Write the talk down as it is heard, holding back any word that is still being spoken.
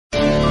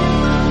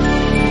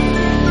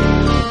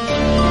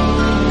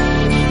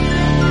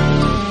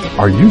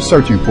Are you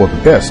searching for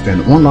the best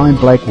in online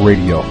black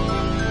radio?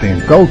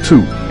 Then go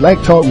to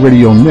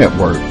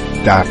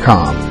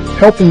blacktalkradionetwork.com,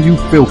 helping you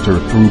filter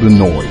through the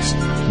noise.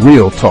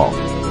 Real talk,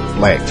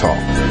 black talk.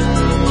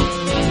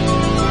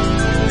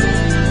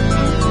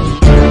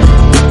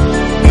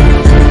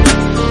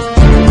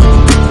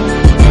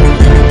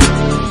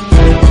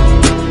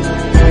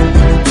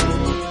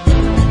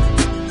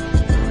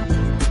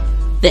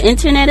 The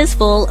internet is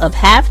full of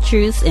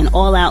half-truths and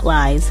all-out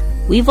lies.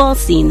 We've all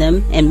seen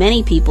them, and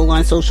many people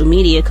on social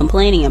media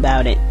complaining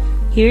about it.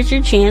 Here's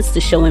your chance to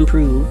show and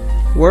prove.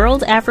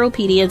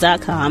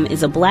 WorldAfropedia.com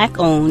is a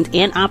black-owned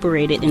and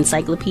operated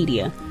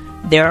encyclopedia.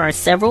 There are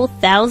several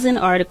thousand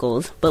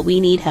articles, but we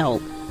need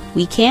help.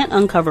 We can't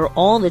uncover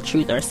all the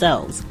truth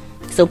ourselves.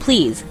 So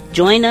please,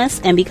 join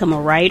us and become a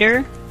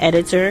writer,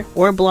 editor,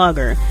 or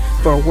blogger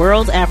for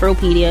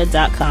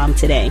WorldAfropedia.com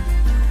today.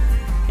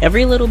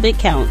 Every little bit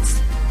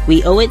counts.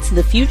 We owe it to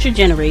the future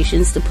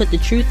generations to put the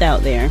truth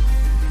out there.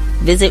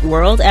 Visit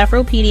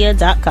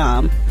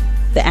WorldAfropedia.com,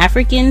 the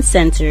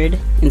African-centered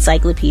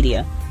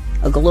encyclopedia,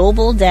 a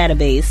global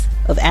database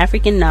of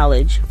African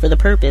knowledge for the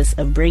purpose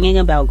of bringing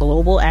about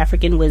global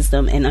African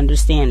wisdom and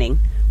understanding.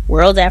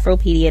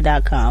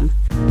 WorldAfropedia.com.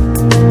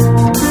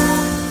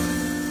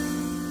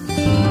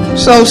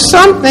 So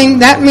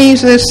that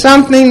means that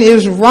something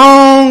is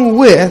wrong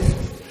with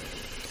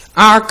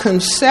our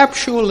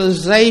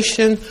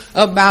conceptualization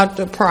about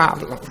the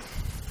problem.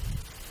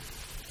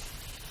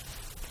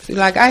 See,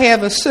 like I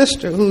have a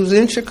sister who's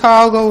in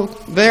Chicago,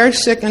 very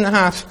sick in the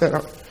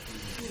hospital.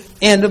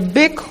 And the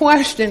big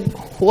question,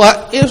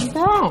 what is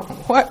wrong?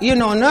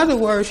 In other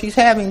words, she's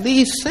having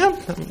these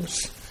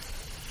symptoms.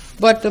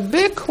 But the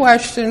big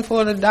question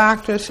for the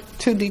doctors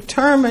to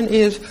determine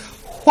is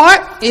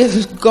what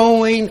is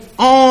going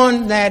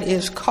on that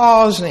is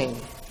causing.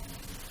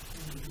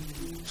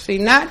 See,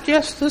 not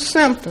just the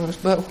symptoms,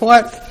 but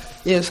what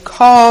is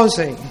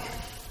causing.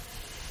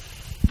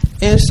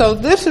 And so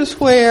this is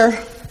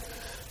where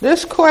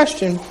this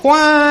question,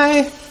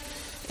 why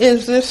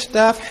is this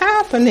stuff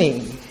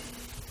happening?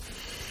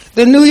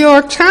 The New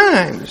York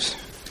Times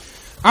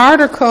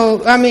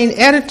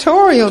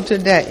editorial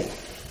today.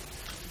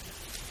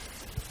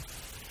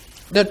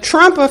 The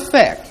Trump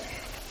effect.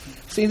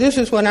 See, this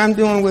is what I'm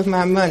doing with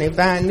my money,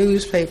 buying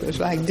newspapers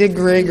like Dick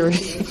Gregory.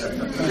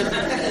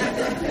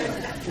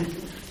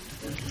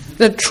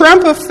 The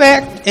Trump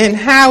effect and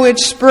how it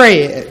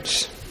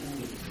spreads.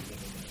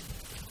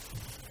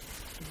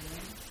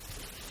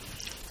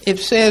 It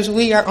says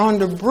we are on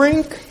the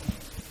brink,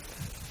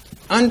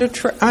 under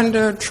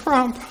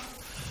Trump,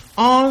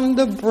 on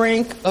the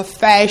brink of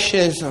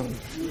fascism.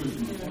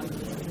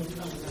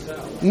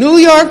 New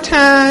York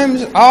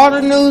Times, all the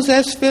news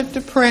that's fit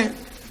to print,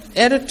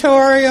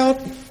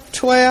 editorial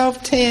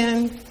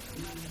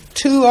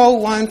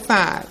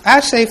 12/10/2015. I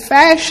say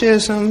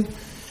fascism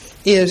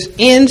is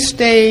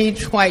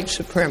end-stage white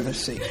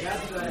supremacy.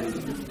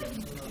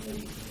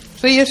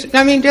 See,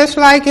 just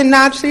like in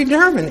Nazi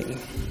Germany.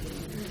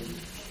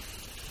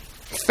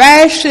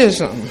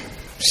 Fascism,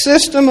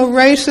 system of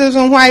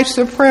racism, white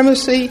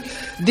supremacy,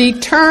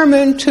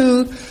 determined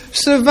to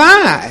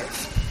survive.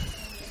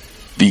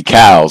 The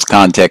C.O.W.S,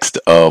 Context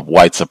of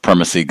White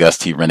Supremacy, Gus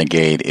T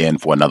Renegade in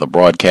for another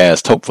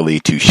broadcast, hopefully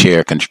to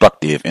share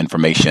constructive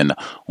information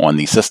on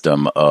the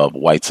system of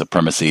white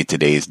supremacy.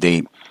 Today's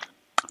date,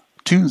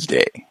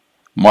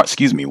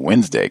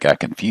 Wednesday, got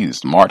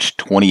confused, March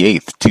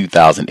 28th,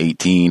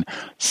 2018.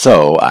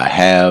 So I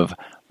have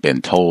been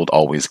told,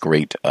 always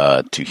great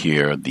to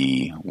hear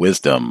the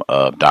wisdom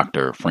of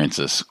Dr.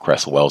 Frances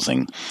Cress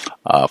Welsing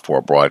for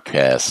a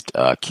broadcast.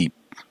 Keep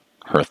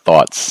her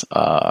thoughts,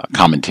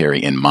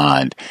 commentary in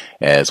mind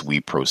as we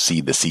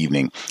proceed this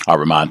evening. I'll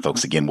remind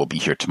folks again, we'll be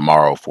here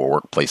tomorrow for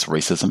Workplace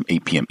Racism,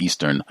 8 p.m.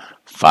 Eastern,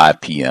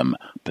 5 p.m.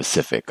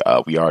 Pacific.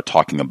 We are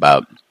talking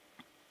about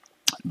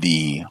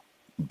the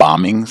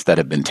bombings that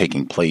have been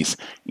taking place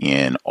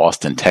in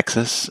Austin,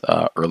 Texas.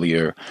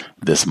 Earlier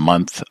this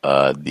month,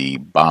 the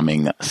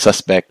bombing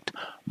suspect,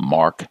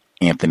 Mark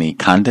Anthony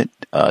Conditt,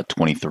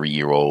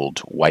 23-year-old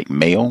white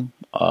male,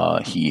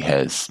 he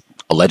has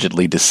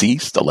allegedly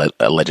deceased,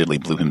 allegedly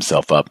blew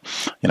himself up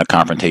in a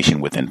confrontation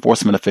with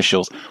enforcement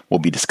officials. We'll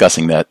be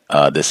discussing that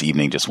this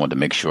evening. Just wanted to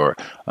make sure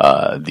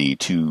the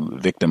two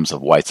victims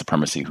of white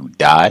supremacy who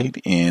died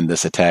in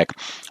this attack,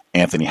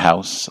 Anthony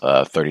House,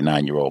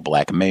 39-year-old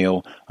black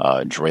male,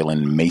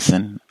 Draylon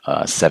Mason,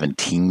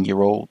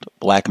 17-year-old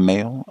black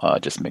male.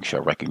 Just make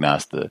sure I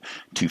recognize the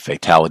two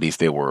fatalities.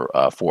 There were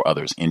 4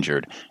 others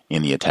injured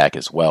in the attack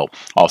as well.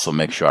 Also,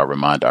 make sure I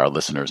remind our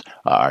listeners,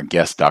 our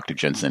guest, Dr.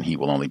 Jensen, he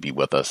will only be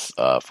with us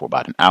for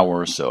about an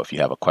hour. So if you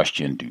have a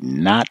question, do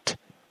not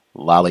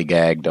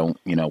lollygag. Don't,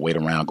 wait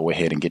around. Go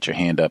ahead and get your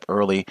hand up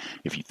early.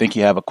 If you think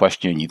you have a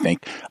question, you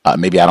think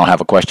maybe I don't have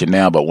a question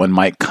now, but one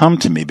might come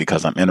to me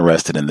because I'm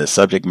interested in this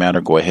subject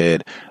matter, go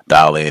ahead,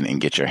 dial in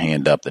and get your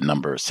hand up. The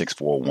number is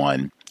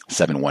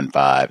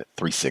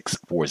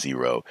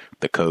 641-715-3640.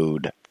 The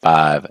code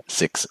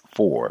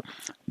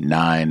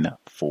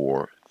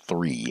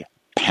 564-943#.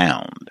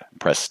 pound.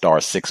 Press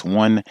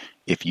 *61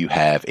 if you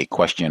have a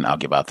question. I'll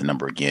give out the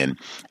number again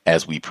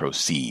as we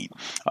proceed.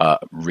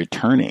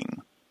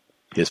 Returning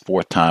his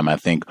fourth time, I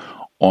think,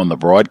 on the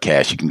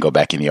broadcast. You can go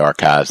back in the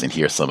archives and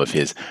hear some of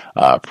his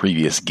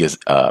previous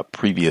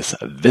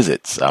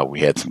visits.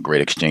 We had some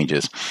great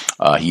exchanges.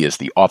 He is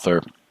the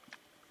author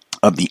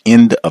of The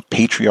End of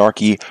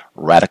Patriarchy,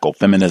 Radical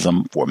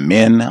Feminism for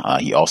Men.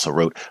 He also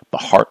wrote The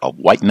Heart of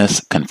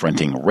Whiteness,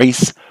 Confronting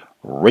Race,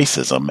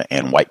 Racism,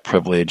 and White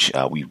Privilege.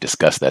 We've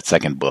discussed that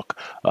second book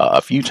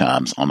a few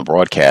times on the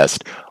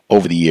broadcast.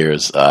 Over the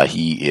years,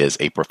 he is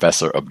a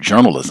professor of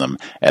journalism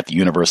at the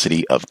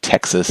University of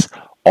Texas,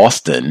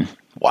 Austin.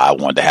 Well, I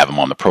wanted to have him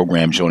on the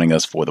program. Joining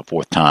us for the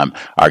fourth time,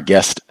 our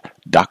guest,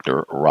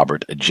 Dr.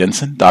 Robert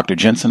Jensen. Dr.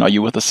 Jensen, are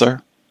you with us,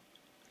 sir?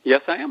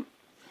 Yes, I am.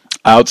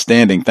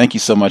 Outstanding. Thank you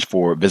so much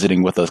for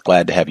visiting with us.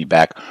 Glad to have you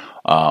back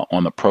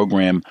on the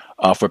program.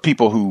 For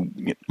people who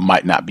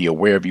might not be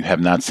aware of you,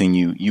 have not seen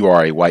you, you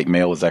are a white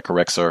male. Is that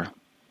correct, sir?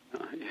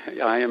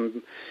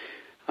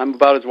 I'm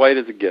about as white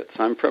as it gets.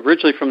 I'm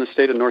originally from the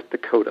state of North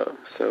Dakota.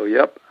 So,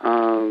 yep,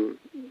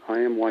 I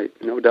am white.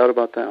 No doubt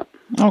about that.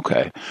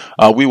 Okay.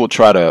 We will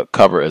try to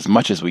cover as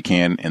much as we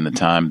can in the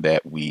time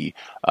that we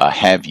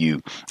have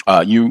you.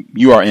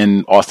 You are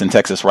in Austin,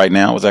 Texas right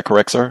now. Is that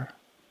correct, sir?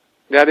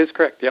 That is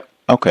correct, yep.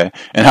 Okay.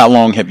 And how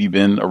long have you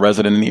been a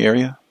resident in the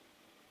area?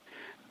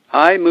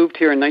 I moved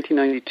here in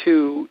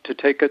 1992 to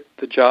take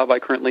the job I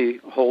currently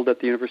hold at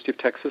the University of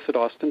Texas at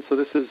Austin. So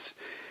this is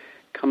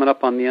coming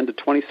up on the end of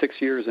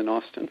 26 years in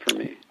Austin for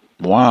me.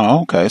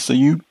 Wow. Okay. So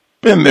you've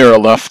been there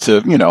enough to,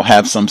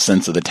 have some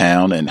sense of the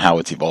town and how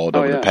it's evolved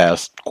over the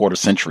past quarter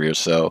century or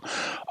so.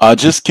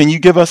 Just can you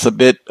give us a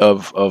bit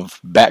of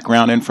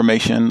background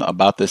information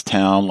about this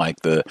town, like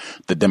the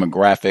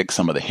demographics,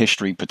 some of the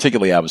history?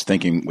 Particularly, I was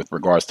thinking with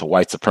regards to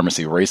white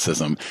supremacy,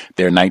 racism,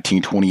 their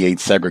 1928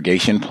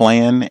 segregation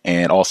plan,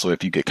 and also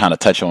if you could kind of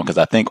touch on, because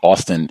I think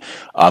Austin,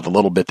 the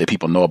little bit that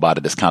people know about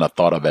it is kind of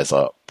thought of as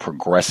a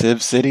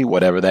progressive city,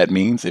 whatever that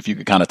means. If you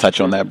could kind of touch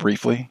on that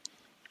briefly.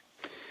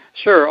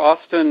 Sure.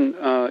 Austin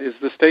is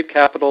the state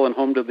capital and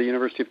home to the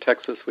University of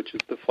Texas, which is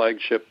the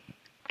flagship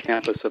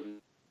campus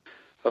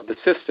of the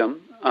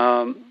system.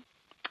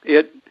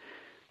 It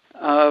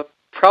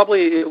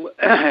probably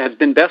has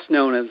been best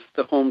known as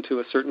the home to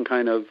a certain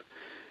kind of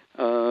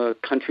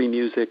country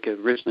music.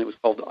 Originally it was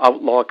called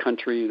outlaw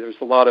country. There's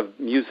a lot of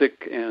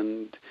music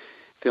and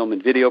film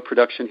and video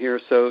production here.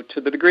 So to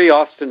the degree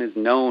Austin is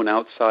known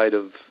outside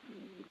of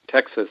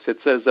Texas,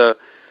 it's as a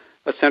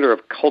center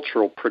of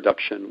cultural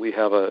production. We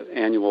have an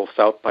annual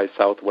South by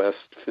Southwest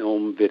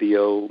film,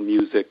 video,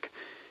 music,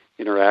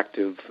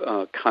 interactive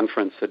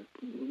conference that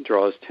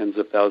draws tens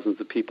of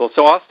thousands of people.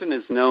 So Austin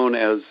is known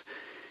as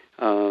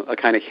a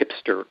kind of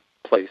hipster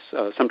place.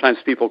 Sometimes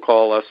people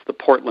call us the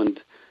Portland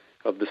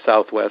of the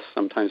Southwest.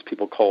 Sometimes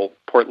people call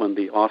Portland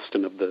the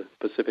Austin of the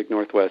Pacific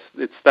Northwest.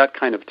 It's that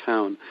kind of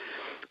town.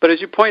 But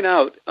as you point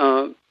out,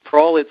 for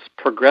all its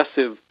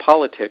progressive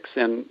politics,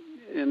 and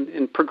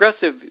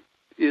progressive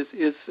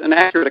is an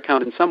accurate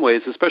account in some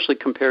ways, especially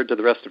compared to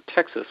the rest of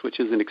Texas, which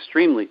is an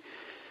extremely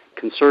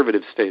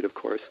conservative state, of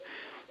course.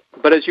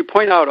 But as you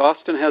point out,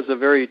 Austin has a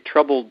very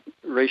troubled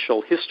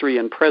racial history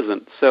and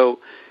present. So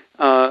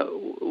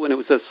when it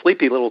was a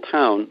sleepy little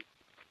town,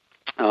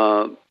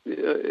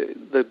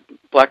 the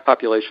black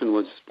population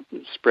was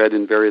spread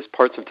in various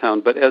parts of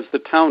town. But as the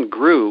town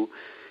grew,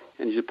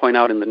 and as you point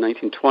out in the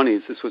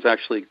 1920s, this was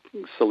actually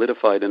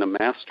solidified in a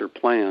master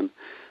plan.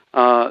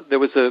 There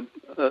was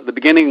the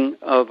beginning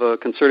of a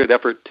concerted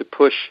effort to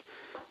push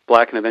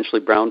black and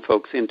eventually brown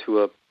folks into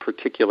a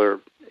particular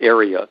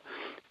area.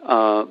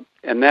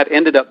 And that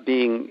ended up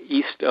being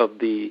east of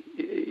the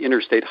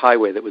interstate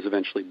highway that was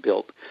eventually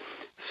built.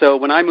 So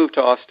when I moved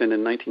to Austin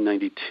in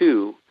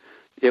 1992,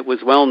 it was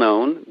well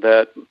known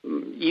that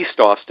East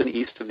Austin,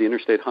 east of the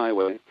interstate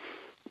highway,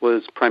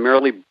 was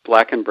primarily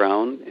black and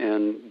brown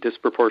and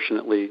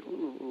disproportionately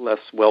less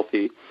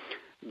wealthy.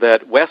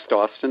 That West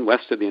Austin,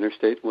 west of the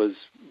interstate, was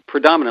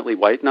predominantly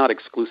white, not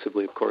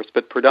exclusively, of course,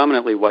 but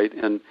predominantly white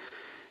and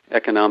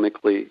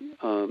economically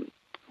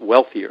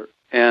wealthier.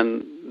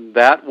 And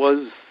that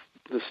was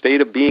the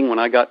state of being when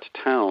I got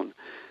to town.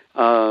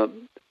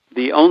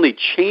 The only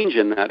change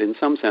in that, in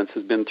some sense,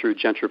 has been through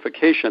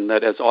gentrification,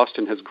 that as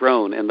Austin has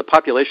grown, and the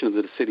population of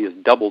the city has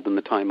doubled in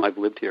the time I've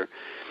lived here.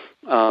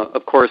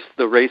 Of course,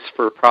 the race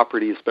for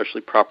property,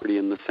 especially property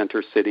in the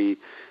center city,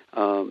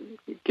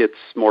 gets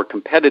more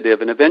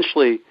competitive, and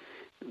eventually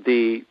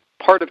the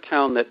part of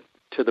town that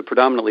to the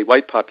predominantly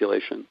white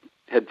population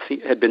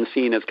had been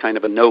seen as kind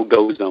of a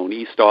no-go zone.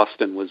 East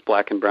Austin was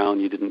black and brown.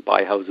 You didn't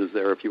buy houses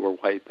there if you were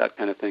white, that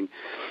kind of thing.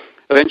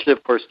 Eventually,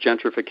 of course,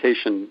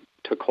 gentrification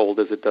took hold,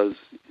 as it does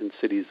in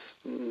cities,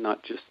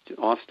 not just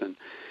Austin.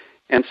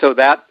 And so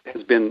that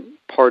has been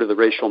part of the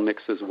racial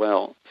mix as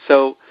well.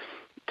 So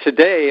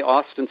today,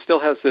 Austin still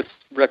has this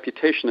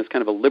reputation as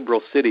kind of a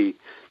liberal city,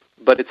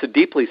 but it's a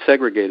deeply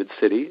segregated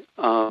city.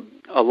 A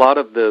lot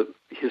of the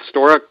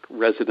historic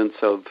residents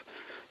of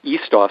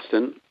East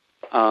Austin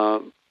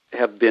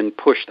have been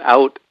pushed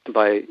out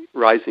by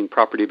rising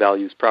property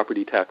values,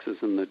 property taxes,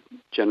 and the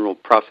general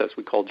process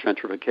we call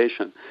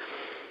gentrification.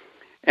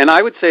 And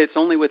I would say it's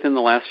only within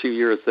the last few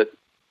years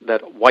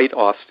that white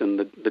Austin,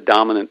 the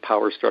dominant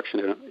power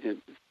structure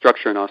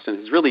in Austin,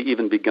 has really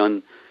even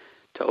begun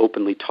to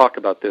openly talk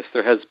about this.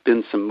 There has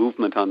been some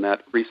movement on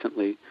that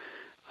recently,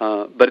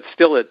 but it's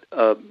still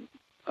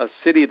a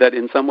city that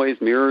in some ways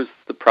mirrors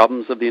the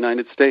problems of the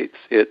United States.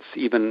 It's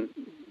even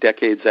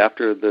decades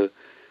after the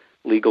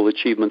legal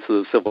achievements of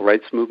the civil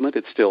rights movement.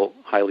 It's still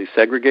highly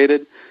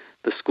segregated.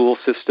 The school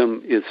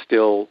system is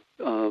still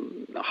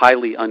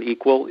highly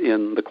unequal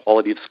in the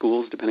quality of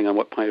schools, depending on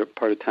what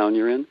part of town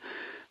you're in.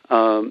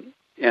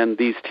 And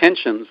these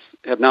tensions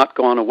have not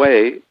gone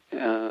away.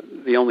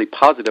 The only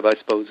positive, I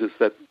suppose, is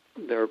that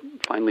they're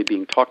finally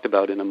being talked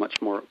about in a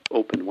much more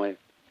open way.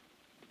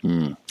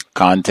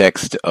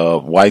 Context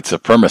of white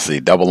supremacy,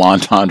 double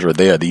entendre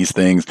there. These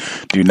things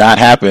do not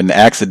happen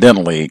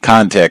accidentally.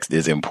 Context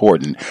is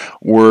important.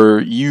 Were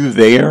you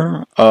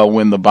there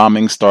when the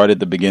bombing started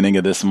the beginning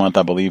of this month,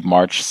 I believe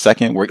March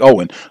 2nd?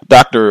 And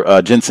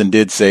Dr. Jensen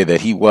did say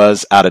that he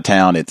was out of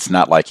town. It's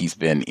not like he's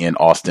been in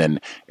Austin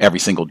every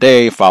single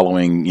day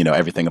following,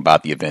 everything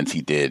about the events.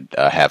 He did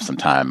have some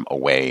time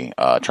away,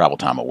 travel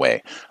time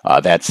away.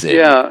 That's it.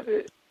 Yeah.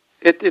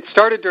 It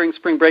started during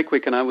spring break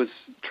week, and I was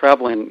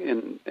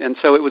traveling, and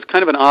so it was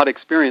kind of an odd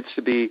experience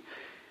to be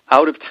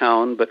out of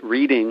town, but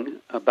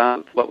reading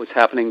about what was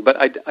happening. But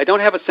I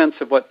don't have a sense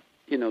of what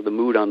the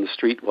mood on the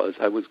street was.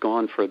 I was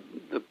gone for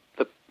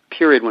the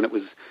period when it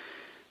was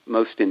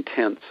most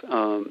intense.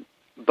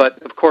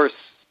 But of course,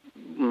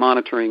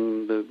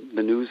 monitoring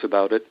the news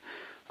about it,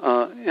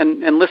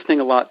 and listening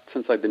a lot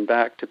since I've been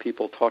back to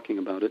people talking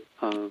about it.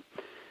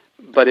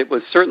 But it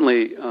was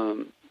certainly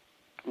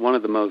one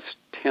of the most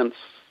tense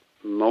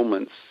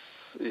moments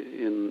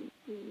in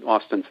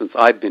Austin since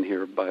I've been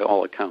here, by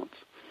all accounts.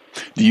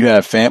 Do you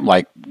have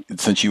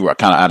since you were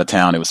kind of out of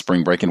town, it was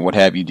spring break and what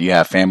have you, do you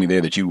have family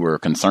there that you were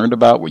concerned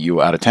about? Were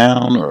you out of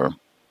town, or?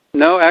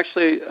 No,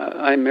 actually,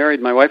 I'm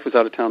married. My wife was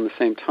out of town at the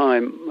same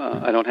time.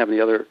 I don't have any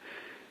other,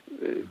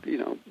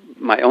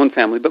 my own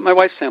family, but my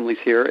wife's family's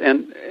here,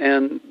 and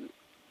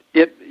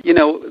it,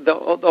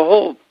 the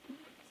whole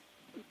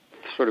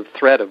sort of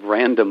threat of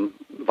random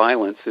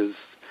violence is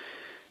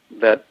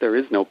that there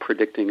is no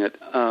predicting it.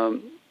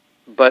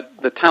 But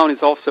the town is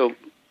also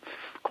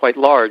quite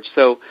large.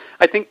 So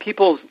I think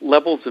people's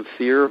levels of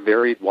fear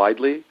varied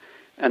widely,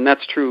 and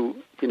that's true,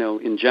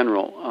 in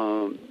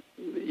general.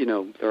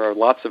 There are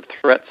lots of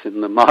threats in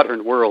the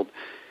modern world.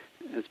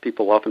 As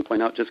people often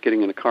point out, just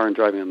getting in a car and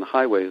driving on the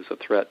highway is a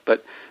threat.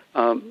 But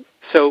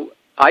so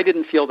I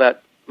didn't feel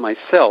that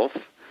myself,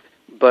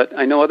 but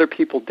I know other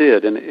people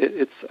did, and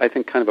it's, I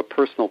think, kind of a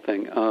personal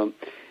thing.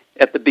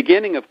 At the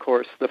beginning, of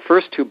course, the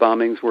first two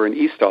bombings were in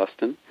East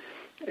Austin,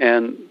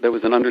 and there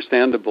was an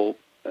understandable,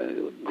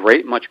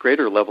 much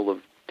greater level of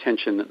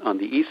tension on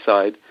the east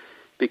side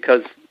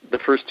because the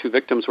first two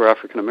victims were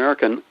African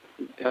American.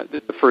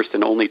 The first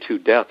and only two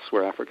deaths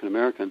were African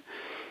American,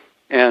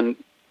 and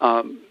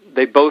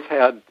they both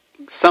had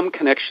some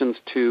connections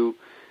to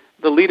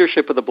the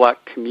leadership of the black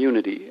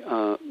community,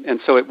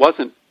 and so it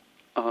wasn't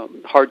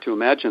hard to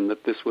imagine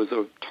that this was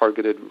a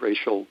targeted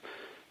racial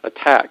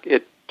attack.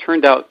 It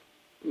turned out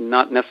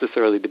not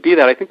necessarily to be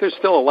that. I think there's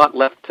still a lot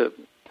left to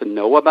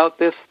know about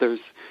this.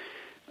 There's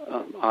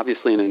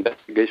obviously an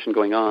investigation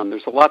going on.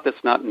 There's a lot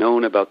that's not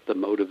known about the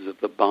motives of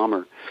the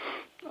bomber.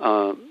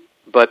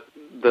 But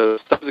the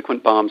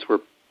subsequent bombs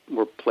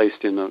were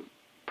placed in a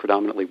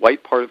predominantly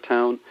white part of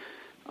town.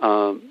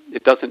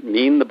 It doesn't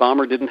mean the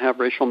bomber didn't have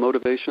racial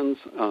motivations.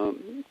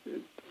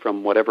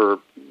 From whatever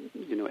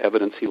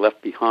evidence he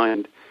left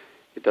behind,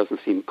 it doesn't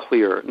seem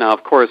clear. Now,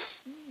 of course,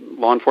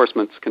 law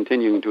enforcement's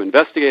continuing to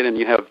investigate, and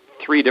you have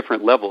three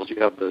different levels. You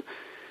have the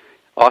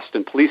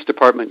Austin Police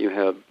Department, you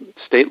have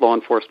state law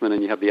enforcement,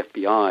 and you have the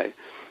FBI.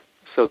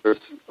 So there's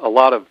a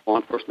lot of law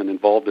enforcement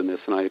involved in this,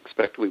 and I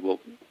expect we will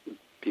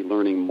be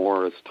learning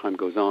more as time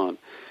goes on.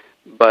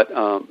 But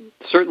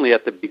certainly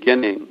at the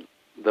beginning,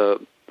 the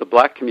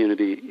black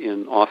community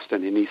in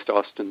Austin, in East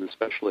Austin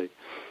especially,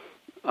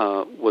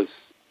 was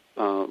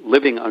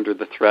living under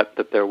the threat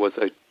that there was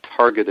a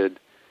targeted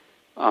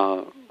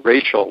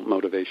racial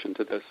motivation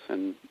to this,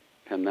 and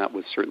that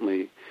was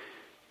certainly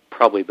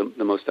probably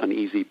the most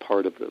uneasy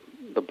part of the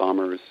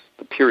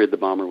period the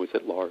bomber was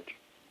at large.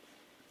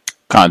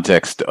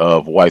 Context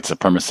of White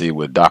Supremacy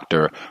with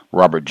Dr.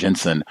 Robert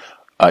Jensen.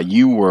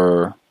 You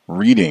were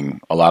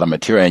reading a lot of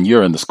material, and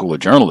you're in the School of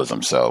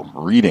Journalism, so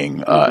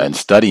reading and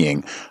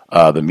studying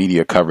the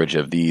media coverage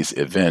of these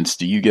events.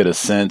 Do you get a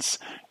sense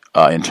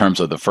in terms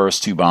of the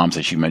first two bombs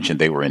that you mentioned,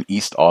 they were in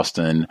East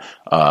Austin,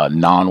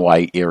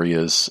 non-white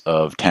areas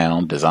of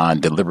town,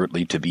 designed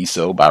deliberately to be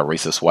so by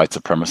racist white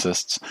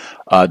supremacists?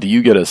 Do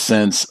you get a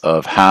sense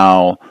of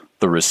how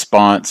the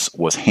response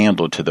was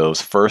handled to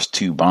those first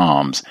two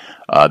bombs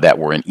that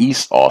were in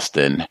East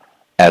Austin,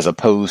 as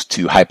opposed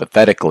to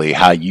hypothetically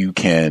how you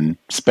can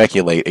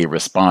speculate a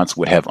response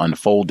would have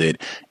unfolded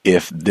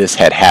if this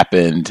had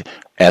happened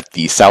at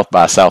the South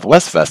by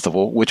Southwest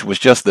Festival, which was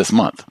just this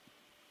month?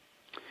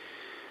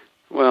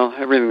 Well,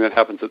 everything that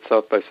happens at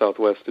South by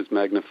Southwest is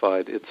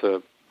magnified. It's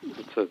a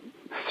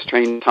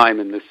strange time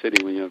in this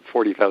city when you have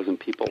 40,000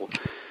 people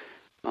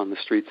on the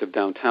streets of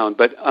downtown.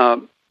 But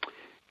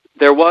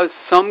there was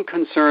some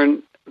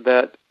concern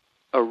that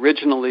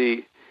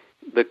originally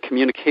the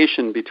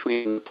communication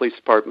between the police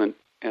department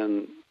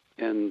and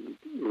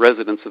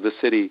residents of the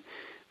city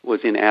was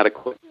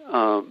inadequate.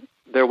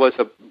 There was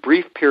a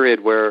brief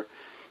period where,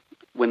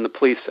 when the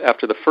police,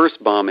 after the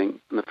first bombing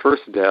and the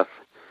first death,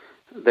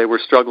 they were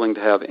struggling to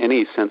have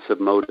any sense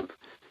of motive.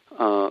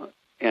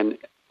 And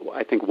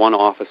I think one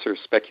officer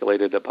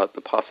speculated about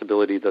the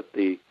possibility that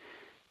the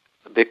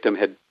victim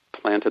had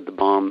planted the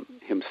bomb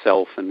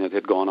himself and it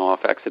had gone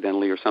off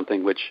accidentally or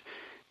something, which,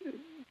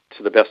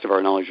 to the best of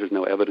our knowledge, there's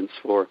no evidence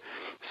for.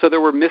 So there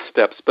were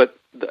missteps, but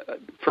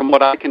from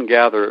what I can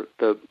gather,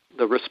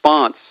 the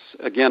response,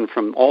 again,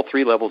 from all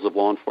three levels of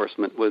law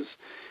enforcement was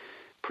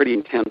pretty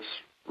intense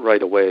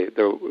right away.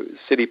 The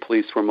city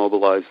police were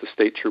mobilized, the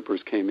state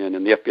troopers came in,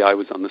 and the FBI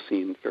was on the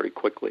scene very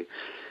quickly.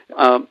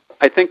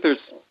 I think there's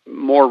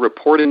more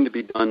reporting to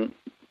be done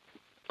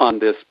on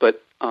this,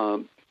 but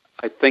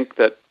I think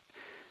that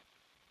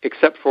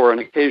except for an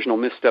occasional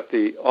misstep,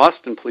 the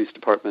Austin Police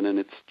Department and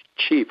its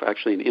chief,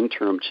 actually an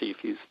interim chief,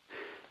 he's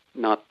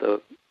not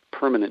the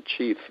permanent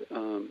chief,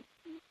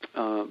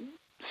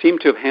 seem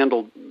to have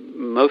handled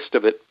most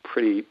of it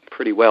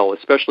pretty well,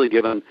 especially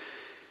given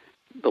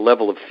the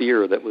level of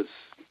fear that was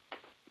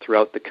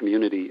throughout the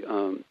community.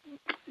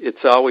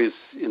 It's always,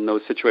 in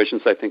those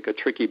situations, I think, a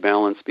tricky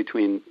balance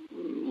between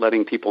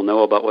letting people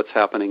know about what's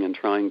happening and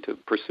trying to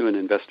pursue an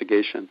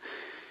investigation.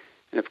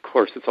 And, of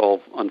course, it's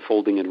all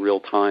unfolding in real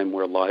time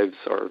where lives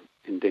are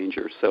in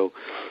danger. So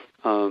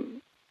I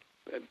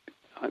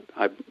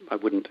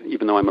wouldn't,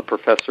 even though I'm a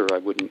professor, I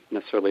wouldn't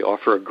necessarily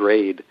offer a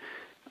grade.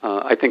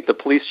 I think the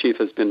police chief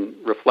has been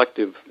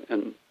reflective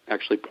and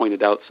actually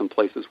pointed out some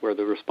places where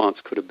the response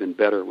could have been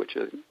better, which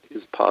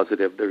is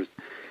positive. There's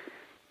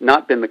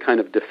not been the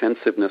kind of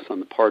defensiveness on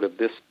the part of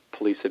this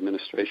police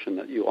administration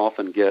that you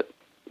often get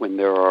when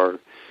there are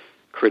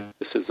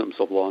criticisms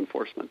of law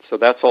enforcement. So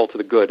that's all to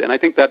the good. And I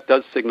think that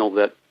does signal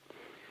that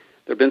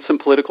there have been some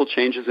political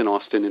changes in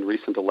Austin in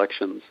recent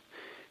elections.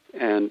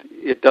 And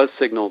it does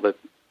signal that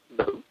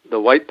the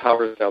white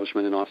power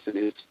establishment in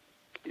Austin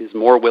is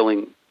more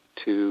willing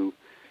to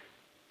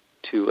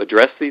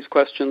address these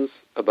questions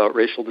about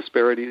racial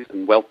disparities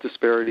and wealth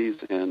disparities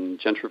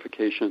and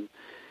gentrification,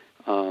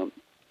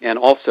 and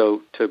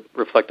also to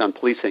reflect on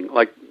policing.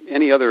 Like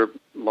any other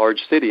large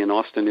city, and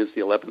Austin is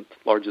the 11th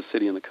largest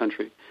city in the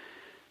country,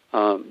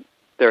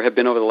 there have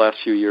been over the last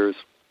few years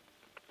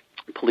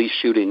police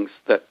shootings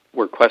that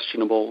were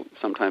questionable,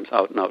 sometimes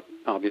out and out,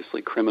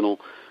 obviously criminal.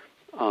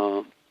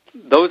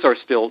 Those are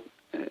still,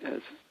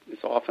 as is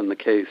often the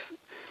case,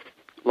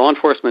 law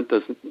enforcement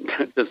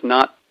does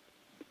not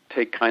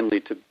take kindly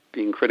to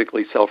being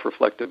critically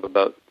self-reflective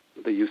about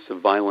the use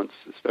of violence,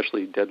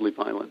 especially deadly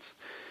violence.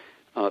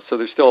 So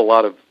there's still a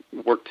lot of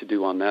work to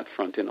do on that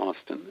front in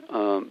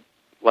Austin.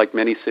 Like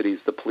many cities,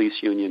 the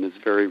police union is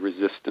very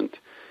resistant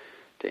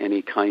to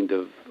any kind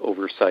of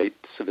oversight,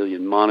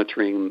 civilian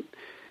monitoring.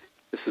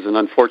 This is an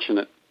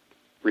unfortunate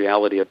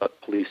reality about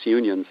police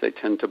unions. They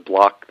tend to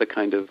block the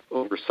kind of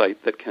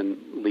oversight that can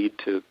lead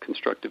to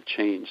constructive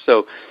change.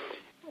 So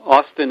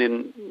Austin,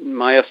 in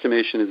my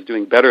estimation, is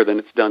doing better than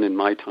it's done in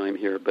my time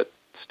here, but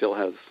still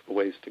has a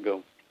ways to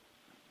go.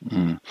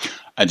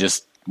 I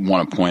just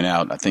want to point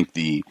out, I think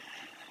the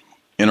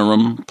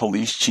interim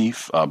police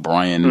chief,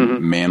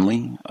 Brian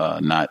Manley,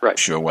 not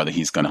sure whether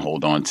he's going to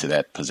hold on to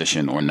that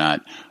position or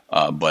not,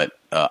 but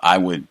I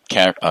would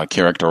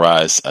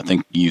characterize, I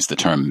think you used the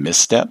term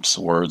missteps.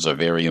 Words are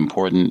very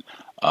important.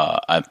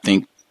 I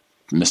think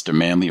Mr.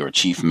 Manley, or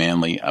Chief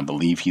Manley, I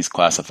believe he's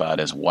classified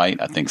as white.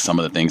 I think some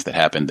of the things that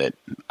happened that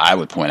I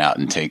would point out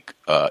and take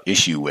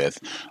issue with,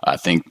 I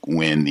think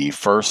when the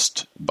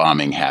first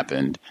bombing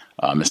happened,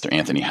 Mr.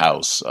 Anthony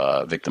House,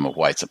 victim of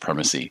white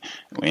supremacy,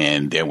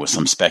 and there was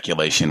some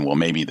speculation, well,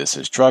 maybe this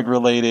is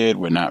drug-related.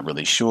 We're not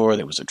really sure.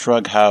 There was a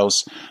drug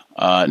house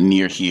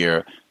near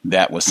here.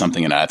 That was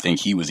something, and I think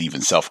he was even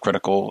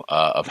self-critical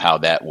of how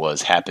that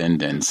was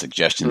happened, and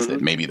suggestions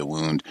that maybe the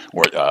wound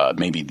or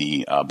maybe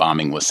the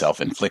bombing was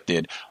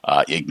self-inflicted.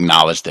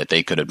 Acknowledged that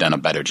they could have done a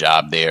better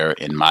job there,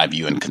 in my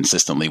view, and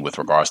consistently with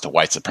regards to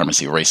white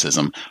supremacy,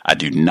 racism. I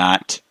do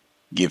not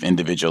give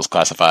individuals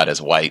classified as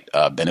white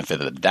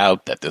benefit of the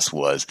doubt that this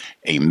was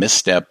a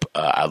misstep.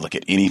 I look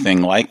at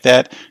anything like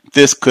that.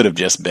 This could have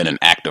just been an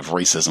act of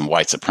racism,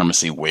 white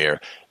supremacy,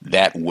 where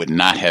that would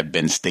not have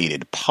been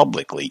stated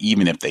publicly.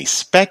 Even if they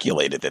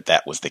speculated that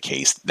that was the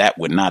case, that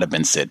would not have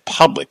been said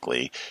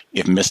publicly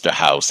if Mr.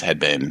 House had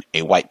been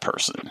a white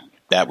person.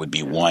 That would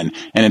be one.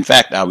 And in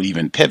fact, I would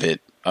even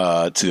pivot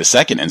to a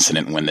second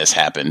incident when this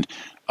happened.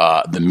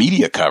 The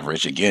media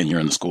coverage, again, you're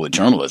in the School of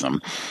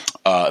Journalism.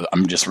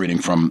 I'm just reading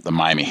from the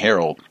Miami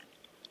Herald.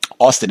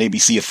 Austin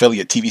ABC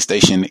affiliate TV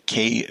station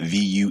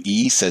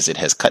KVUE says it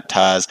has cut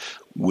ties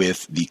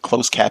with the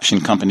closed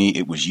caption company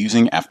it was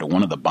using after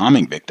one of the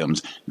bombing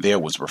victims there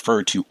was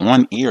referred to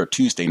on air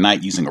Tuesday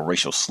night using a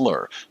racial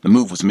slur. The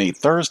move was made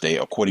Thursday,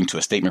 according to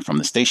a statement from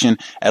the station,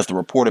 as the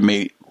reporter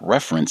made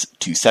reference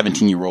to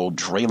 17-year-old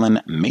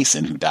Draylon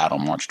Mason, who died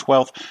on March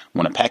 12th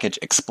when a package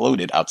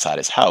exploded outside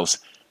his house.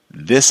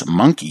 This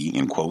monkey,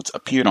 in quotes,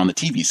 appeared on the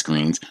TV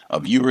screens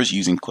of viewers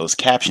using closed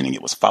captioning.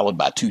 It was followed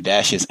by 2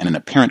 dashes and an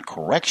apparent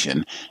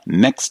correction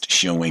next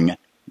showing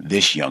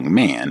this young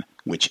man,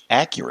 which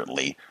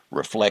accurately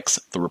reflects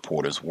the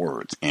reporter's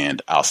words.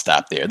 And I'll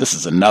stop there. This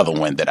is another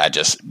one that I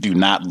just do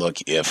not look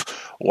if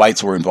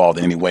whites were involved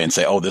in any way and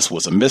say, oh, this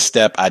was a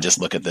misstep. I just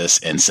look at this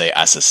and say,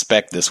 I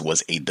suspect this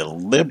was a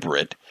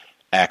deliberate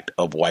act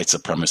of white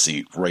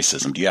supremacy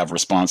racism. Do you have a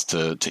response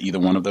to either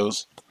one of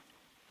those?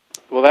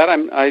 Well, that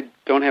I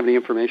don't have any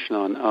information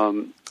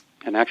on,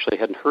 and actually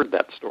hadn't heard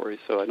that story,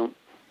 so I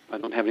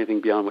don't have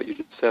anything beyond what you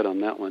just said on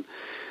that one.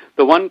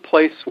 The one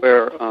place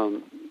where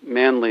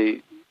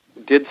Manley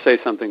did say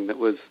something that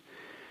was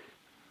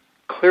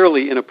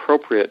clearly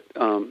inappropriate,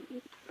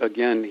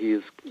 again,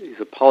 he's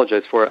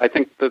apologized for it. I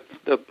think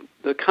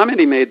the comment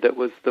he made that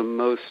was the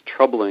most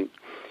troubling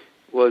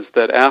was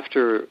that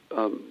after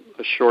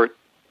a short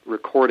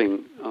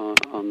recording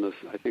on this,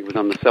 I think it was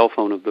on the cell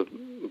phone of the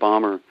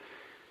bomber,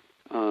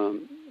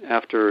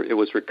 after it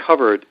was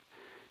recovered,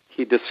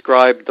 he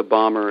described the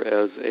bomber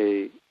as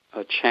a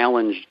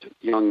challenged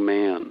young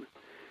man,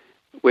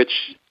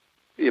 which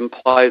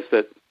implies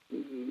that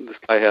this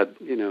guy had,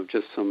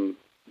 just some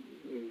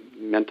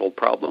mental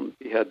problem.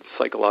 He had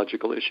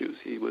psychological issues.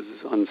 He was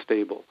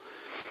unstable.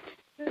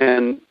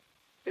 And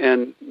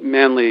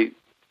Manley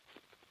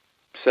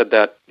said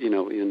that,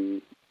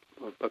 in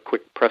a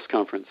quick press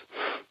conference,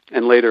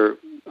 and later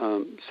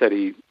said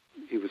he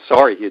was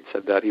sorry he had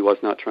said that. He was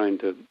not trying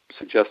to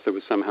suggest there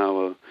was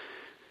somehow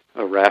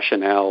a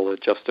rationale, a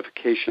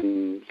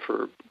justification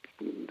for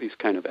these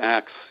kind of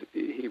acts.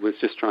 He was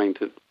just trying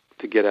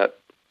to get at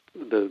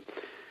the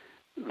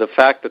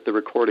fact that the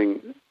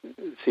recording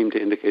seemed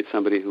to indicate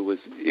somebody who was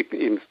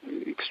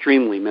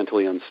extremely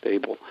mentally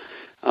unstable.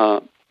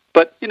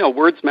 But,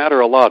 words matter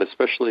a lot,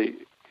 especially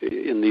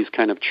in these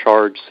kind of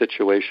charged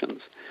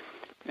situations.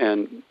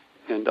 And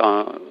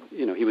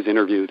he was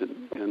interviewed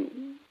and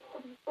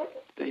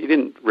he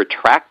didn't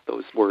retract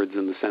those words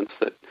in the sense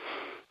that,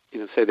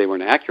 say they were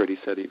inaccurate. He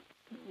said he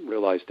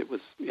realized it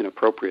was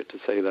inappropriate to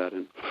say that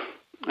and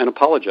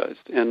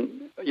apologized.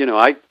 And,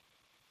 I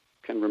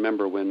can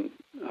remember when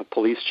a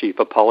police chief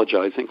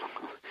apologizing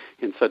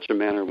in such a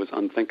manner was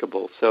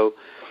unthinkable. So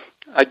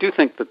I do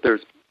think that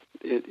there's,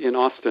 in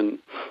Austin,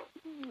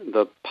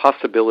 the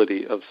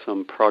possibility of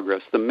some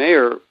progress. The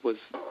mayor was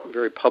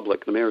very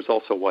public. The mayor is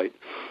also white.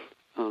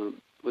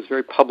 Was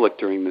very public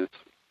during this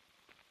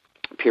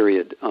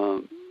period,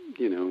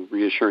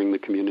 reassuring the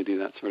community,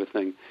 that sort of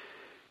thing.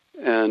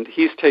 And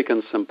he's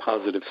taken some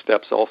positive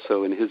steps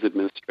also in his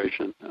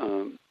administration,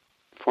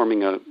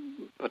 forming a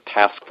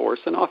task force,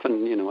 and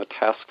often, a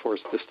task force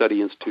to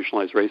study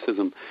institutionalized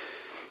racism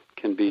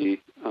can be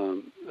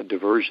a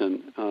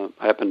diversion.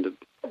 I happen to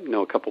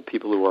know a couple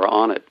people who are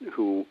on it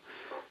who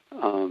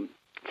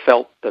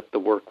felt that the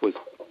work was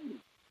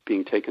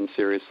being taken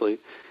seriously.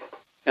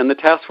 And the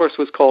task force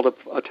was called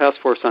a task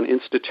force on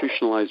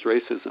institutionalized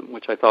racism,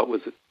 which I thought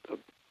was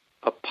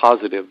a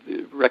positive,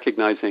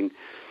 recognizing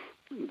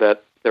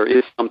that there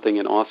is something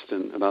in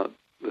Austin about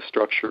the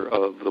structure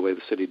of the way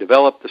the city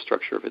developed, the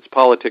structure of its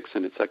politics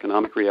and its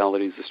economic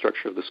realities, the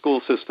structure of the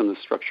school system, the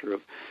structure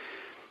of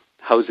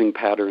housing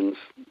patterns,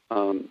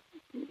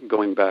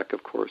 going back,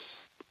 of course,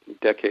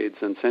 decades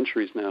and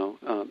centuries now,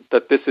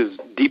 that this is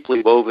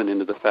deeply woven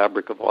into the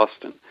fabric of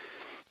Austin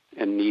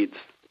and needs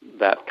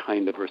that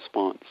kind of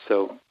response.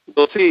 So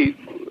we'll see,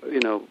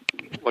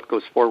 what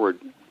goes forward.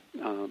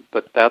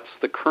 But that's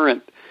the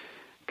current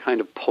kind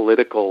of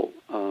political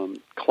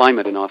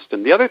climate in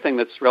Austin. The other thing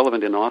that's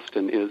relevant in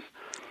Austin is,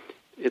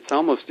 it's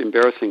almost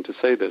embarrassing to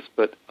say this,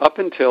 but up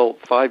until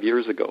 5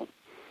 years ago,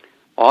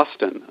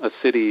 Austin, a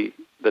city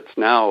that's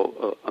now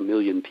 1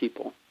 million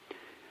people,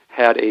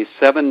 had a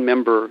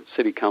 7-member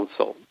city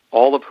council,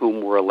 all of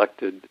whom were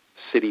elected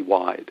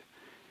citywide.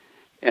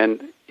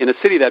 And in a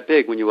city that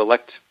big, when you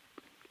elect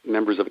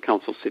members of a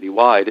council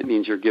citywide, it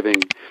means you're giving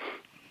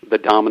the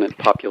dominant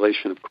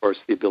population, of course,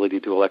 the ability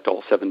to elect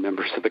all 7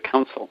 members of the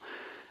council.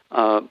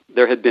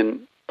 There had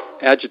been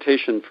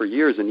agitation for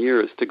years and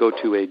years to go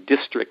to a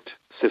district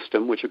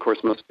system, which, of course,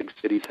 most big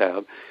cities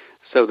have,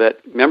 so that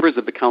members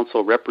of the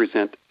council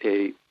represent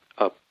a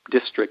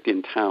district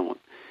in town.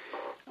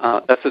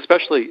 That's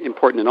especially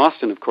important in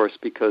Austin, of course,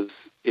 because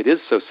it is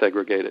so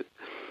segregated.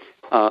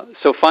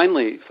 So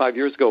finally, 5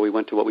 years ago, we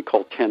went to what we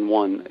call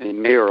 10-1, a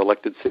mayor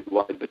elected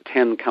citywide, but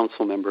 10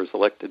 council members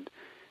elected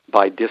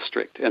by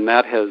district. And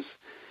that has,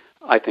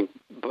 I think,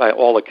 by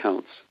all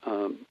accounts,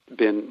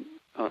 been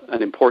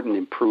an important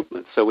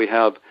improvement. So we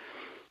have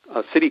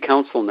a city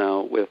council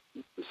now with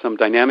some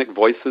dynamic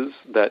voices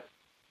that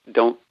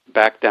don't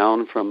back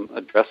down from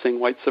addressing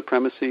white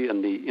supremacy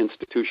and the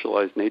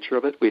institutionalized nature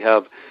of it. We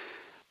have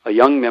a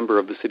young member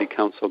of the city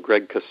council,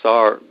 Greg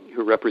Kassar,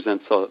 who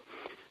represents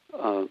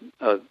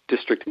a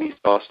district in East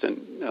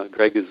Austin.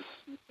 Greg is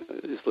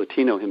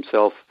Latino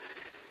himself,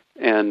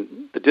 and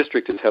the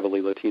district is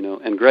heavily Latino.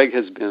 And Greg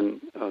has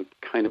been a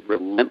kind of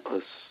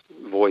relentless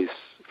voice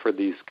for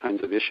these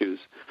kinds of issues.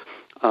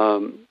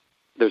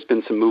 There's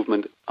been some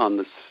movement on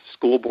the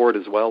school board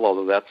as well,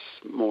 although that's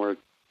more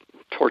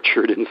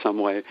tortured in some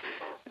way.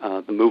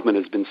 The movement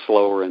has been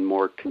slower and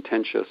more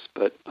contentious,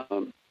 but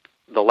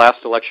the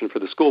last election for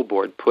the school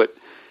board put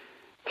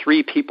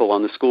 3 people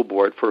on the school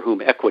board for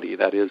whom equity,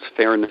 that is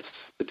fairness,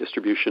 the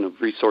distribution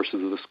of resources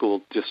of the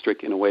school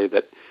district in a way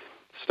that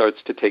starts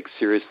to take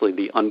seriously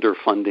the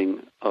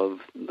underfunding of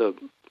the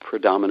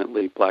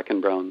predominantly black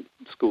and brown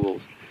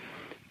schools.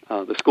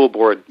 The school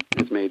board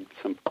has made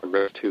some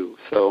progress too.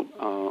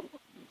 So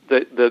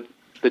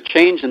the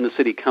change in the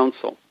city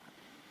council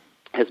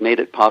has made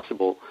it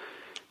possible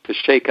to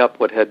shake up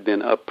what had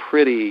been a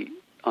pretty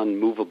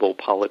unmovable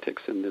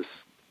politics in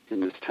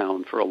this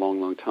town for a long,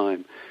 long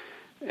time.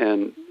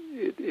 And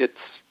it's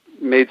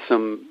made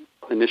some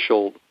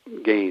initial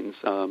gains.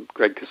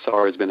 Greg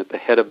Kassar has been at the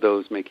head of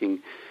those, making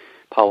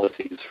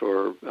policies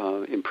for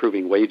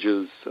improving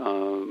wages,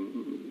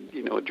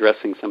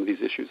 addressing some of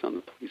these issues on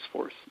the police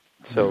force.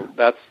 So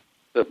that's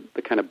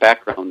the kind of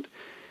background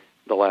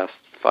the last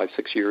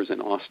 5-6 years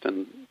in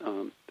Austin.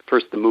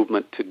 First, the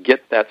movement to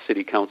get that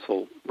city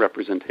council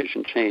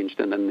representation changed,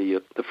 and then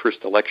the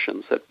first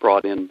elections that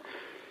brought in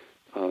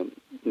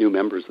new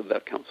members of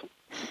that council.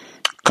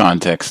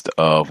 Context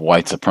of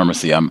White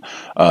Supremacy. I'm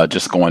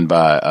just going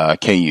by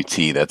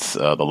KUT, that's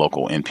the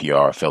local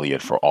NPR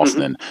affiliate for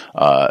Austin.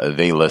 Mm-hmm.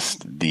 They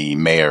list the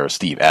mayor,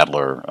 Steve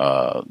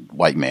Adler,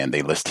 white man,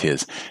 they list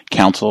his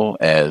council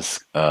as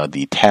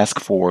the Task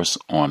Force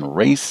on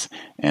Race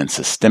and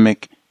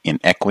Systemic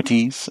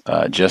Inequities.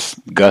 Just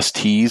Gus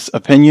T's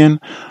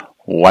opinion,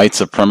 white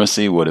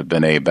supremacy would have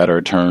been a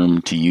better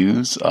term to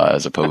use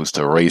as opposed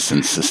to race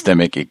and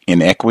systemic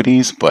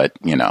inequities. But,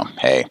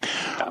 hey,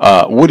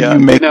 what do you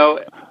make?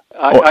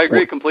 I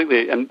agree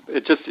completely. And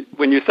it just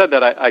when you said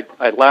that,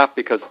 I laugh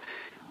because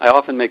I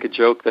often make a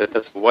joke that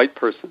as a white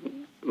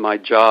person, my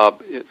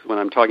job is, when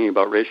I'm talking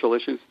about racial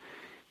issues,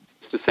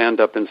 is to stand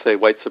up and say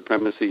white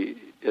supremacy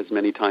as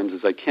many times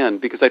as I can,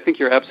 because I think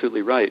you're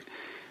absolutely right.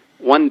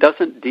 One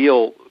doesn't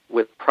deal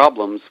with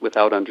problems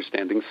without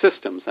understanding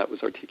systems. That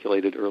was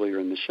articulated earlier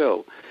in the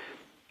show.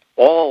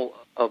 All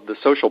of the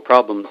social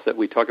problems that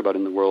we talk about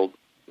in the world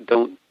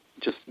don't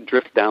just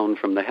drift down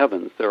from the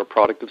heavens. They're a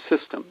product of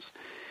systems.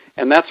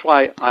 And that's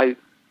why I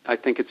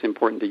think it's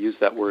important to use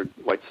that word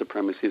white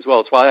supremacy as well.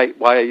 It's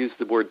why I use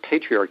the word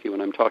patriarchy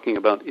when I'm talking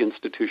about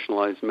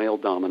institutionalized male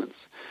dominance.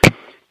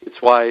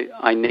 It's why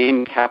I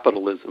name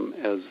capitalism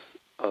as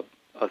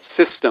a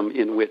system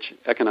in which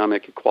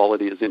economic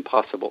equality is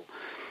impossible.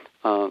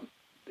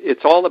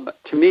 It's all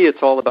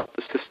about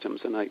the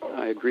systems, and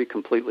I agree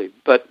completely.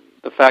 But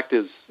the fact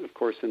is, of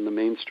course, in the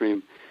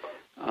mainstream,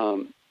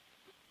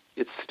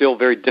 it's still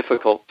very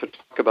difficult to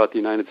talk about the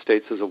United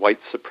States as a white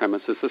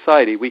supremacist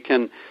society. We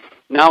can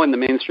now in the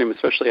mainstream,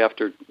 especially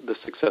after the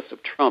success of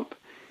Trump,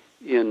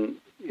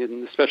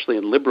 especially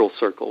in liberal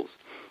circles,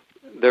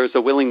 there's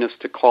a willingness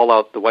to call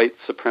out the white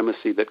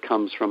supremacy that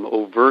comes from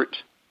overt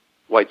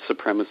white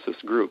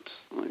supremacist groups,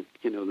 like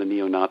the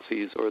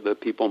neo-Nazis or the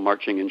people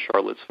marching in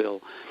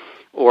Charlottesville,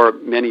 or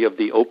many of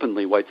the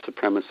openly white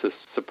supremacist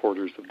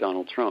supporters of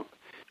Donald Trump.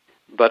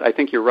 But I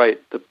think you're right.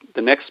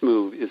 The next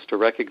move is to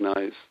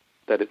recognize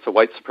that it's a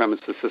white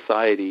supremacist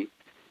society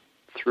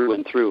through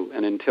and through.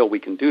 And until we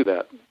can do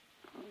that,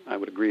 I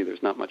would agree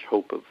there's not much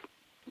hope of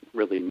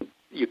really...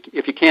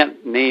 if you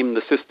can't name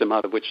the system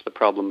out of which the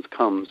problems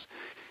comes,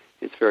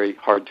 it's very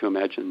hard to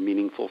imagine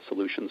meaningful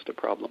solutions to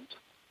problems.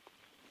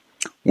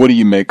 What do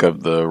you make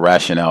of the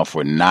rationale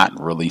for not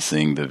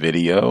releasing the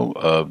video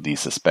of the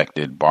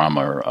suspected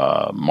bomber,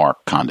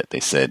 Mark Conditt? They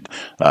said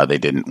they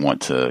didn't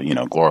want to,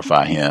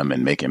 glorify him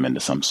and make him into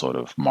some sort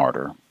of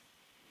martyr.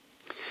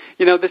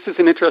 This is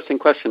an interesting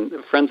question.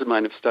 Friends of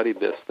mine have studied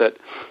this, that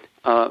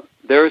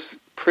there's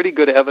pretty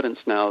good evidence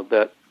now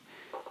that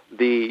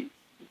the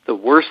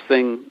worst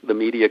thing the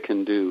media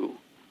can do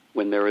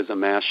when there is a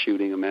mass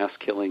shooting, a mass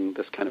killing,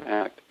 this kind of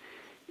act,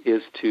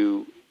 is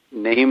to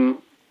name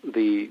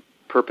the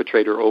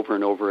perpetrator over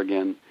and over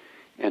again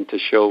and to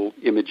show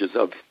images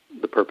of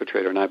the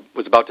perpetrator. And I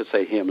was about to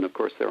say him, and of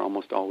course they're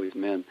almost always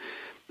men.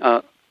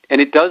 And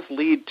it does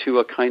lead to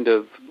a kind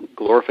of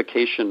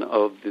glorification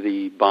of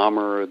the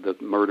bomber, the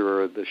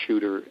murderer, the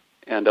shooter,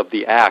 and of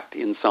the act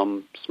in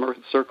some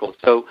circles.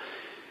 So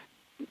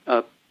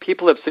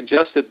people have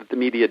suggested that the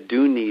media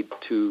do need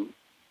to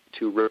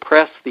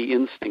repress the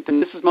instinct, and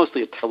this is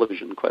mostly a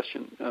television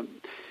question.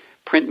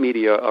 Print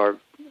media are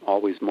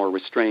always more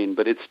restrained,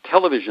 but it's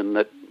television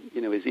that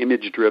is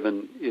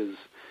image-driven, is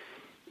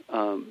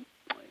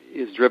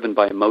driven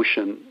by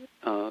emotion,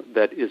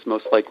 that is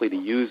most likely to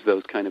use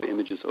those kind of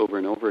images over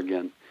and over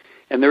again.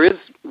 And there is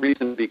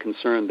reason to be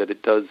concerned that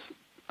it does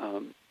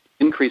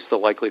increase the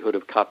likelihood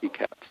of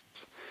copycats.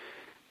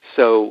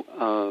 So,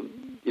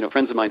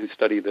 friends of mine who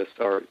study this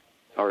are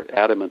are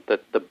adamant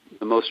that the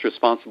most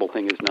responsible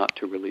thing is not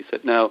to release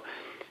it. Now,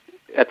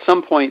 at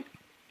some point,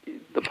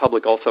 the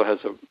public also has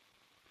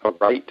a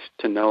right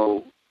to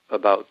know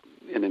about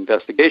an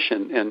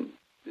investigation, and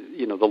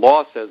the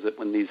law says that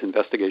when these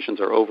investigations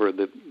are over,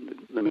 the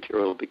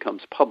material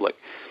becomes public.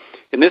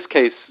 In this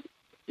case,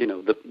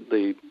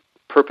 the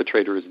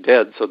perpetrator is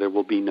dead, so there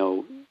will be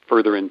no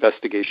further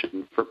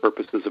investigation for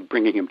purposes of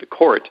bringing him to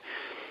court.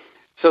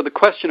 So the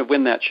question of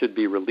when that should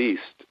be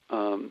released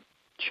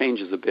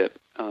changes a bit.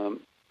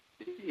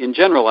 In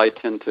general, I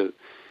tend to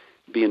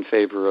be in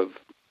favor of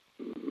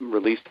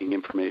releasing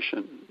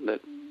information.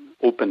 That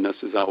openness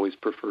is always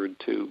preferred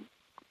to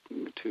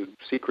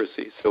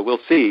secrecy. So we'll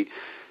see.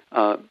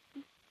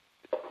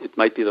 It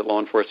might be that law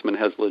enforcement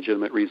has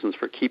legitimate reasons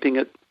for keeping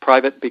it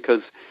private,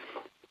 because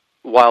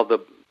while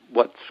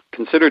what's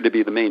considered to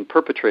be the main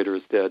perpetrator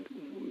is dead,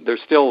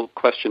 there's still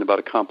question about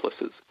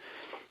accomplices.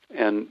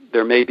 And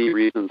there may be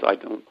reasons, I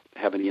don't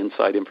have any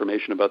inside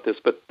information about this,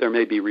 but there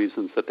may be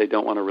reasons that they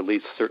don't want to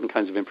release certain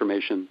kinds of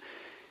information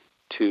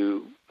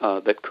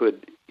that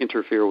could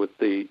interfere with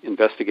the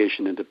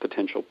investigation into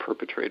potential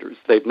perpetrators.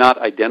 They've not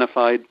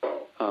identified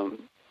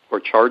or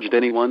charged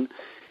anyone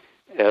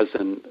as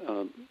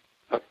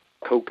a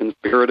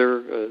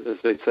co-conspirator, as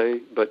they say,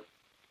 but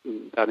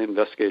that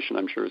investigation,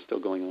 I'm sure, is still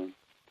going on.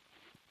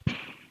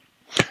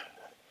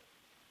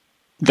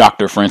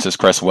 Dr. Frances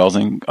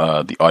Cress-Welsing,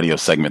 the audio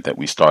segment that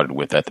we started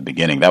with at the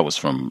beginning, that was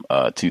from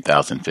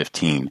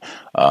 2015.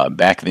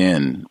 Back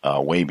then,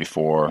 way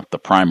before the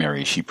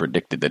primary, she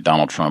predicted that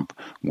Donald Trump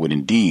would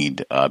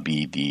indeed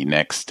be the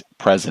next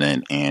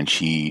president, and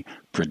she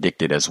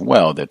predicted as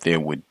well that there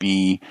would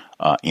be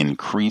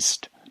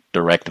increased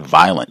direct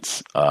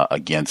violence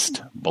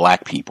against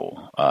black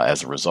people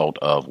as a result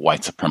of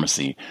white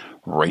supremacy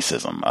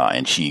racism.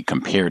 And she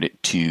compared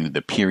it to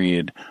the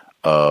period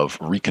of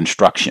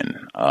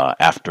Reconstruction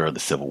after the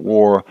Civil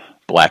War.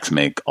 Blacks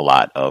make a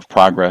lot of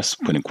progress.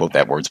 Quote unquote,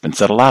 that word's been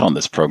said a lot on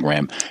this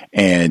program.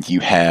 And you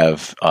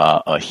have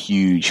a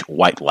huge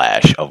white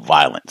lash of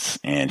violence.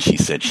 And she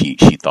said she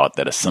thought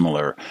that a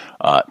similar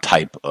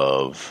type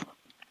of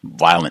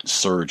violent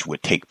surge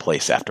would take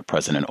place after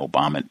President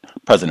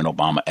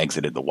Obama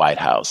exited the White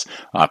House,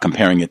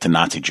 comparing it to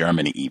Nazi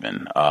Germany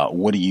even.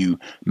 What do you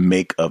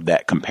make of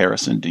that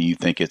comparison? Do you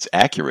think it's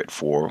accurate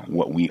for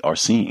what we are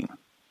seeing?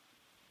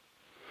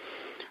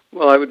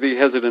 Well, I would be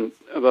hesitant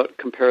about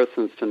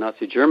comparisons to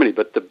Nazi Germany,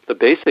 but the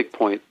basic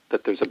point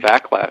that there's a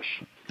backlash,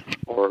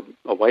 or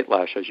a white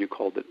lash, as you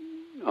called it,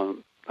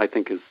 I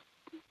think is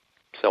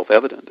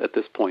self-evident at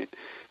this point.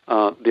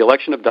 The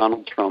election of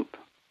Donald Trump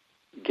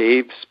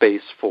gave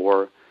space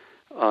for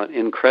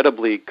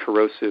incredibly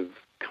corrosive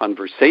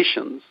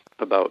conversations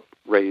about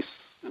race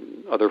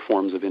and other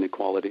forms of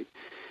inequality.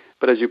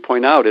 But as you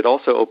point out, it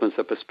also opens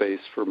up a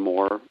space for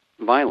more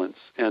violence.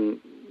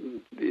 And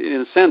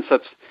in a sense,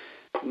 that's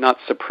not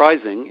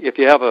surprising. If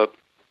you have a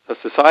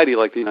society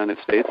like the United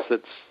States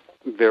that's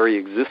very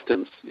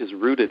existence is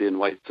rooted in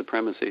white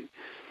supremacy,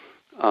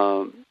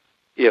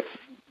 if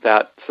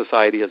that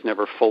society has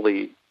never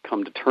fully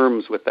come to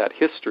terms with that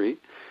history,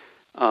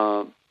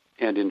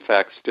 and in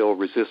fact still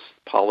resists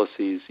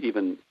policies,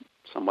 even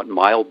somewhat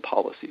mild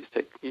policies,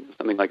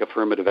 something like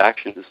affirmative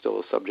action is still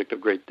a subject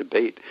of great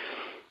debate.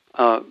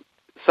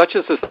 Such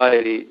a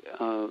society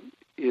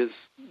is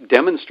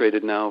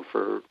demonstrated now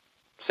for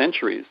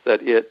centuries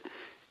that it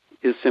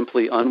is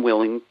simply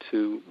unwilling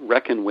to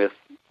reckon with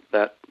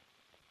that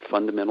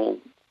fundamental,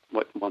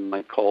 what one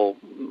might call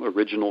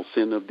original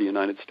sin of the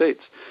United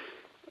States,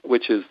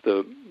 which is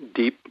the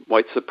deep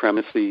white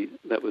supremacy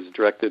that was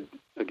directed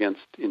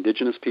against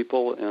indigenous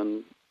people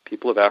and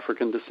people of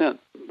African descent,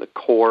 the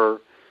core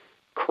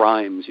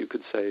crimes, you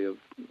could say, of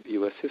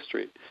U.S.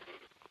 history.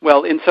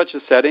 Well, in such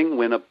a setting,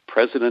 when a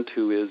president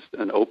who is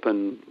an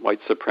open white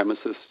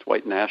supremacist,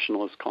 white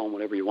nationalist, call him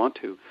whatever you want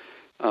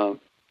to,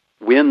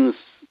 wins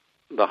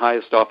the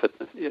highest office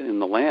in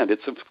the land,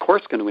 it's of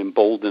course going to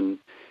embolden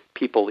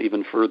people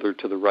even further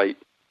to the right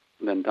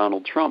than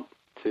Donald Trump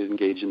to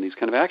engage in these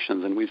kind of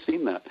actions, and we've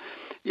seen that.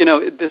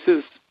 This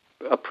is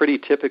a pretty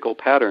typical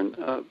pattern.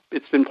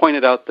 It's been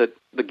pointed out that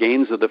the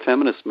gains of the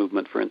feminist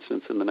movement, for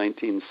instance, in the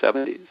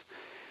 1970s,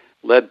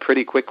 led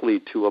pretty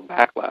quickly to a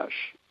backlash.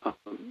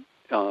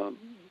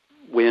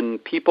 When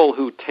people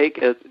who take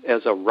it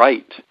as a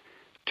right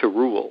to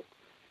rule,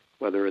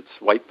 whether it's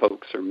white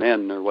folks or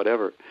men or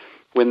whatever,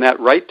 when that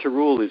right to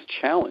rule is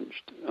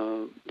challenged,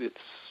 it's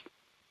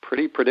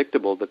pretty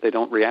predictable that they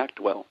don't react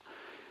well.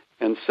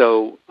 And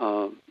so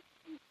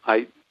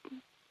I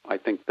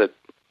think that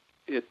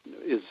it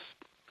is,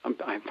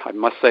 I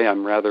must say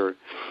I'm rather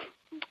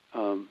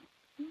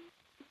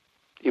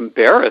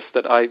embarrassed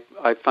that I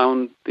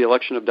found the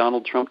election of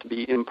Donald Trump to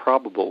be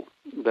improbable.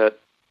 That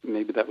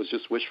maybe that was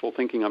just wishful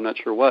thinking, I'm not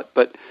sure what.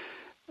 But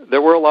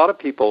there were a lot of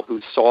people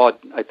who saw,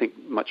 I think,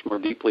 much more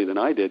deeply than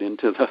I did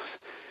into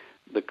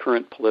the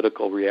current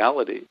political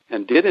reality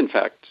and did, in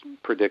fact,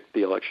 predict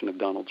the election of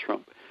Donald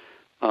Trump.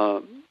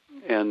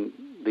 And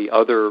the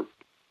other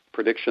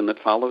prediction that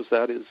follows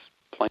that is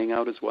playing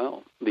out as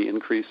well, the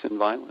increase in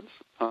violence.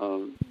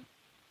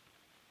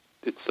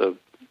 it's a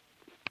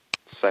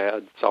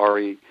sad,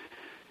 sorry,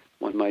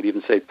 one might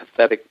even say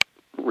pathetic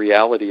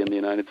reality in the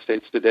United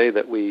States today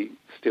that we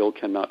still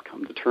cannot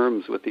come to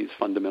terms with these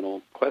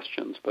fundamental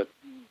questions, but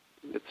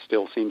it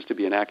still seems to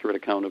be an accurate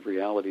account of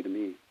reality to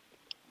me.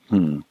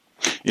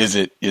 Is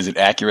it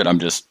accurate? I'm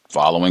just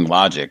following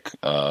logic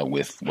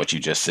with what you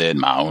just said,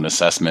 my own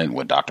assessment,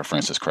 with Dr.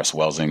 Frances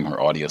Cress-Welsing, her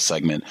audio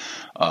segment,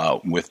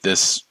 with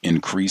this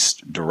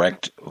increased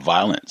direct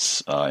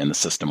violence in the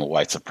system of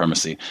white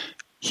supremacy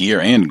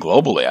here and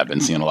globally. I've been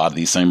seeing a lot of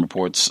these same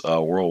reports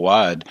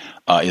worldwide.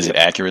 Is it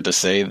accurate to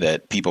say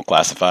that people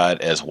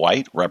classified as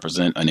white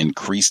represent an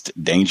increased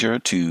danger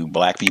to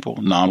black people,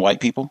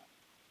 non-white people?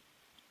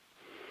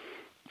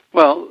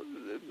 Well,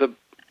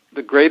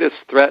 the greatest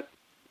threat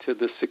to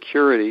the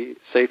security,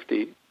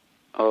 safety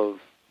of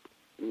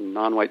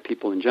non-white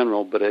people in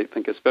general, but I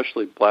think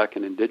especially black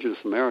and indigenous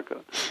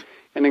America,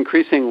 and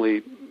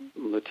increasingly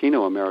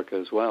Latino America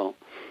as well,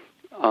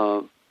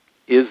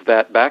 is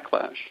that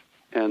backlash.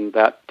 And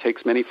that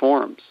takes many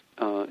forms.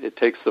 It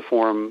takes the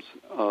forms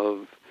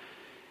of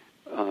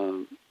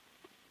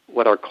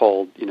what are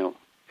called,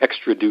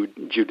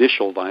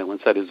 extrajudicial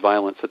violence, that is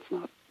violence that's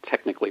not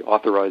technically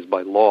authorized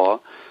by law.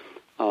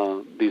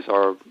 These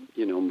are,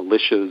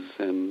 militias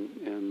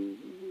and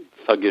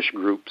thuggish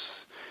groups,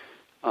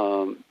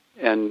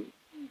 and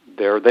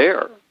they're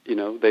there.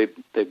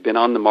 They've been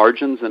on the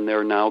margins, and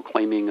they're now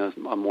claiming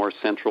a more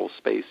central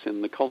space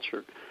in the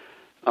culture.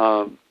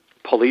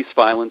 Police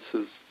violence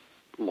has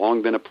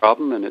long been a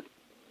problem, and it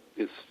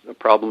is a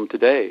problem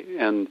today.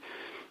 And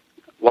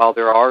while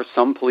there are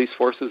some police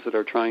forces that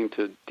are trying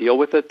to deal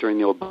with it, during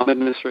the Obama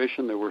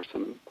administration there were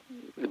some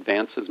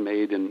advances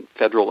made in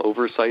federal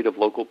oversight of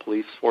local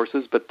police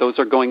forces, but those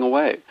are going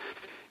away.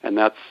 And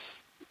that's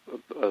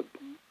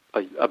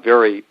a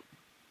very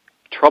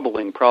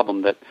troubling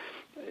problem that,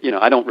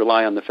 I don't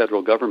rely on the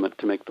federal government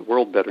to make the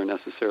world better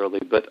necessarily,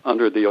 but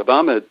under the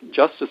Obama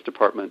Justice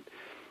Department,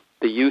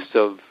 the use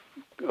of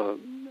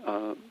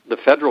the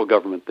federal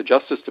government, the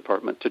Justice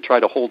Department, to try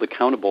to hold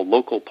accountable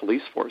local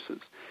police forces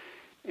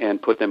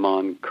and put them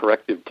on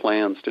corrective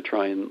plans to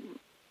try and,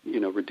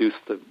 reduce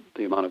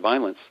the amount of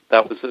violence,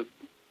 that was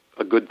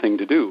a good thing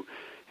to do.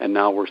 And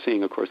now we're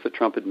seeing, of course, the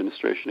Trump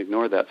administration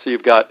ignore that. So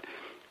you've got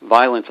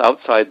violence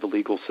outside the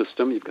legal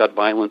system. You've got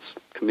violence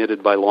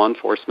committed by law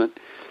enforcement.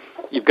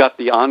 You've got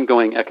the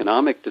ongoing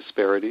economic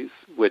disparities,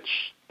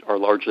 which are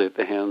largely at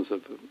the hands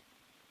of,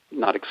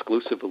 not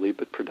exclusively,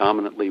 but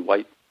predominantly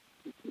white,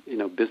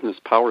 business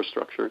power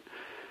structure.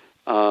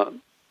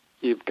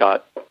 You've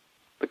got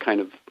the kind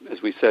of,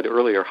 as we said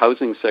earlier,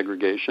 housing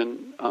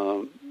segregation,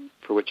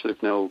 for which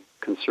there's no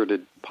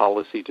concerted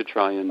policy to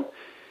try and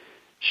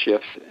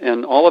shift.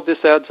 And all of this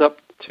adds up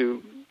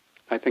to,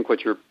 I think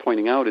what you're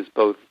pointing out is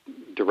both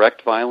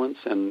direct violence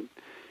and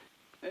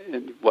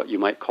what you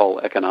might call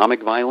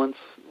economic violence,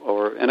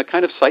 and a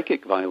kind of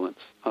psychic violence.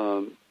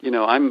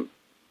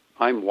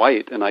 I'm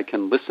white, and I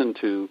can listen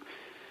to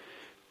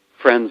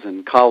friends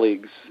and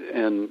colleagues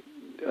and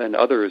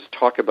others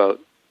talk about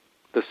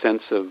the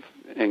sense of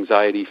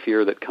anxiety,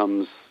 fear that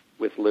comes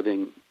with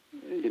living,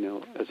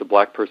 as a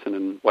black person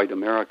in white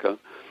America.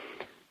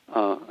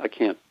 I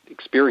can't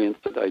experience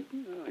it.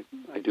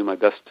 I do my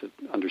best to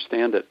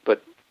understand it,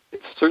 but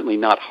it's certainly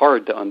not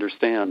hard to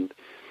understand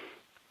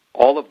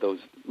all of those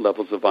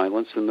levels of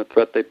violence and the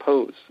threat they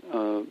pose.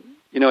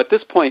 At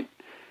this point,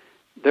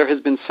 there has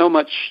been so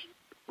much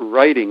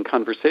writing,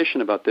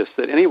 conversation about this,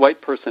 that any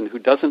white person who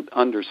doesn't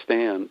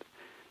understand,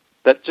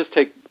 that just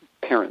take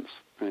parents.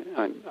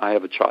 Right? I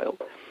have a child.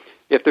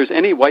 If there's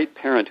any white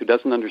parent who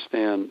doesn't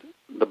understand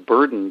the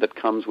burden that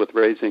comes with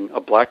raising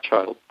a black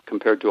child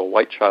compared to a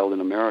white child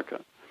in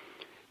America,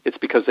 it's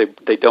because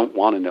they don't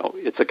want to know.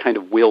 It's a kind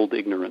of willed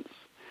ignorance.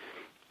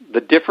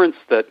 The difference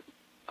that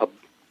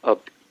a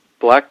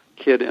black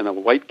kid and a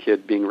white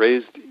kid being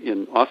raised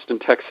in Austin,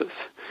 Texas,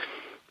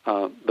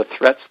 the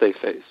threats they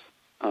face,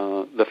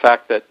 the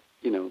fact that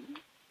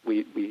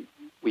we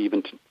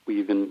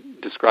even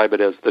describe it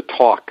as the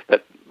talk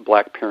that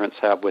black parents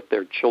have with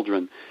their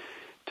children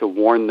to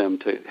warn them,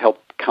 to help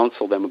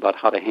counsel them about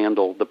how to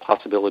handle the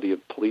possibility of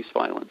police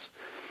violence.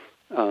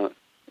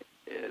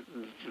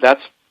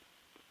 That's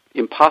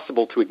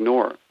impossible to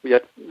ignore.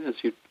 Yet, as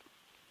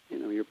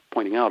you're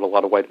pointing out, a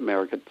lot of white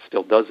America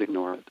still does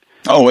ignore it.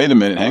 Oh, wait a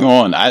minute. Hang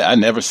on. I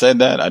never said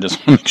that. I just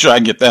want to make sure I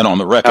get that on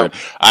the record.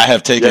 I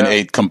have taken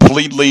a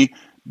completely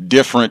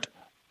different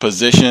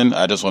position.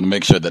 I just want to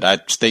make sure that I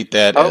state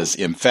that as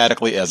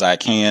emphatically as I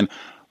can.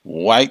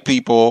 White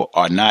people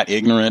are not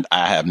ignorant.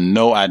 I have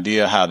no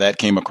idea how that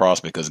came across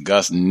because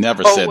Gus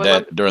never said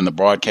that during the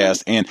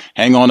broadcast. And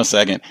hang on a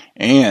second.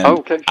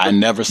 And I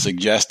never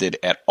suggested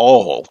at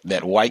all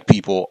that white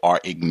people are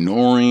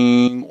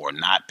ignoring or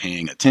not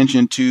paying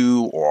attention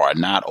to or are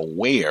not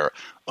aware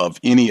of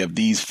any of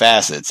these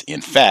facets.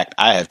 In fact,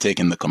 I have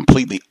taken the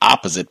completely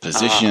opposite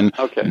position.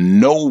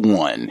 No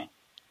one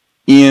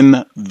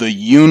in the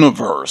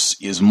universe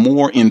is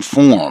more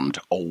informed,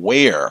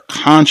 aware,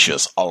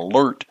 conscious,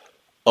 alert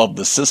of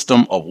the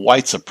system of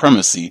white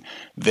supremacy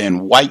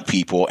than white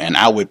people, and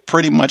I would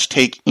pretty much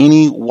take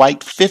any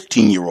white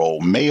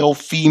 15-year-old, male,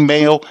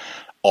 female,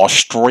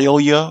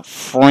 Australia,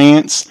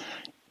 France,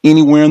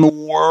 anywhere in the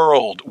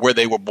world where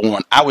they were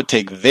born. I would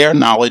take their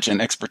knowledge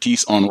and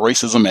expertise on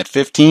racism at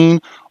 15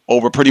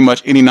 over pretty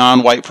much any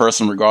non-white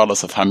person,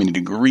 regardless of how many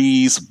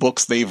degrees,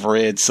 books they've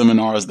read,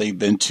 seminars they've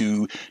been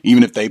to,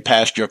 even if they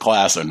passed your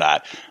class or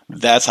not.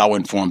 That's how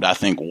informed I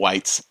think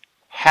whites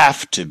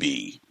have to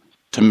be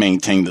to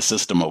maintain the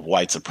system of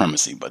white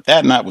supremacy. But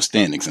that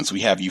notwithstanding, since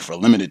we have you for a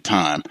limited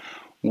time,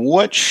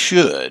 what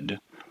should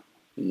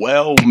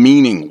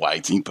well-meaning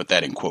whites, and you put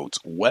that in quotes,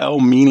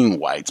 well-meaning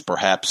whites,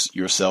 perhaps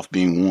yourself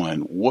being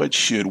one, what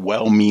should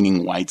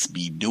well-meaning whites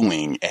be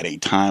doing at a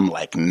time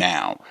like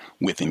now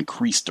with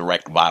increased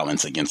direct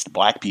violence against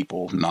black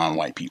people,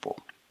 non-white people?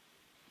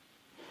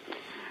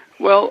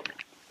 Well,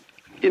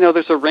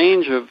 there's a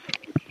range of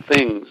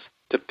things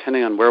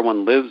depending on where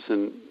one lives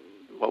and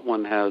what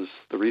one has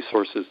the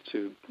resources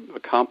to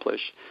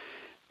accomplish.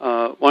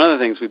 One of the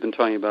things we've been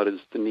talking about is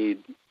the need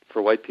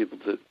for white people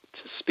to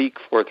speak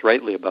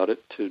forthrightly about it,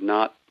 to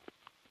not,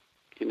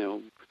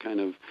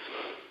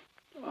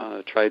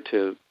 try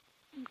to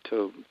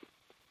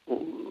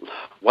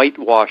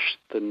whitewash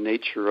the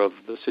nature of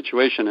the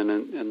situation.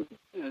 And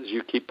as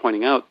you keep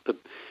pointing out,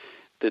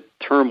 the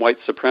term white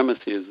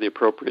supremacy is the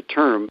appropriate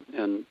term,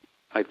 and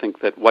I think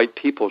that white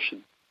people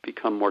should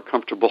become more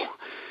comfortable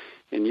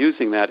in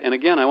using that. And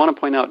again, I want to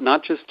point out,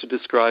 not just to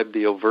describe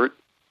the overt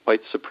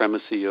white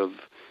supremacy of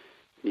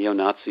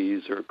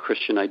neo-Nazis or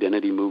Christian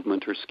identity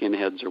movement or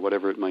skinheads or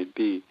whatever it might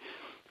be,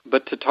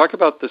 but to talk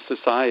about the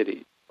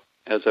society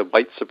as a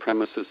white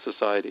supremacist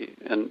society.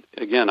 And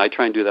again, I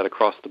try and do that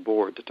across the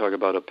board, to talk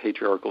about a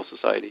patriarchal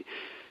society.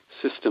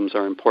 Systems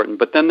are important.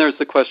 But then there's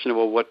the question of,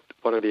 well, what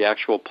are the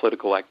actual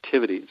political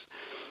activities?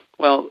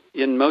 Well,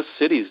 in most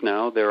cities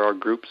now, there are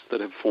groups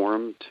that have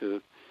formed to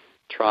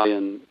try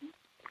and,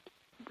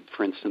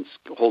 for instance,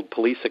 hold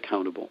police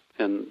accountable.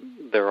 And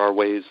there are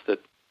ways that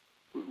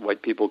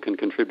white people can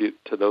contribute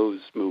to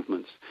those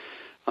movements.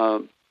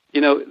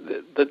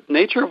 The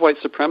nature of white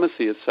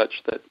supremacy is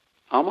such that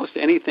almost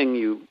anything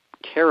you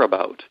care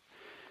about,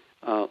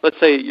 let's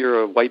say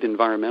you're a white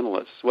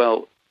environmentalist,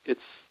 well, it's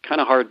kind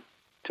of hard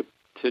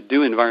to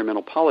do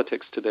environmental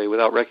politics today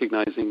without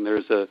recognizing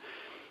there's a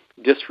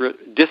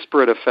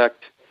disparate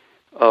effect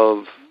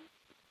of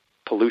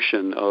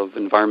pollution, of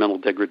environmental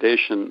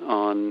degradation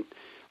on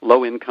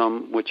low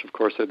income, which of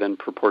course are then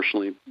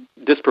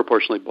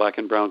disproportionately black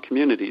and brown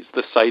communities,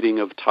 the siting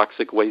of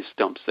toxic waste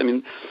dumps. I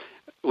mean,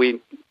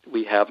 we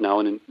have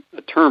now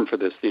a term for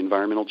this, the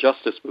environmental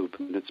justice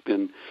movement. It's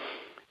been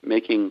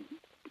making,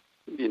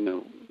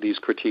 these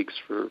critiques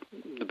for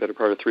the better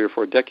part of 3 or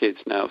 4 decades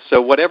now.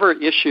 So whatever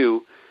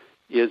issue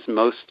is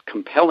most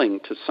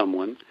compelling to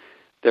someone,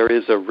 there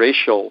is a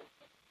racial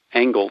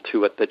angle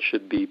to it that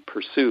should be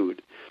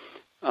pursued.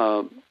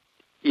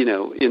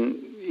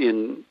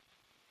 In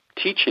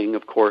teaching,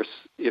 of course,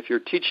 if you're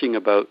teaching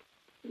about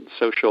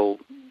social,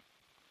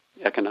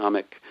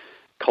 economic,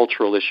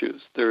 cultural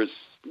issues, there's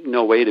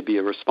no way to be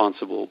a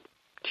responsible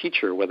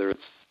teacher, whether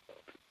it's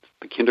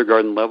the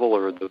kindergarten level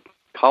or the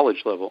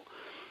college level,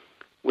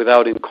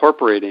 without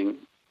incorporating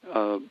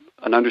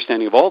an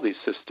understanding of all these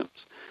systems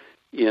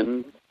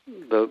in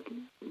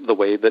the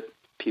way that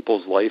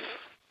people's life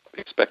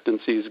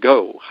expectancies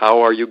go.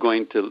 How are you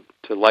going to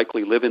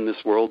likely live in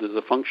this world as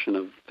a function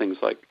of things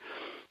like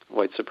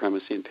white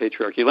supremacy and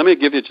patriarchy? Let me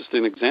give you just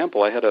an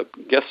example. I had a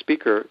guest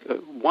speaker, a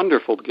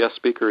wonderful guest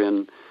speaker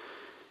in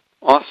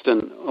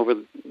Austin over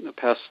the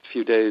past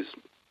few days,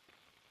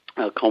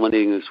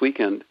 culminating this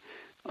weekend,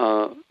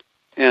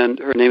 and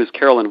her name is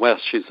Carolyn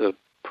West. She's a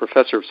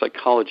professor of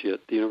psychology at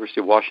the University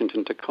of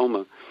Washington,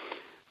 Tacoma,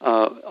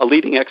 a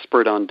leading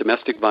expert on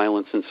domestic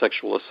violence and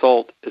sexual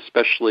assault,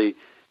 especially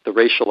the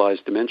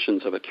racialized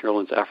dimensions of it.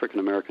 Carolyn's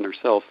African-American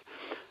herself,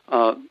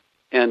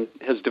 and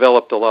has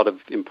developed a lot of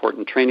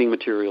important training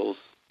materials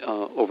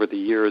over the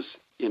years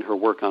in her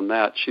work on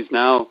that. She's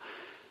now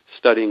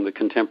studying the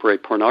contemporary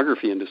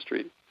pornography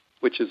industry,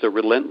 which is a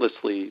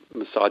relentlessly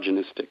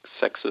misogynistic,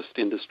 sexist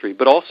industry,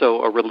 but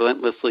also a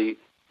relentlessly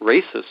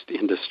racist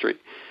industry.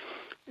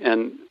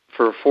 And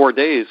for 4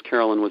 days,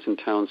 Carolyn was in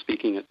town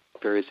speaking at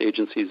various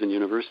agencies and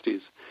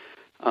universities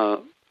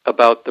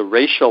about the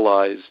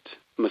racialized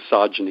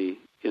misogyny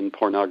in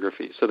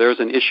pornography. So there's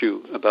an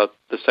issue about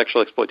the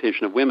sexual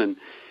exploitation of women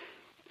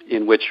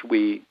in which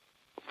we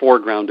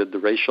foregrounded the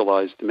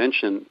racialized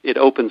dimension. It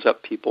opens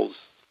up people's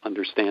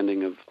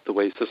understanding of the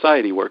way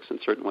society works in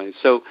certain ways.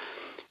 So,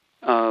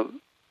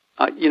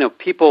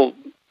 people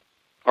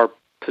are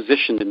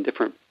positioned in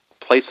different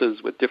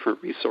places with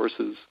different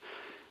resources,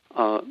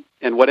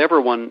 and whatever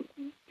one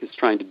is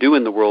trying to do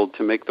in the world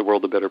to make the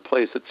world a better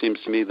place, it seems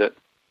to me that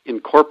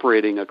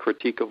incorporating a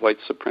critique of white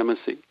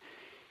supremacy,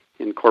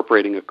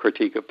 incorporating a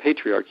critique of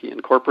patriarchy,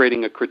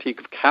 incorporating a critique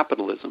of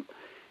capitalism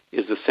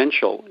is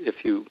essential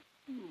if you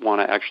want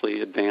to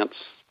actually advance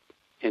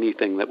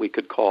anything that we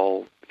could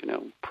call,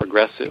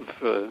 progressive,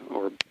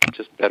 or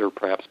just better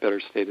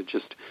stated,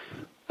 just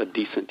a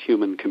decent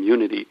human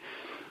community.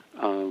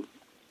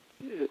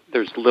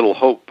 There's little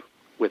hope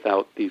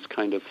without these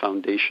kind of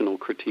foundational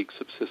critiques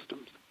of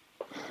systems.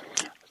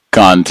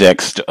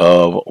 Context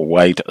of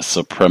White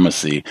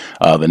Supremacy.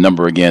 The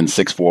number again,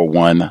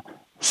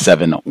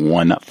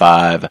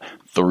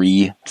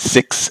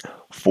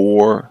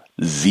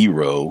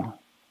 641-715-3640.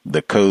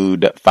 The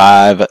code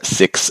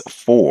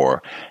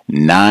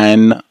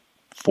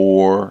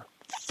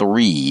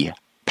 564-943#.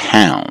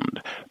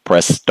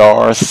 Press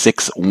star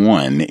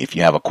 61 if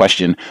you have a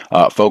question.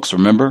 Folks,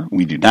 remember,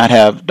 we do not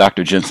have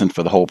Dr. Jensen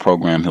for the whole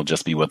program. He'll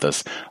just be with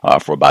us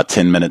for about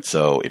 10 minutes.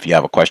 So if you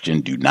have a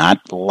question, do not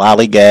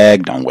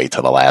lollygag. Don't wait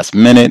till the last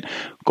minute.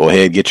 Go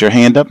ahead, get your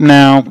hand up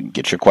now.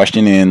 Get your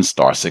question in,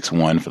 star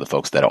 61 for the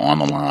folks that are on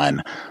the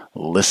line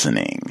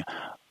listening.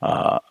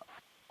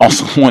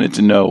 Also wanted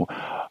to know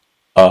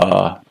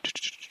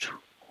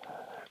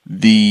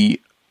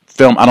the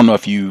film, I don't know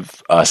if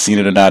you've seen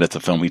it or not. It's a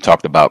film we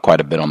talked about quite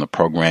a bit on the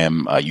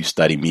program. You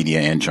study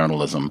media and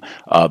journalism.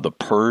 The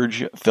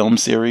Purge film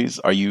series,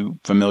 are you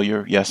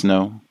familiar? Yes,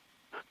 no?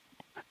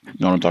 You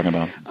know what I'm talking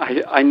about?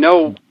 I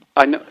know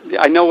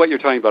what you're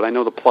talking about. I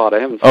know the plot. I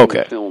haven't seen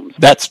the films.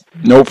 That's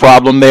no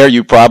problem there.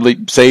 You probably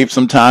saved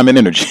some time and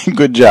energy.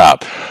 Good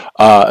job.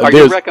 Are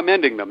you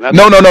recommending them?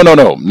 No. Not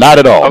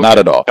at all. Okay. Not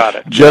at all. Got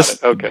it.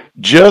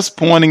 Just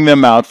pointing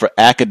them out for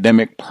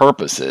academic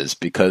purposes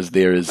because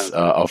there's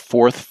a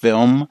fourth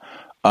film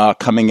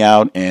coming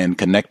out and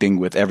connecting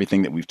with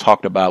everything that we've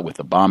talked about with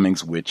the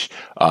bombings, which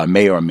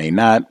may or may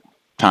not,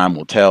 time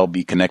will tell,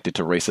 be connected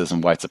to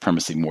racism, white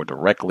supremacy more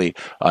directly,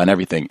 and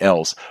everything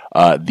else.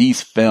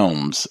 These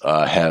films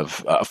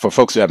have, for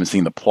folks who haven't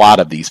seen the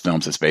plot of these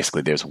films, it's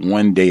basically there's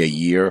one day a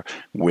year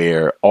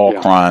where all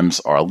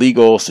crimes are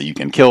illegal, so you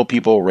can kill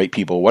people, rape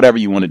people, whatever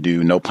you want to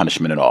do, no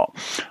punishment at all.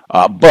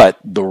 But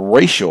the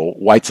racial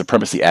white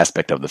supremacy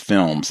aspect of the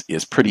films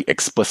is pretty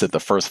explicit. The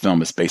first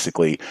film is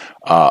basically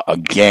a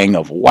gang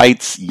of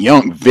whites,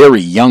 very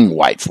young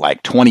whites,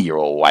 like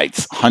 20-year-old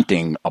whites,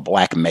 hunting a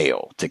black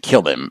male to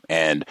kill him.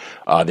 And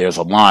there's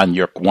a line,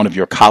 one of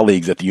your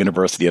colleagues at the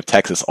University of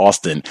Texas,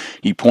 Austin,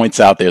 he points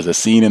out there's a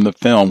scene in the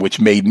film which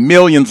made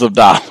millions of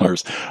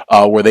dollars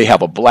where they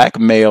have a black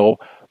male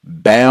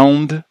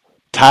bound,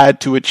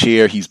 tied to a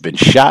chair. He's been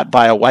shot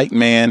by a white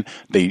man.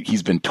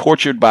 He's been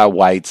tortured by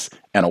whites,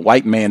 and a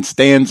white man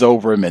stands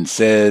over him and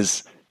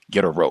says,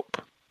 "Get a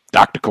rope."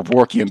 Dr.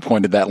 Kevorkian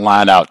pointed that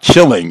line out,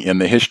 chilling in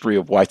the history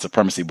of white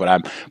supremacy. But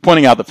I'm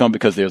pointing out the film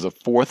because there's a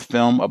fourth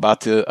film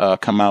about to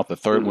come out. The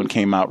third one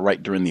came out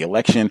right during the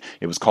election.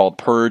 It was called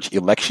Purge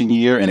Election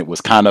Year, and it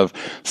was kind of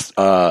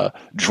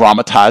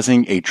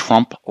dramatizing a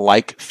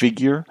Trump-like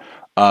figure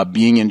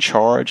being in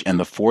charge. And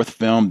the fourth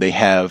film, they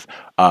have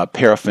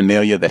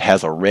paraphernalia that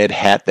has a red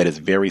hat that is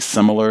very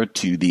similar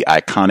to the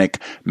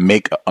iconic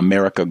Make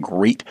America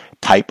Great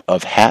type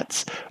of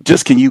hats.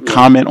 Just can you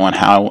comment on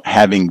how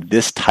having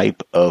this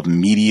type of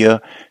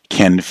media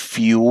can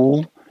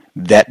fuel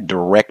that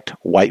direct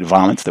white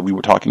violence that we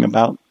were talking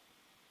about?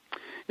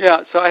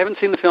 Yeah, so I haven't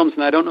seen the films,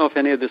 and I don't know if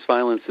any of this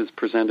violence is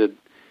presented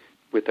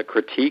with a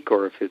critique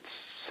or if it's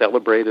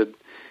celebrated.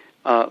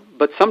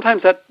 But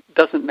sometimes that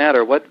doesn't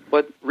matter. What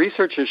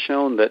research has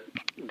shown that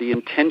the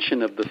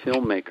intention of the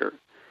filmmaker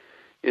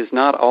is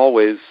not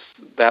always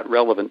that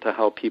relevant to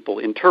how people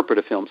interpret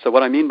a film. So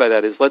what I mean by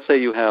that is, let's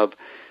say you have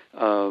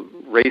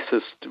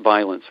racist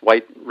violence,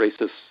 white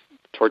racists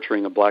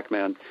torturing a black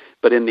man,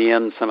 but in the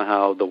end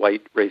somehow the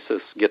white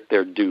racists get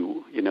their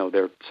due,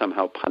 they're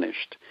somehow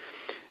punished.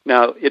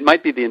 Now, it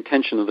might be the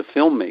intention of the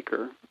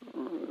filmmaker,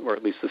 or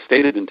at least the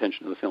stated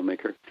intention of the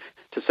filmmaker,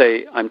 to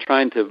say, I'm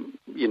trying to,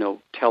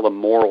 tell a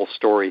moral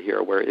story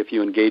here where if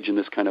you engage in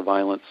this kind of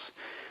violence,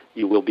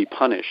 you will be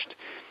punished.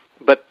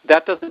 But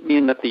that doesn't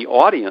mean that the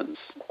audience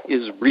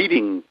is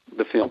reading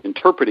the film,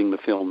 interpreting the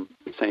film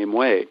the same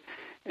way.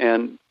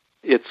 And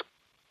it's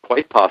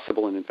quite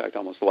possible, and in fact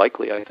almost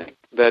likely, I think,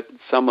 that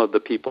some of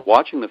the people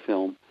watching the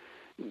film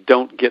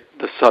don't get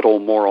the subtle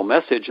moral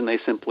message, and they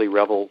simply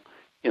revel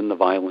in the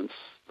violence,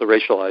 the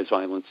racialized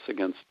violence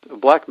against a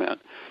black man.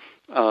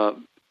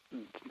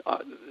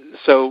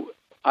 So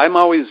I'm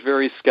always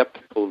very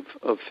skeptical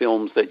of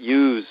films that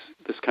use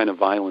this kind of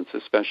violence,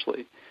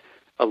 especially,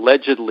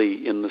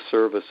 allegedly in the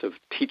service of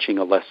teaching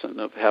a lesson,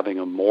 of having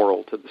a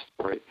moral to the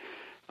story.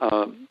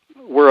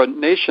 We're a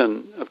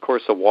nation, of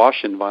course,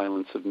 awash in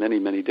violence of many,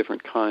 many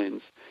different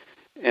kinds.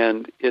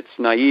 And it's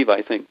naive,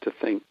 I think, to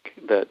think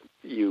that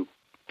you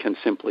can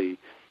simply,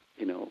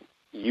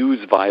 use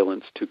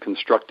violence to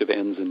constructive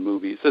ends in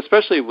movies,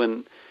 especially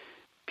when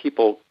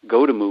people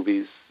go to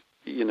movies,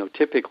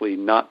 typically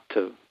not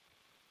to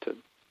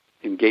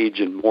engage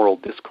in moral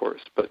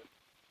discourse, but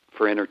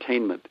for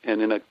entertainment.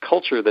 And in a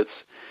culture that's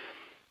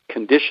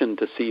conditioned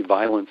to see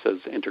violence as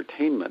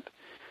entertainment,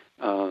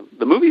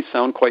 the movies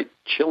sound quite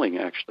chilling,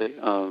 actually.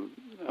 I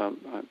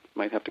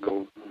might have to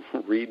go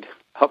read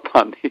up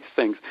on these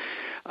things.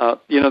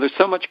 There's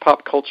so much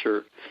pop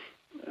culture.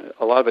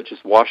 A lot of it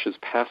just washes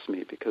past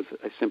me because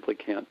I simply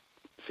can't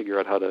figure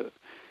out how to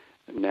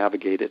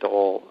navigate it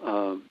all.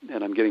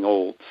 And I'm getting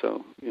old,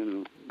 so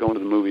going to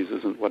the movies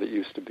isn't what it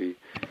used to be.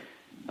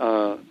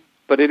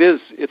 But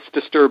it's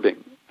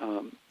disturbing,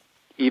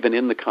 even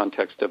in the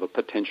context of a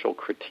potential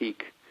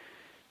critique.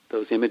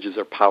 Those images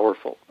are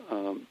powerful,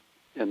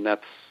 and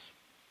that's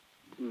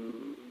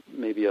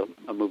maybe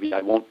a movie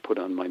I won't put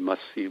on my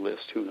must-see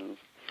list. Who knows?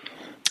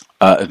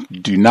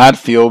 Do not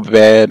feel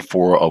bad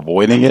for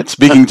avoiding it.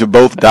 Speaking to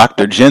both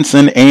Dr.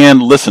 Jensen and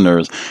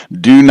listeners,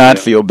 do not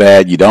feel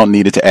bad. You don't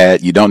need to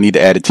add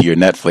it to your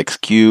Netflix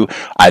queue.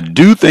 I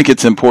do think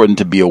it's important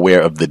to be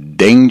aware of the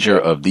danger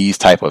of these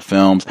type of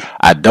films.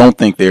 I don't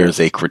think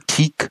there's a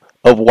critique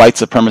of white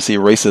supremacy,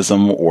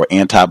 racism, or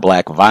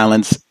anti-black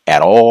violence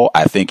at all.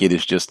 I think it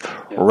is just,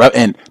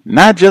 and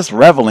not just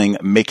reveling,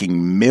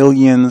 making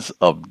millions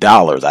of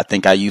dollars. I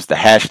think I used the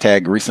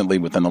hashtag recently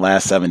within the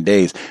last 7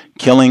 days,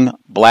 killing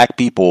black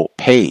people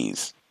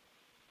pays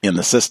in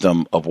the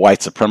system of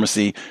white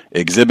supremacy.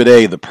 Exhibit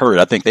A, The Purge,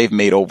 I think they've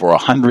made over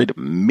 $100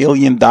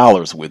 million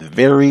with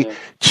very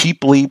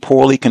cheaply,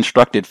 poorly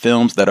constructed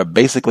films that are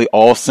basically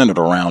all centered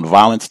around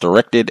violence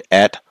directed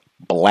at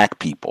black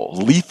people,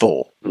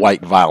 lethal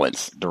white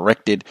violence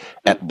directed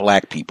at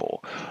black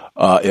people.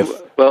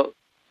 Well,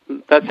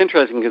 that's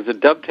interesting because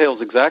it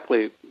dovetails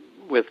exactly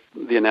with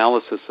the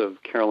analysis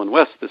of Carolyn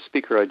West, the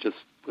speaker I just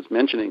was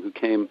mentioning, who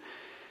came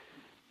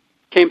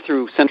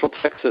through Central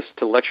Texas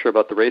to lecture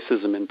about the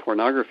racism in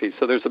pornography.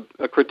 So there's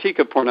a critique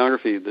of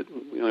pornography that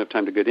we don't have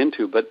time to get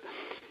into, but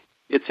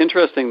it's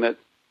interesting that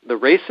the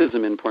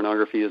racism in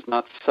pornography is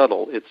not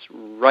subtle. It's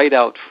right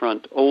out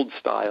front, old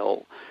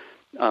style,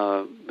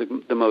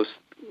 the most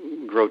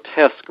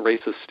grotesque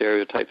racist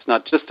stereotypes,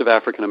 not just of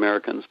African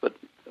Americans, but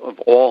of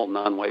all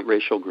non-white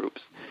racial groups.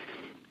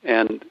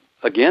 And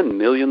again,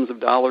 millions of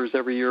dollars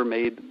every year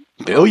made.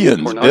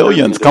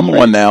 Billions. Come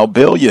on now,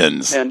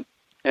 billions. And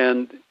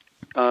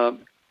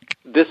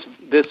this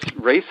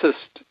racist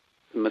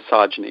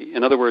misogyny,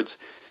 in other words,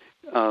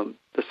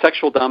 the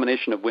sexual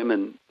domination of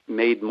women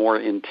made more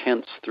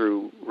intense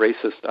through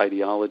racist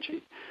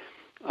ideology.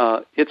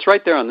 It's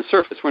right there on the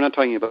surface. We're not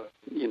talking about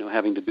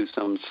having to do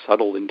some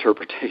subtle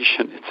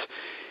interpretation.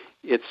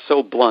 It's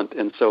so blunt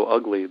and so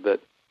ugly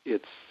that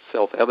it's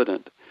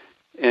self-evident,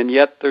 and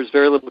yet there's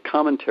very little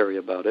commentary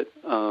about it.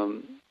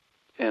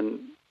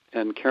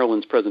 And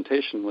Carolyn's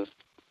presentation was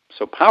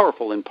so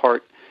powerful in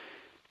part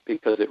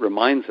because it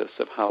reminds us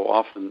of how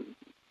often,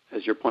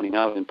 as you're pointing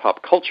out, in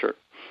pop culture,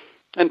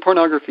 and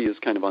pornography is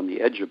kind of on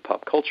the edge of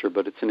pop culture,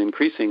 but it's an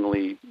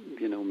increasingly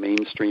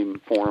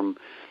mainstream form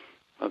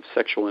of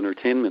sexual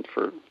entertainment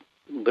for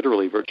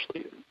literally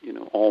virtually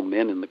all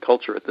men in the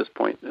culture at this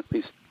point, at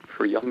least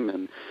for young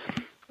men.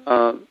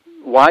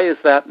 Why is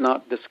that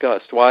not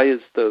discussed? Why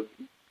is the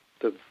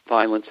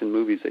violence in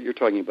movies that you're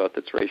talking about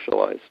that's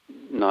racialized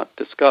not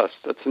discussed?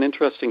 That's an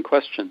interesting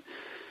question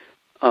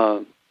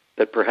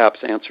that perhaps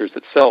answers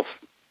itself.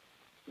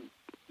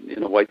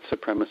 In a white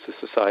supremacist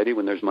society,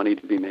 when there's money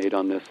to be made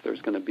on this,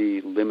 there's going to be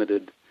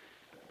limited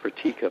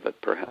critique of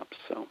it, perhaps.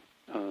 So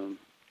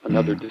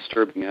another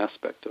disturbing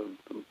aspect of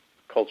the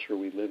culture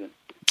we live in.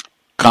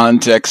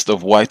 Context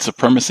of White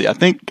Supremacy. I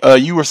think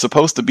you were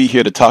supposed to be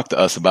here to talk to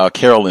us about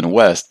Carolyn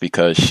West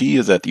because she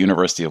is at the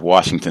University of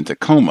Washington,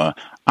 Tacoma.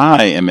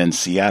 I am in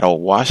Seattle,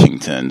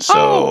 Washington.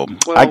 So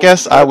I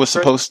guess I was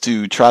supposed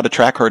to try to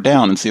track her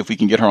down and see if we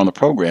can get her on the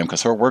program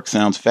because her work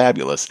sounds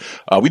fabulous.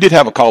 We did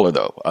have a caller,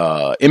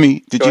 though.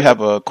 Emmy, did you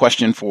have a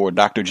question for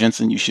Dr.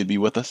 Jensen? You should be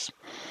with us.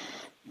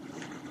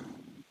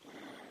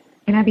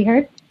 Can I be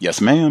heard?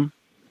 Yes, ma'am.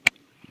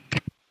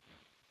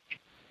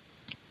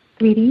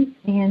 Greetings,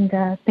 and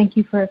thank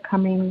you for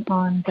coming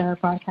on the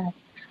broadcast.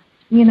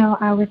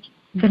 I was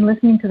been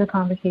listening to the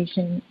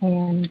conversation,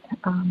 and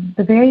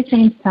the very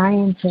same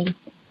scientist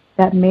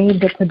that made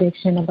the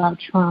prediction about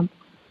Trump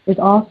is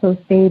also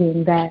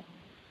stating that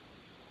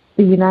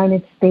the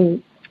United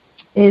States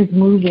is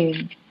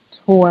moving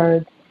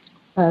towards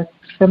a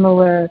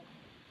similar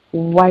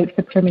white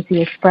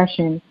supremacy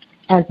expression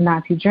as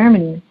Nazi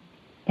Germany.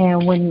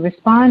 And when you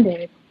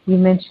responded,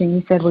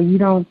 you said, well, you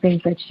don't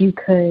think that you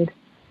could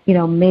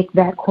make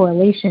that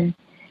correlation.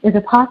 Is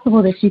it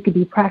possible that you could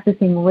be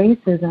practicing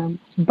racism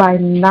by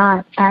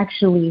not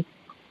actually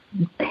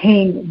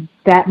paying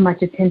that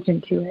much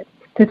attention to it?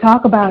 To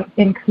talk about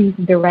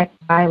increased direct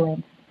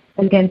violence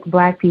against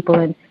black people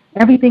and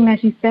everything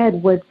that you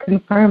said would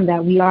confirm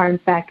that we are in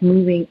fact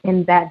moving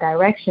in that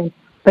direction,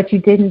 but you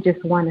didn't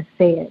just want to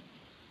say it.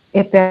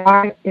 If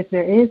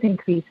there is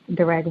increased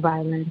direct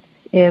violence,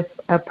 if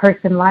a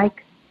person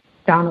like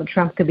Donald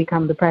Trump could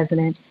become the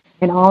president,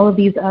 and all of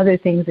these other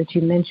things that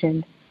you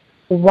mentioned,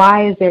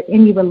 why is there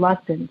any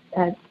reluctance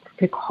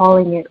to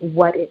calling it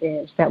what it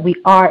is, that we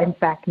are, in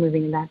fact,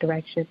 moving in that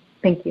direction?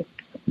 Thank you.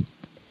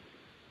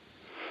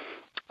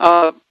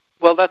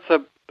 Well, that's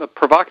a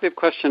provocative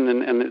question,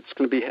 and it's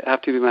going to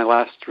have to be my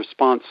last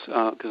response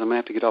because I'm going to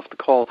have to get off the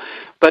call.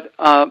 But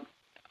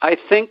I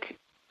think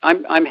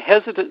I'm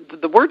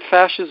hesitant. The word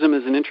fascism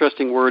is an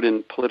interesting word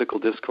in political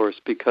discourse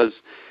because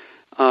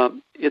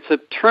it's a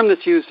term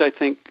that's used, I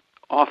think,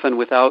 often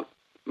without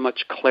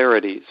much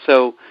clarity.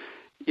 So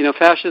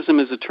Fascism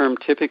is a term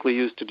typically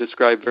used to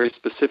describe very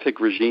specific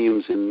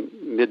regimes in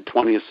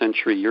mid-20th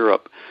century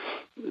Europe,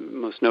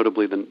 most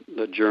notably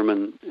the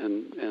German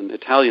and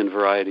Italian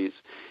varieties.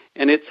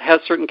 And it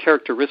has certain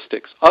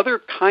characteristics. Other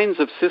kinds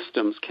of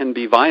systems can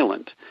be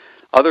violent.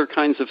 Other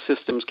kinds of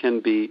systems can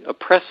be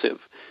oppressive.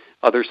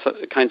 Other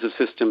kinds of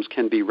systems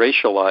can be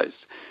racialized.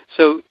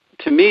 So,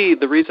 to me,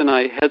 the reason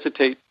I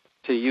hesitate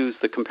to use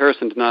the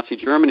comparison to Nazi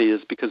Germany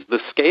is because the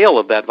scale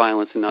of that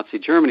violence in Nazi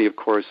Germany, of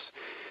course,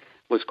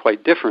 was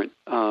quite different.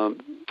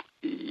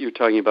 You're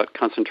talking about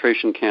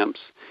concentration camps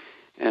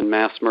and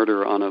mass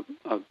murder on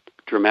a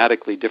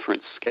dramatically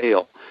different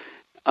scale.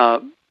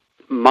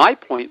 My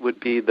point would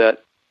be that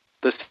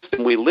the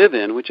system we live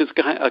in, which is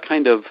a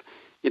kind of,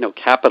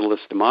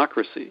 capitalist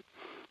democracy,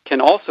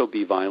 can also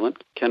be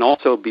violent, can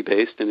also be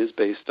based and is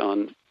based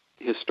on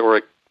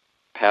historic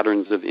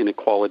patterns of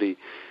inequality,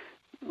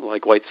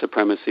 like white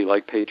supremacy,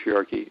 like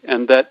patriarchy,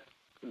 and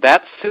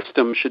that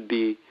system should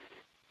be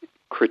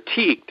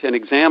critiqued and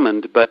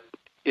examined, but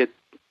it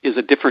is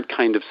a different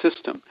kind of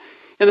system.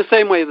 In the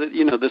same way that,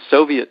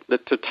 the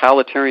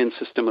totalitarian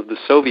system of the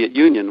Soviet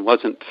Union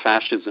wasn't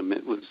fascism.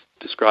 It was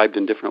described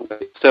in different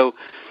ways. So,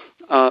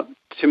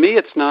 to me,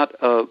 it's not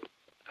a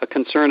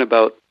concern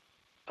about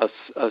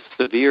a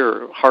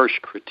severe, harsh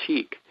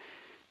critique.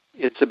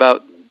 It's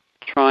about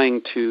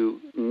trying to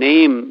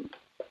name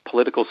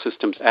political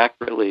systems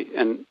accurately.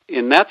 And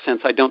in that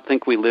sense, I don't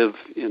think we live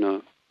in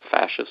a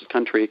fascist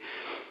country.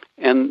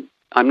 And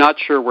I'm not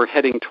sure we're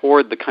heading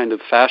toward the kind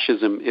of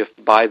fascism if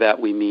by that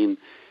we mean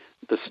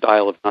the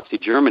style of Nazi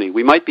Germany.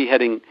 We might be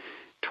heading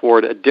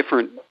toward a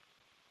different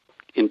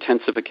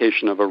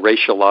intensification of a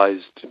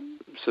racialized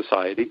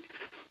society.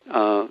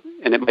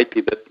 And it might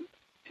be that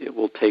it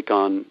will take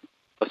on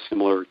a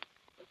similar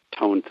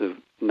tone to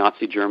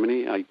Nazi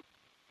Germany. I,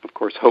 of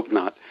course, hope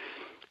not.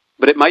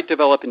 But it might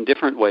develop in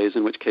different ways,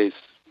 in which case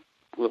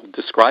we'll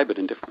describe it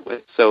in different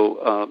ways.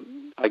 So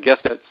I guess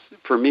that's,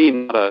 for me,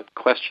 not a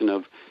question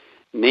of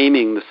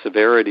naming the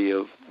severity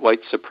of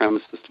white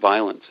supremacist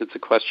violence. It's a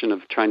question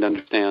of trying to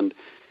understand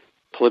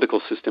the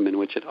political system in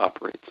which it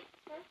operates.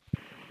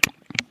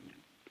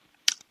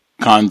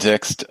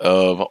 Context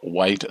of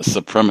White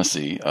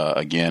Supremacy.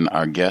 Again,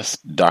 our guest,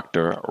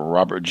 Dr.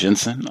 Robert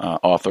Jensen,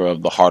 author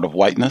of The Heart of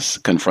Whiteness,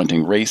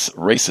 Confronting Race,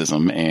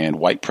 Racism, and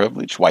White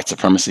Privilege. White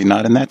Supremacy,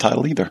 not in that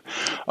title either.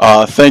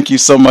 Thank you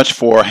so much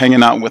for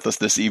hanging out with us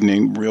this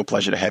evening. Real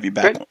pleasure to have you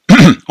back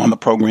on the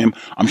program.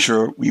 I'm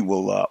sure we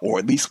will, or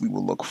at least we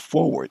will look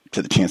forward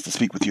to the chance to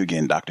speak with you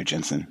again, Dr.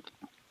 Jensen.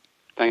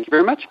 Thank you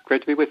very much.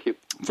 Great to be with you.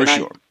 For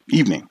sure.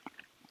 Evening.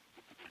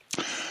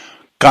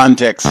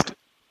 Context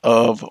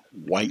of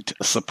White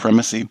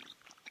Supremacy.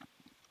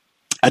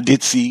 I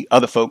did see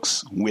other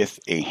folks with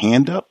a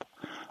hand up,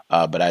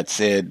 but I'd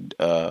said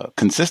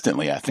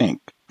consistently, I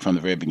think, from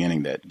the very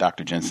beginning that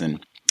Dr. Jensen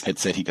had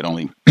said he could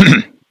only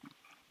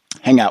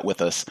hang out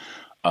with us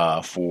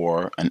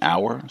for an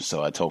hour.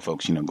 So I told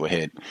folks, go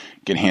ahead,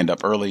 get a hand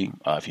up early.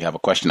 If you have a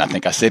question, I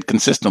think I said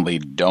consistently,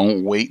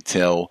 don't wait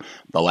till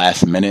the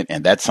last minute.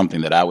 And that's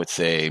something that I would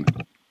say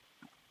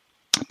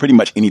pretty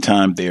much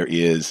anytime there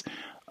is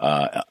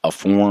a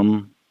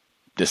forum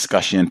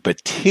discussion,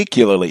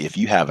 particularly if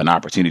you have an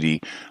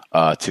opportunity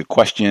to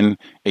question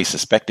a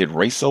suspected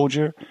race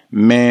soldier,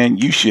 man,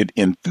 you should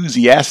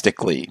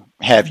enthusiastically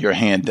have your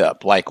hand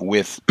up, like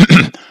with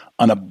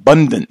an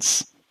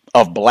abundance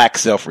of Black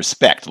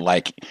self-respect,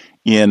 like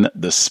in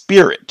the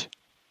spirit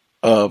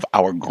of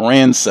our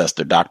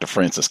grandsister, Dr.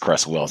 Frances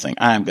Cress Welsing.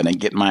 I'm going to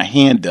get my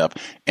hand up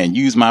and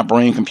use my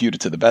brain computer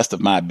to the best of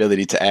my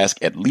ability to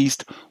ask at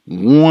least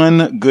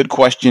one good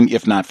question,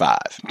 if not five.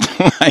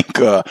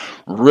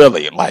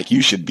 Really,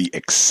 you should be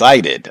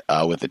excited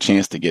with the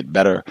chance to get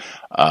better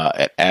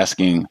at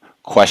asking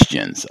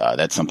questions.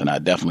 That's something I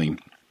definitely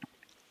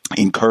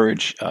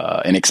encourage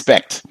and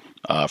expect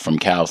from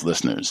COWS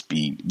listeners.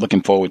 Be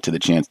looking forward to the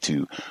chance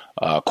to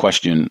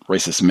question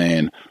racist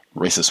man,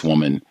 racist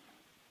woman,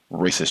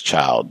 racist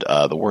child.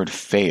 The word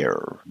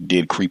fair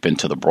did creep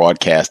into the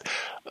broadcast.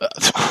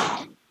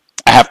 I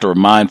have to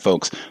remind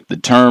folks, the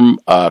term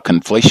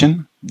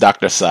conflation,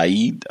 Dr.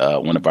 Saeed,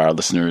 one of our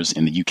listeners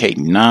in the UK,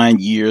 9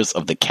 years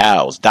of the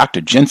cows.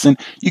 Dr. Jensen,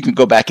 you can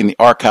go back in the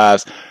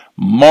archives.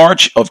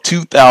 March of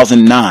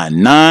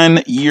 2009,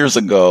 9 years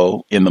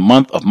ago, in the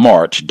month of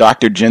March,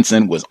 Dr.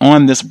 Jensen was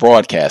on this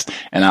broadcast,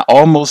 and I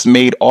almost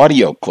made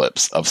audio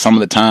clips of some of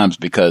the times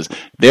because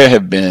there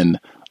have been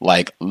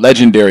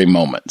legendary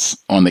moments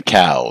on the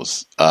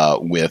cows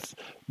with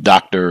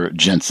Dr.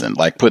 Jensen.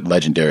 Put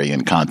legendary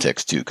in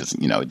context too, because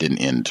it didn't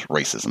end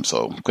racism,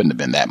 so it couldn't have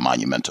been that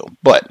monumental.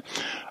 But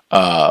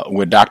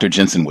where Dr.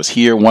 Jensen was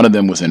here, one of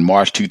them was in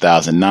March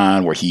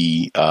 2009, where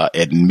he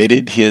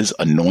admitted his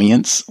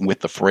annoyance with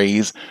the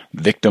phrase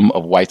 "victim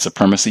of white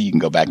supremacy." You can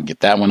go back and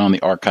get that one on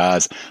the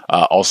archives.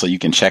 Also, you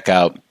can check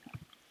out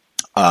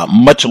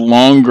much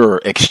longer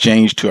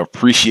exchange to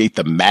appreciate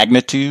the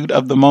magnitude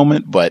of the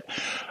moment, but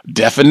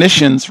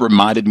definitions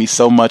reminded me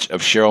so much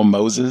of Cheryl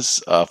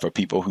Moses for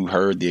people who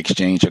heard the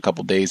exchange a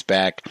couple days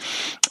back.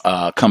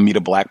 Come Meet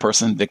a Black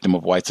Person, Victim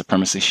of White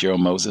Supremacy, Cheryl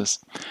Moses.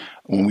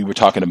 When we were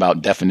talking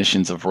about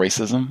definitions of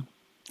racism,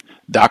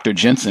 Dr.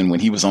 Jensen, when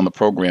he was on the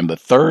program the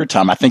third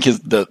time, I think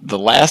the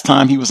last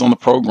time he was on the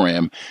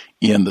program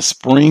in the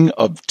spring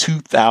of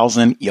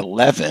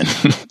 2011,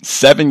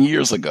 7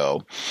 years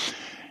ago,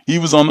 he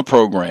was on the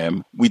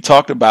program. We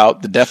talked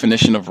about the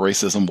definition of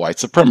racism, white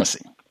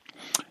supremacy.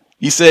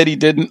 He said he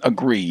didn't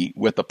agree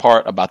with the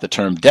part about the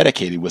term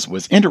dedicated,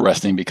 was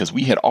interesting because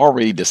we had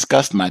already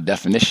discussed my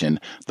definition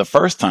the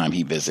first time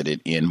he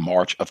visited in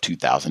March of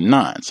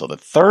 2009. So the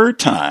third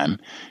time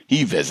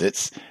he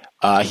visits,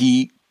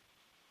 he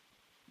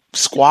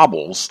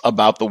squabbles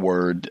about the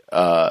word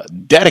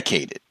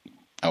dedicated.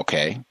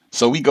 Okay.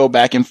 So we go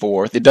back and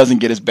forth. It doesn't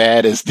get as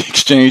bad as the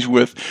exchange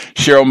with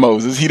Cheryl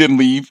Moses. He didn't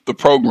leave the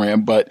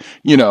program, but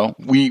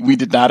we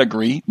did not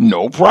agree.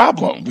 No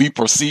problem. We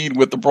proceed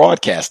with the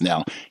broadcast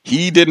now.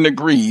 He didn't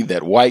agree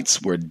that whites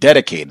were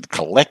dedicated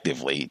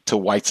collectively to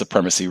white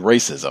supremacy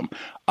racism.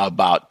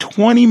 About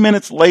 20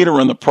 minutes later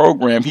in the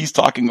program, he's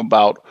talking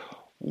about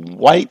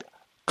white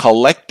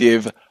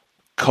collective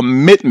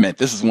commitment.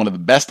 This is one of the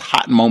best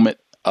hot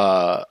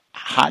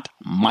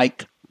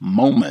mic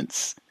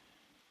moments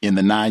in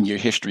the 9-year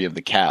history of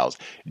the C.O.W.S.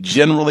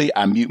 Generally,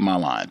 I mute my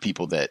line.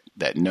 People that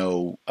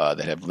know, that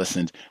have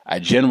listened, I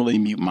generally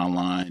mute my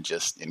line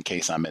just in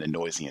case I'm in a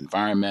noisy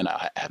environment.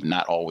 I have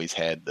not always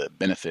had the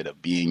benefit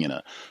of being in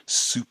a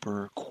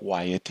super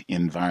quiet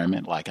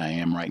environment like I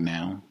am right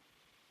now.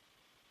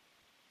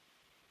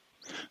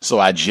 So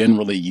I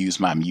generally use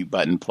my mute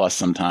button. Plus,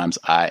 sometimes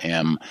I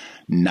am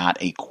not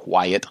a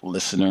quiet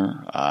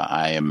listener.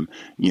 I am,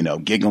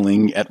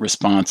 giggling at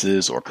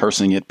responses or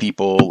cursing at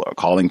people or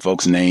calling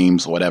folks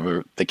names,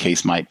 whatever the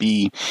case might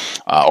be,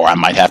 or I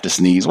might have to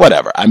sneeze,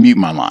 whatever. I mute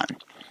my line.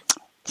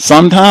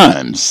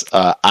 Sometimes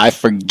I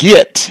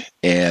forget,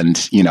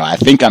 and I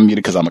think I'm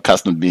muted because I'm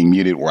accustomed to being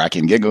muted, where I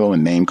can giggle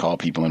and name call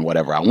people and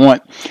whatever I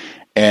want,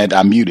 and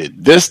I'm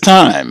muted. This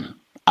time,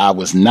 I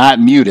was not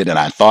muted, and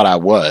I thought I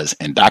was.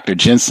 And Dr.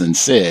 Jensen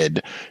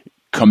said,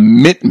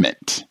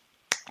 commitment.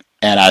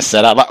 And I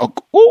said,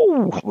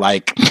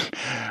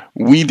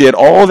 we did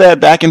all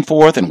that back and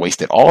forth and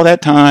wasted all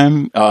that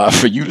time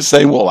for you to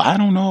say, well, I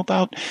don't know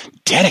about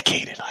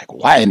dedicated. Like,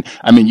 why? And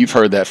I mean, you've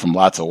heard that from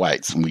lots of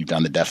whites when we've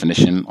done the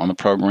definition on the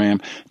program,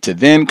 to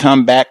then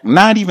come back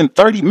not even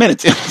 30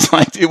 minutes. It was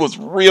like, it was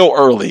real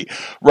early,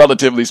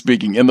 relatively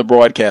speaking, in the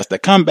broadcast, to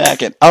come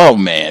back and, oh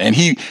man. And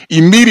he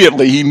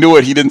immediately, he knew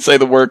it. He didn't say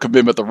the word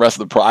commitment the rest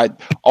of the I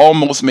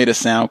almost made a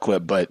sound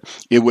clip, but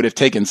it would have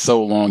taken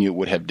so long, it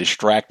would have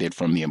distracted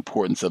from the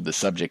importance of the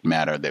subject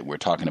matter that we're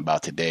talking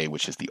about today,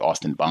 which is the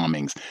Austin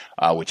bombings,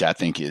 which I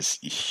think is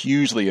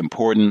hugely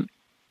important.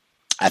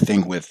 I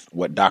think with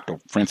what Dr.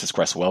 Frances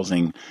Cress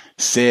Welsing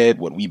said,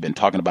 what we've been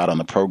talking about on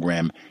the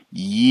program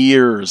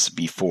years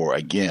before,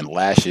 again,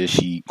 last year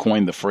she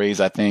coined the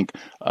phrase, I think,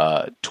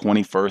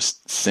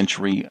 21st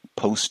century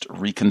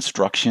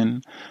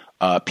post-Reconstruction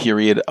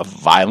period of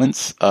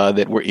violence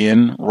that we're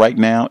in right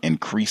now,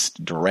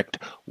 increased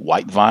direct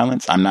white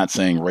violence. I'm not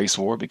saying race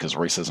war, because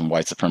racism,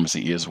 white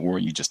supremacy is war.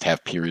 You just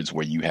have periods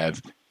where you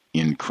have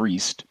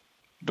increased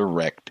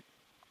direct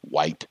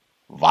white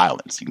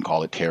violence. You can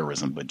call it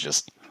terrorism, but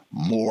just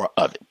more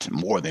of it,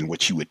 more than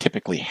what you would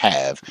typically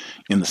have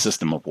in the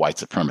system of white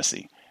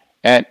supremacy.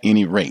 At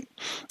any rate,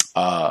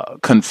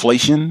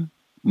 conflation,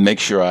 make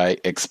sure I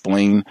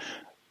explain.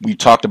 We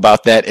talked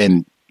about that,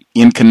 and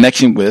in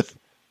connection with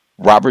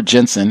Robert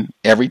Jensen,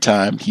 every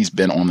time he's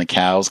been on the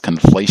C.O.W.S,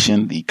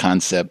 conflation, the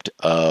concept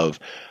of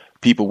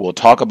people will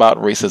talk about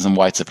racism,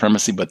 white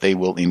supremacy, but they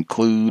will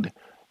include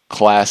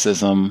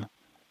classism,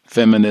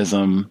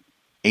 feminism,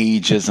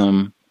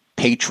 ageism,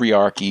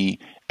 patriarchy,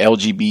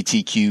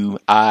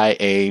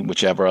 LGBTQIA,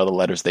 whichever other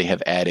letters they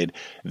have added.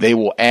 They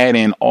will add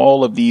in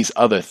all of these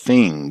other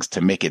things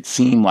to make it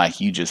seem like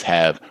you just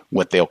have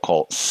what they'll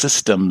call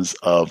systems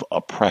of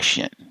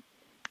oppression,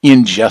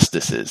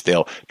 injustices.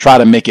 They'll try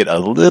to make it a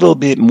little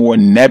bit more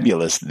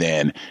nebulous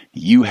than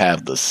you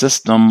have the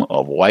system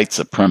of white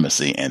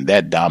supremacy, and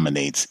that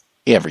dominates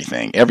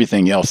everything.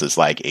 Everything else is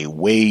like a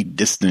way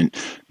distant,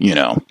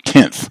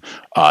 tenth.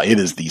 It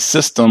is the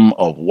system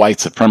of white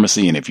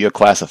supremacy, and if you're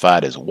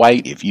classified as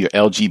white, if you're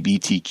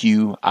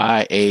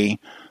LGBTQIA,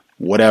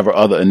 whatever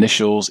other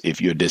initials, if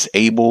you're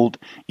disabled,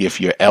 if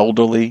you're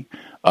elderly,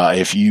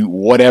 if you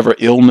whatever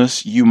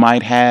illness you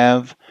might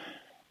have,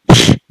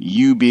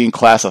 you being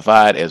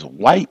classified as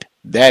white,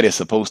 that is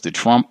supposed to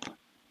trump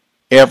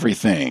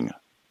everything.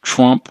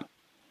 Trump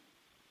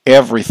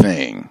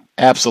everything.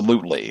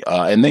 Absolutely.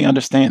 And they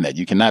understand that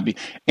you cannot be.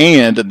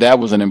 And that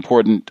was an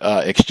important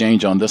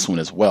exchange on this one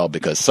as well,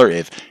 because, sir,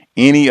 if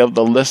any of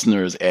the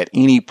listeners at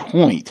any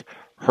point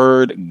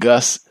heard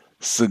Gus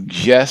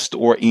suggest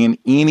or in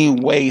any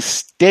way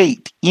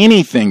state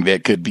anything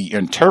that could be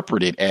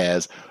interpreted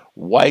as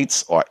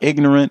whites are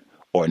ignorant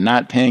or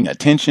not paying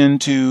attention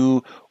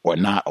to or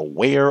not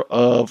aware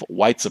of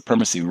white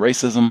supremacy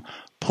racism,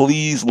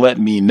 please let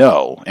me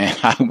know, and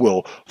I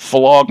will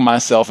flog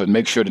myself and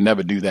make sure to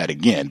never do that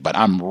again. But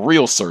I'm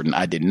real certain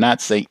I did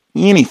not say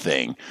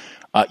anything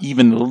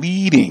even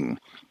leading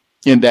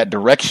in that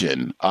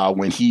direction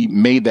when he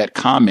made that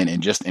comment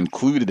and just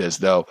included as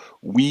though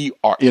we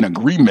are in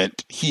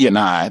agreement, he and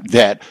I,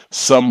 that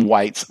some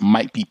whites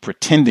might be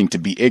pretending to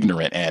be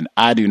ignorant. And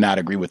I do not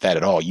agree with that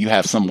at all. You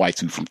have some whites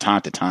who from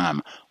time to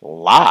time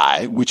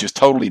lie, which is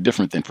totally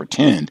different than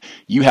pretend.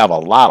 You have a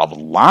lot of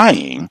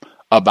lying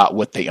about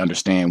what they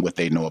understand, what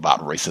they know about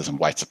racism,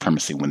 white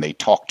supremacy when they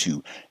talk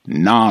to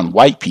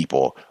non-white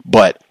people.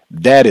 But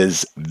that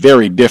is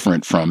very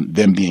different from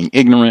them being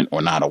ignorant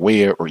or not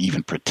aware or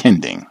even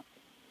pretending.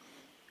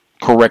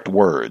 Correct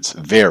words,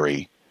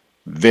 very,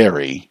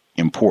 very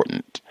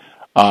important.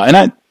 And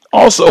I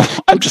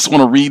just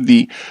want to read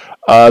the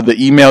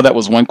email. That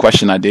was one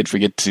question I did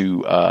forget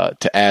to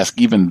ask,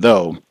 even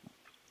though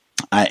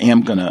I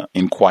am going to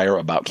inquire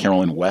about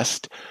Carolyn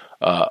West,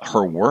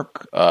 her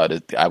work.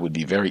 I would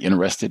be very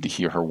interested to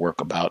hear her work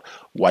about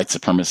white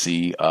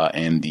supremacy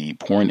and the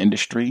porn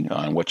industry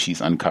and what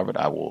she's uncovered.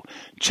 I will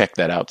check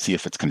that out, see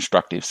if it's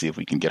constructive, see if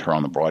we can get her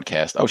on the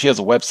broadcast. Oh, she has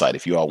a website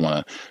if you all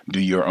want to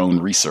do your own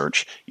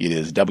research. It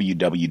is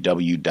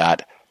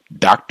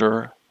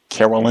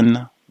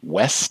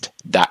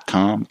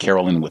www.drcarolynwest.com.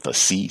 Carolyn with a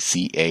C,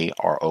 C-A-R-O-L-Y-N,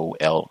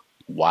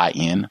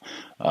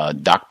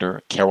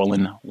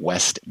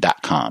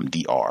 drcarolynwest.com,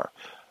 D-R.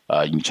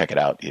 You can check it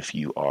out if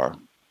you are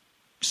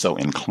so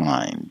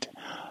inclined.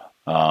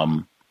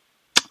 My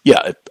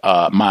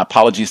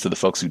apologies to the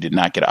folks who did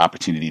not get an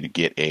opportunity to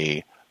get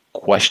a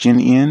question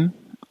in.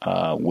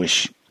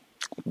 Wish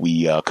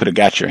we could have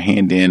got your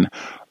hand in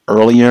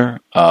earlier,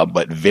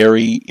 but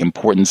very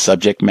important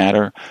subject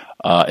matter.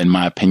 In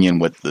my opinion,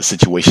 with the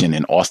situation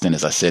in Austin,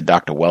 as I said,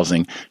 Dr.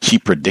 Welsing, she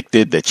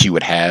predicted that you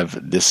would have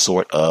this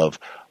sort of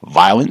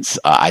violence.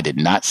 I did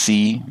not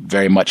see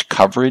very much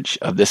coverage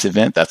of this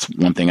event. That's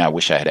one thing I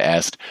wish I had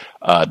asked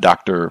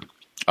Dr.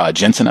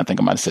 Jensen. I think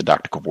I might have said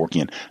Dr.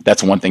 Kevorkian.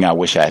 That's one thing I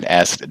wish I had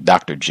asked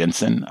Dr.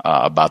 Jensen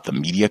about the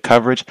media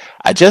coverage.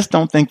 I just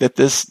don't think that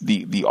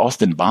the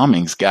Austin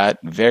bombings got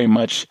very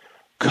much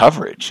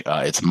coverage.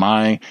 It's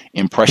my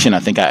impression. I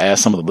think I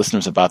asked some of the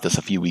listeners about this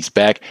a few weeks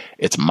back.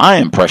 It's my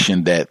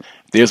impression that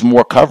there's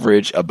more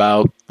coverage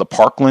about the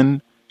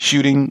Parkland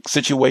shooting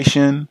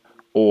situation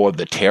or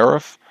the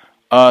tariff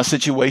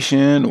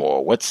situation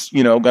or what's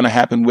going to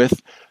happen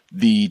with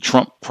the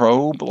Trump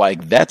probe.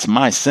 Like, that's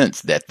my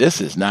sense that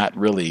this is not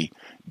really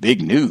big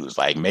news.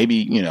 Like,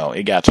 maybe,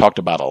 it got talked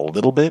about a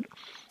little bit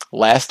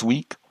last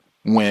week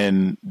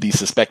when the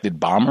suspected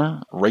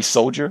bomber, race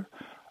soldier,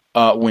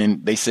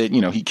 when they said,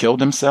 he killed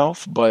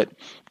himself. But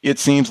it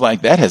seems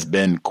like that has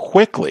been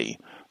quickly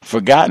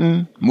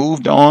forgotten,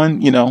 moved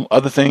on,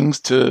 other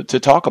things to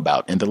talk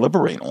about and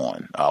deliberate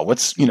on. Are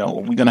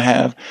we going to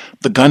have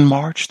the gun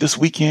march this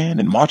weekend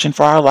and marching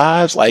for our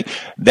lives? Like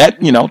that,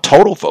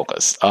 total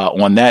focus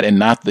on that and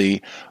not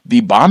the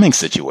bombing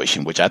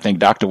situation, which I think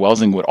Dr.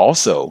 Welsing would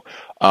also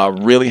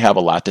really have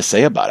a lot to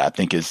say about. I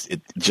think it's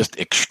just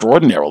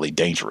extraordinarily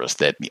dangerous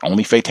that the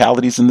only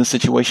fatalities in this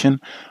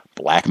situation,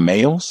 black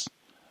males,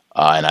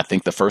 and I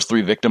think the first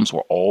 3 victims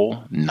were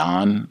all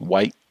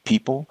non-white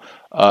people.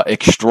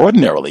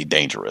 Extraordinarily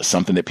dangerous,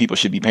 something that people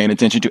should be paying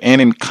attention to. And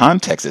in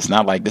context, it's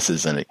not like this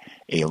is a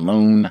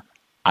lone,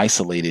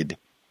 isolated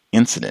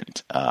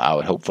incident. I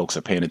would hope folks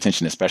are paying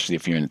attention, especially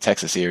if you're in the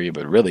Texas area,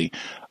 but really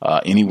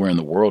anywhere in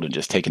the world, and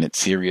just taking it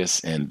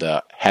serious and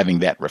having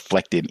that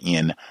reflected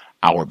in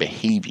our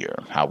behavior,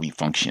 how we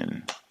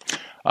function.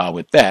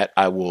 With that,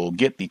 I will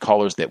get the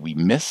callers that we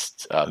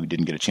missed who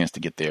didn't get a chance to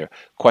get their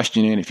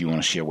question in. If you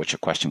want to share what your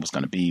question was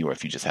going to be, or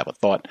if you just have a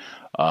thought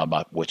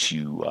about what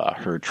you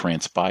heard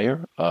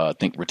transpire. I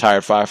think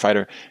retired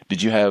firefighter,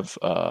 did you have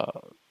a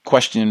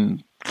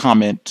question,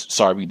 comment?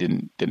 Sorry, we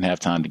didn't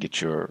have time to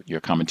get your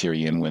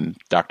commentary in when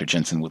Dr.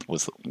 Jensen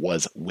was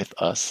with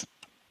us.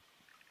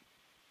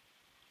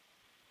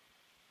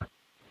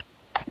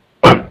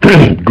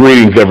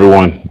 Greetings,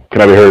 everyone.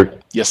 Can I be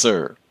heard? Yes,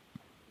 sir.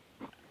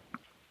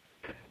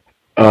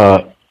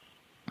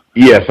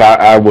 Yes,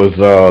 I was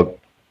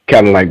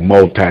kind of like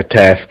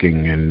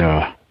multitasking, and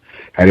I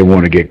didn't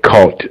want to get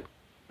caught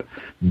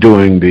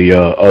doing the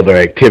other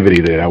activity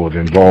that I was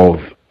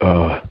involved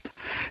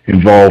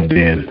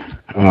in.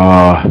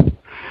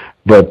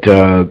 But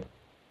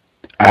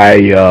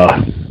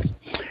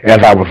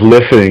as I was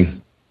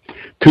listening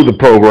to the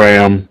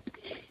program,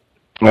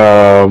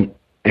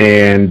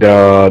 and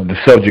the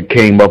subject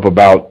came up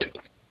about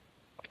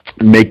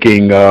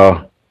making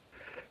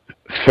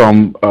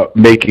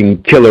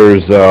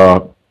killers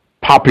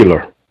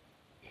popular.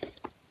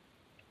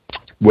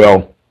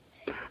 Well,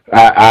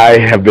 I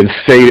have been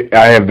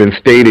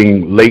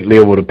stating lately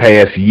over the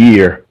past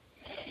year,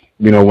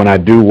 when I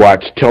do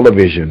watch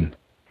television,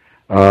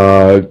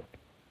 that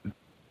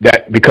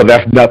because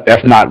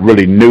that's not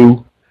really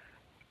new.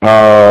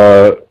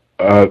 For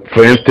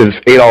instance,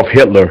 Adolf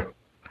Hitler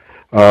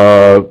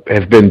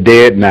has been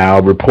dead now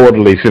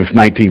reportedly since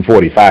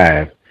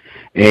 1945,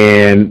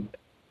 and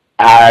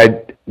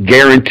I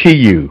guarantee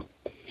you,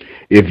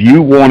 if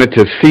you wanted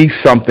to see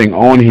something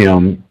on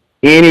him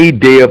any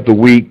day of the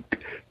week,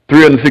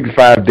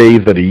 365 days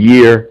of the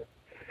year,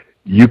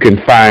 you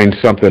can find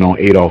something on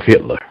Adolf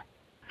Hitler.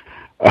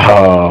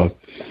 Uh,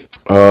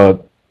 uh,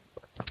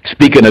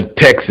 Speaking of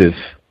Texas,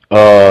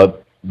 the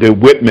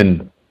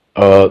Whitman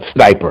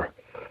sniper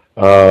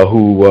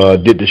who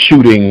did the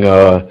shooting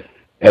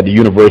at the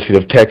University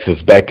of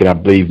Texas back in, I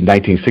believe,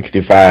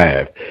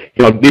 1965.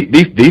 You know,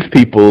 these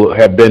people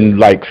have been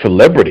like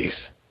celebrities.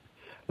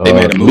 They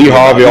made a movie Lee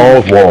Harvey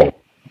about Oswald.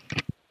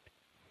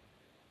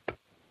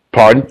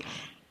 Pardon?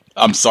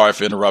 I'm sorry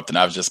for interrupting.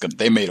 I was just gonna.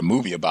 They made a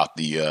movie about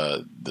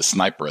the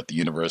sniper at the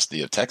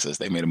University of Texas.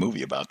 They made a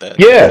movie about that.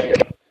 Yeah.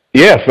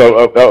 Yeah, so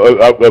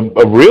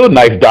a real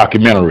nice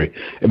documentary.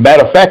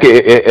 Matter of fact,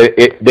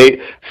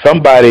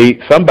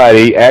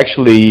 somebody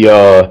actually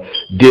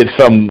did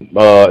some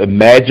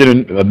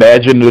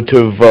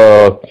imaginative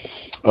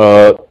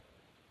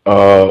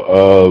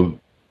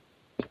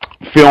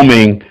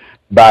filming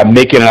by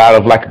making it out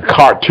of like a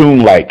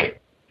cartoon-like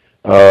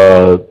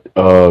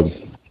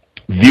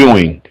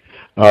viewing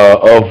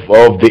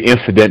of the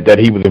incident that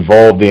he was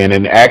involved in,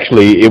 and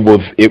actually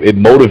it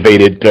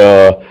motivated.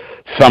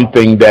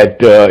 Something that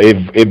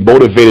it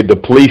motivated the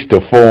police to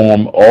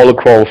form all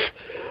across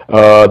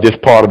this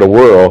part of the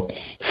world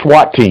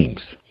SWAT teams,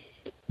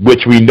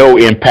 which we know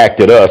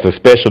impacted us,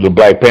 especially the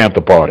Black Panther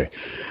Party.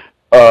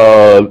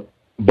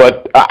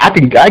 But I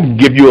can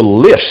give you a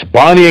list: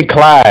 Bonnie and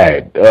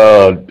Clyde,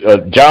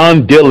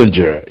 John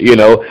Dillinger. You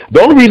know,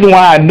 the only reason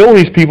why I know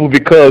these people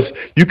because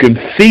you can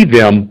see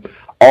them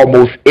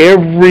almost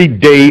every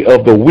day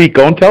of the week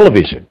on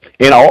television,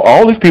 and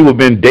all these people have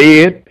been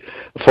dead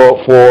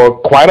for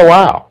quite a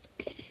while.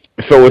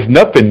 So it's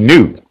nothing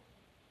new.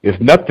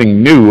 It's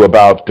nothing new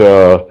about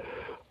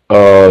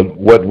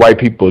what white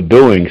people are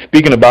doing.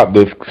 Speaking about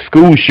the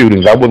school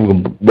shootings, I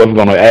wasn't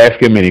going to ask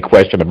him any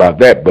question about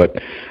that, but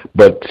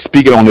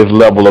speaking on this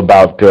level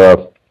about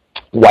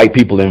white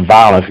people in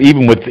violence,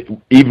 even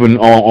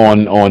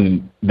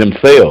on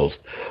themselves,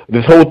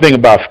 this whole thing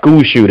about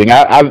school shooting,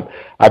 I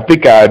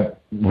think I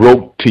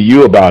wrote to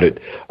you about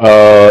it.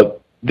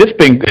 This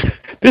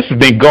has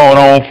been going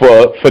on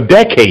for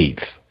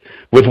decades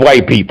with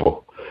white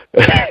people.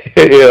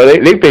 You know,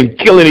 they've been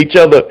killing each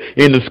other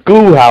in the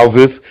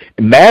schoolhouses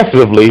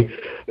massively.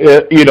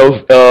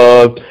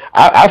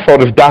 I saw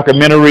this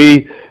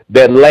documentary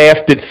that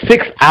lasted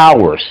 6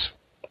 hours,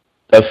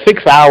 a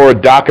 6-hour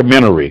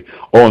documentary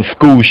on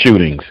school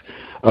shootings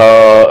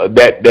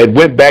that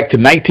went back to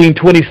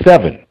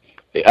 1927.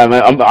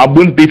 I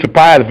wouldn't be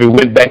surprised if it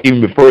went back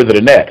even further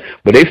than that.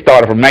 But they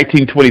started from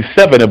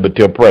 1927 up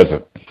until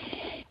present.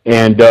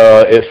 And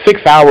it's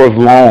 6 hours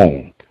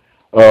long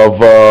of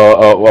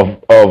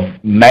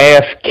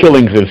mass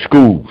killings in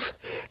schools.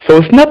 So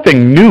it's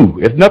nothing new.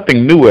 It's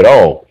nothing new at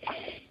all,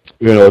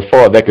 you know, as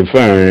far as that's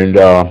concerned.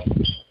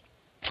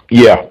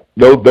 Yeah,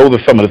 those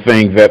are some of the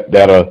things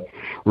that are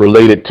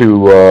related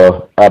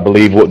to, I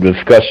believe, what the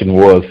discussion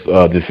was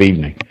this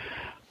evening.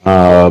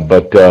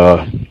 But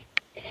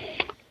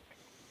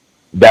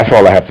that's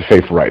all I have to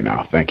say for right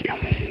now. Thank you.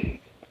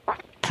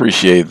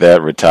 Appreciate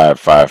that, retired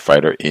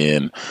firefighter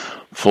in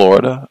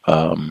Florida.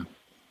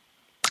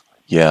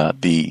 Yeah,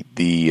 the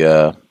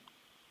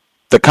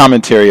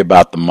commentary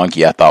about the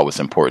monkey I thought was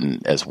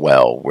important as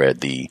well, where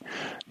the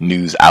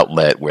news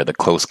outlet, where the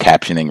closed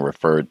captioning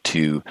referred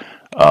to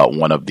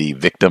one of the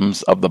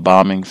victims of the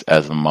bombings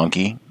as a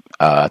monkey.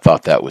 I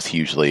thought that was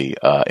hugely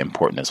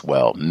important as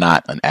well.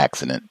 Not an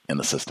accident in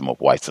the system of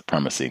white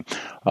supremacy.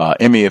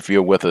 Emmy, if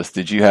you're with us,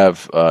 did you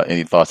have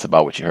any thoughts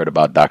about what you heard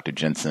about Dr.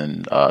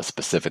 Jensen,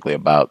 specifically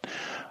about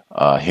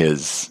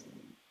his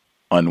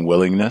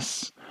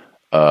unwillingness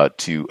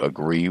to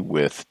agree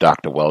with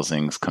Dr.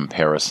 Welsing's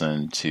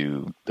comparison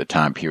to the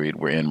time period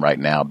we're in right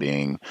now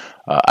being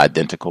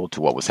identical to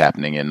what was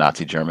happening in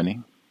Nazi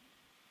Germany?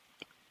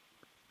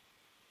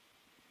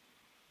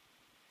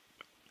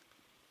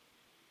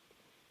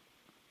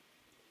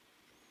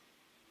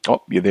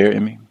 Oh, you there,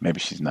 Emmy? Maybe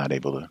she's not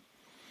able to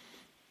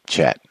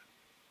chat.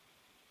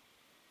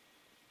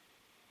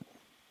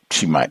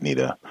 She might need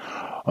a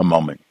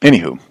moment.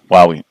 Anywho,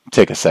 while we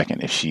take a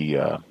second, if she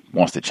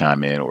wants to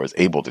chime in or is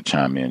able to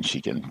chime in,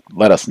 she can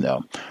let us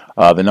know.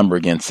 The number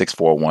again,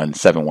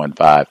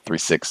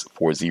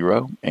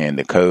 641-715-3640, and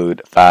the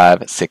code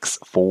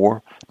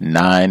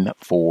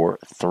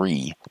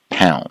 564943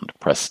 #.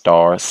 Press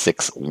star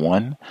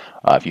 61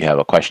 if you have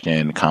a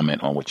question,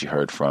 comment on what you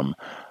heard from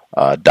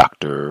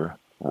Dr.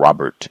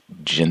 Robert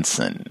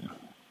Jensen.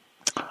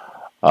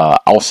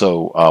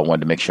 Also,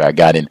 wanted to make sure I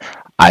got in.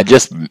 I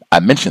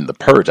mentioned the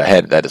purge. I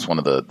had that as one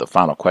of the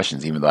final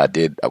questions, even though I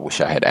wish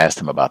I had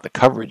asked him about the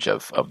coverage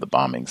of the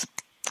bombings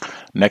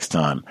next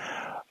time.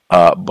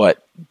 But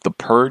the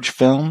purge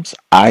films,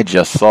 I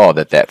just saw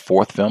that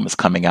fourth film is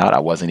coming out. I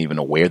wasn't even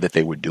aware that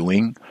they were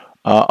doing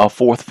a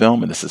fourth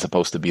film, and this is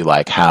supposed to be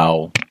like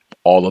how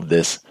all of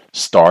this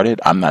started.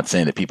 I'm not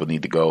saying that people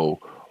need to go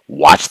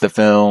watch the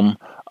film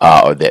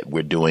or that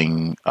we're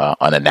doing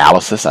an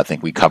analysis. I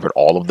think we covered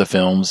all of the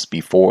films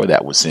before.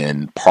 That was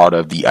in part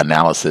of the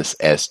analysis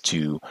as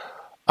to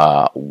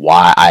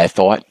why I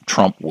thought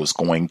Trump was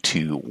going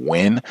to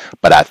win.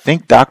 But I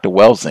think Dr.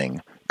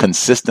 Welsing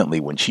consistently,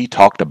 when she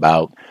talked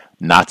about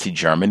Nazi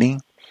Germany,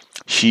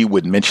 she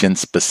would mention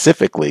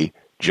specifically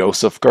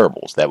Joseph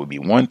Goebbels. That would be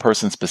one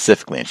person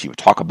specifically, and she would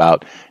talk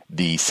about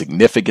the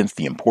significance,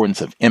 the importance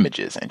of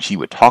images, and she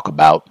would talk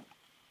about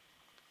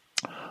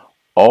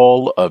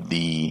all of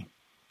the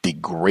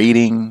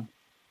degrading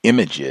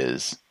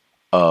images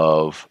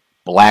of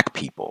black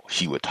people.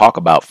 She would talk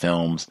about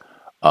films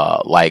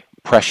like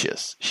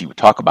Precious. She would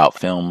talk about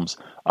films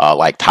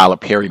like Tyler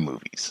Perry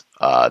movies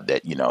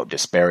that,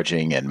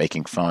 disparaging and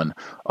making fun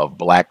of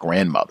black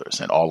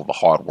grandmothers and all of the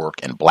hard work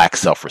and black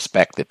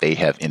self-respect that they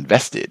have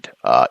invested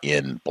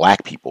in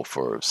black people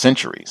for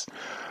centuries.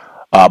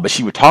 But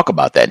she would talk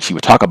about that, and she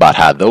would talk about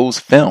how those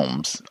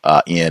films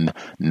in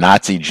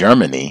Nazi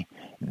Germany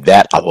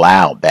that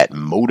allowed, that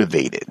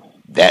motivated,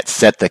 that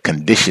set the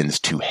conditions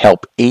to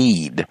help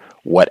aid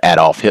what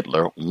Adolf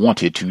Hitler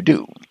wanted to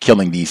do,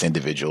 killing these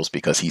individuals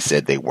because he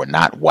said they were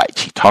not white.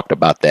 She talked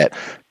about that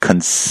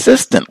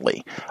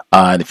consistently.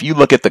 And if you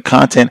look at the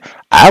content,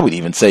 I would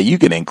even say you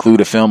can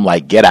include a film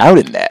like Get Out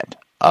in that.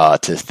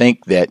 To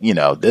think that,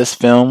 this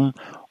film,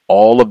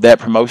 all of that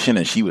promotion,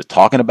 and she was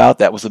talking about,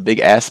 that was a big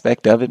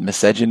aspect of it,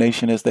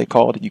 miscegenation as they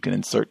called it. You can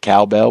insert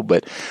cowbell,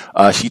 but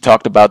she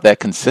talked about that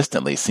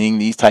consistently. Seeing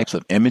these types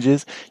of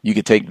images, you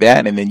could take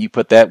that and then you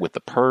put that with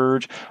The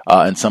Purge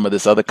and some of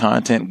this other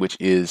content, which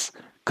is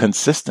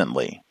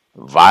consistently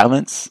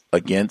violence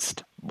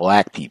against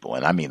black people.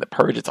 And I mean, The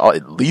Purge, it's all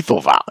lethal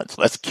violence.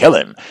 Let's kill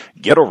him,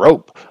 get a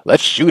rope,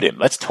 let's shoot him,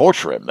 let's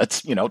torture him,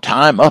 let's,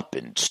 tie him up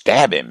and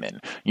stab him and,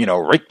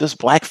 rape this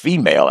black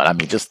female. And I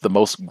mean, just the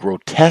most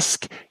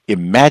grotesque,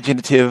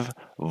 imaginative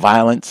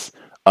violence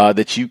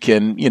that you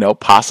can,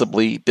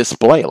 possibly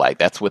display. Like,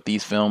 that's what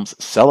these films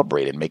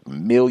celebrate and make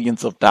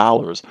millions of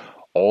dollars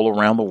all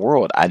around the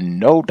world. I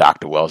know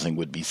Dr. Welsing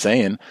would be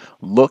saying,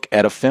 look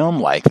at a film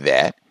like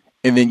that,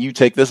 and then you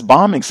take this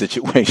bombing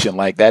situation.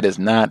 Like, that is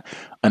not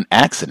an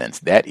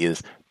accident. That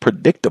is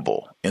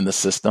predictable in the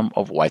system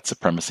of white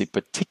supremacy,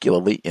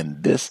 particularly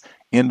in this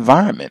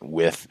environment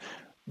with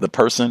the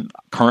person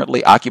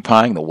currently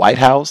occupying the White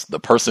House, the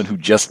person who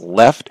just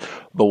left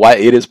the White.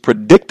 It is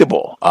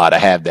predictable to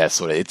have that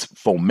sort of, it's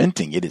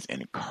fomenting, it is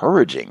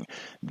encouraging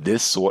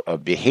this sort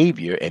of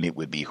behavior, and it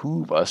would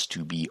behoove us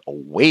to be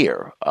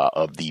aware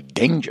of the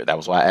danger. That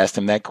was why I asked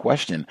him that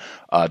question.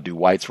 Do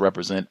whites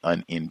represent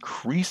an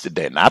increased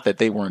danger? Not that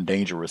they weren't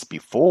dangerous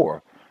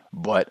before,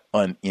 but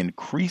an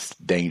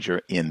increased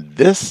danger in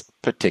this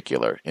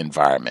particular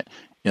environment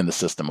in the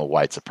system of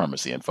white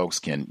supremacy. And folks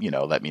can,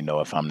 let me know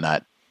if I'm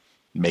not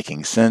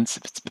making sense,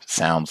 if it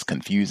sounds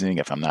confusing,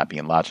 if I'm not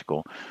being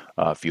logical.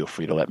 Feel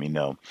free to let me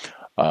know.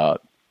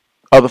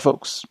 Other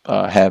folks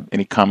have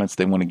any comments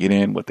they want to get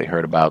in, what they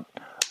heard about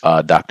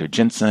Dr.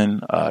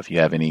 Jensen. If you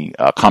have any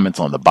comments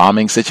on the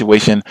bombing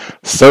situation,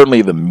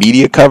 certainly the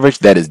media coverage,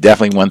 that is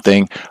definitely one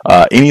thing.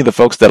 Any of the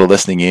folks that are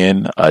listening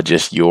in,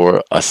 just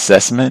your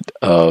assessment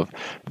of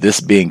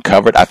this being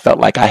covered. I felt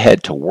like I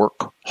had to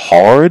work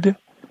hard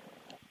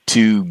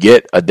to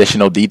get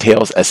additional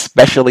details,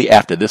 especially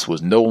after this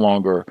was no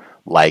longer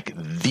like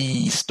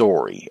the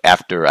story.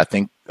 After, I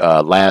think,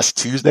 last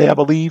Tuesday, I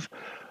believe,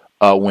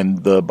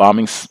 when the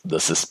bombings, the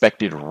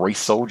suspected race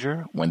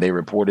soldier, when they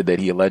reported that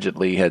he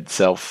allegedly had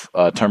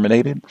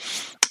self-terminated,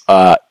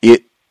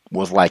 it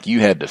was like you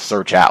had to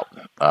search out,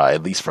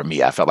 at least for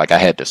me. I felt like I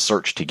had to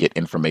search to get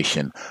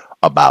information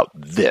about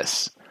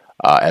this,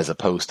 as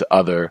opposed to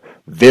other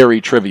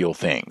very trivial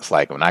things.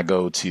 Like when I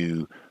go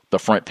to the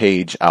front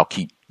page, I'll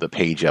keep the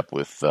page up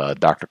with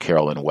Dr.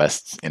 Carolyn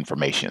West's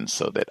information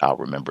so that I'll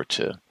remember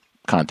to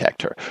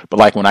contact her. But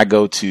like when I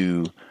go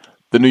to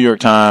the New York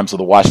Times or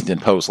the Washington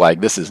Post, like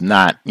this is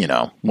not,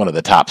 one of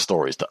the top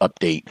stories to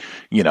update,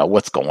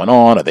 what's going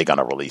on. Are they going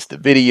to release the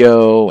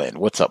video and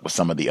what's up with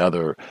some of the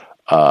other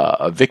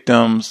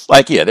victims?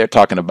 Like, yeah, they're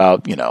talking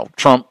about,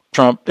 Trump.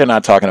 They're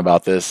not talking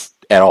about this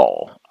at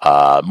all.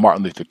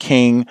 Martin Luther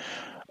King,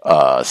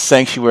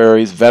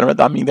 sanctuaries, veterans.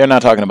 I mean, they're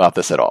not talking about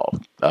this at all.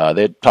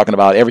 They're talking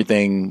about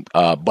everything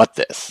but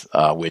this,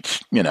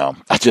 which,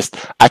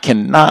 I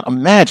cannot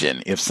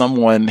imagine if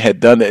someone had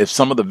done that, if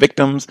some of the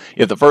victims,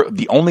 if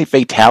the only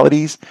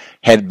fatalities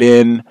had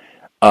been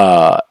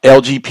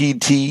LGBTIA,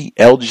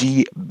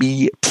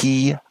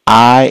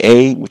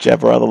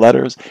 whichever other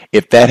letters,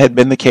 if that had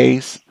been the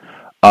case,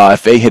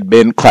 if they had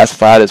been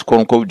classified as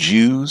quote unquote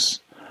Jews,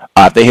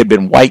 if they had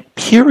been white,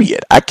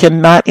 period. I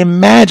cannot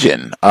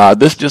imagine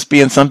this just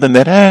being something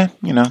that,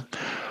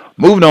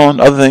 moving on.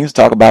 Other things,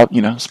 talk about,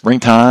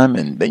 springtime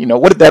and,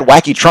 what did that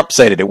wacky Trump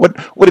say today? What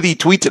did he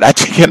tweet today? I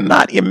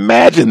cannot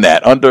imagine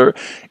that under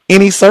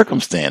any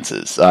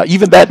circumstances.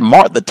 Even that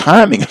the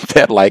timing of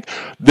that, like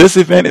this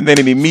event, and then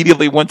it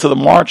immediately went to the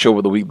march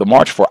over the week, the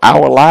March for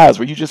Our Lives,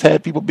 where you just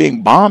had people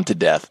being bombed to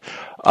death.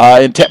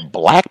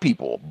 Black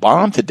people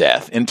bombed to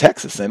death in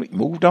Texas, and we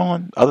moved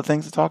on. Other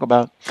things to talk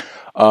about.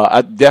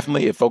 I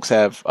definitely, if folks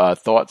have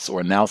thoughts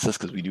or analysis,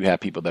 because we do have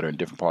people that are in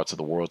different parts of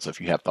the world, so if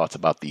you have thoughts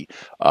about the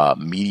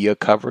media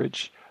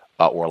coverage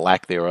or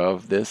lack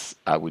thereof this,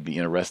 I would be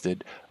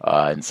interested.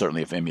 And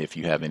certainly, if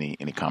you have any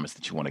comments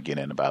that you want to get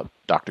in about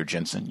Dr.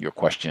 Jensen, your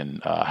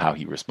question, how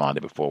he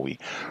responded before we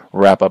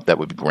wrap up, that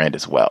would be grand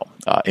as well.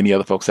 Any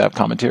other folks have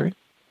commentary?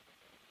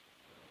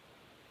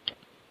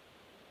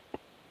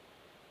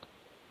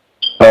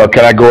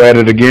 Can I go at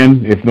it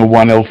again if no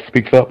one else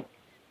speaks up?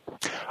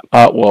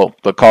 Well,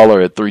 the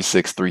caller at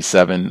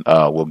 3637,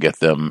 we'll get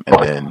them,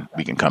 and then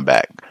we can come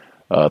back.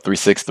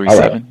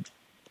 3637.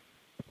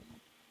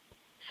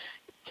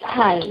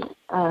 Hi.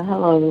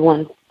 Hello,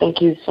 everyone.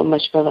 Thank you so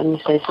much for letting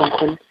me say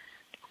something.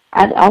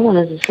 I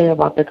wanted to say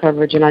about the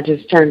coverage, and I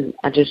just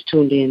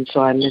tuned in,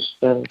 so I missed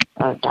the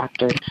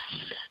doctor.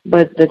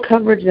 But the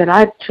coverage that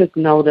I took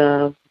note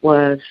of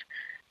was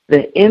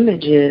the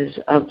images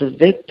of the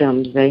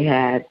victims they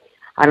had.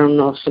 I don't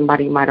know if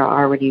somebody might have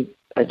already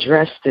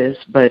addressed this,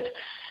 but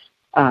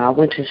I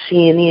went to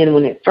CNN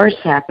when it first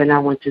happened. I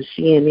went to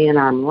CNN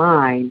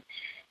online,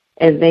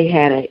 and they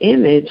had an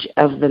image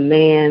of the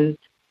man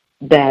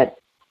that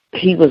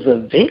he was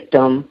a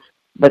victim,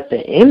 but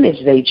the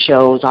image they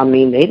chose, I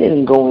mean, they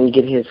didn't go and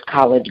get his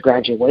college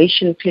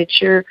graduation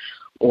picture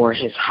or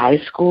his high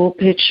school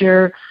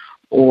picture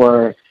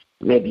or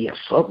maybe a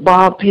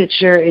football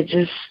picture. It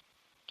just,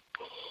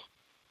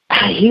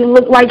 he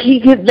looked like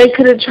they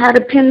could have tried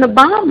to pin the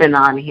bombing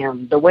on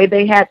him, the way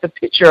they had the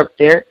picture up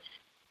there.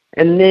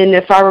 And then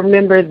if I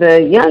remember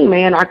the young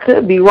man, I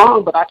could be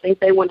wrong, but I think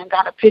they went and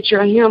got a picture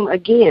of him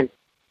again.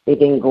 They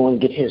didn't go and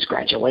get his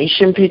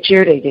graduation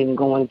picture. They didn't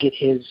go and get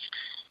his,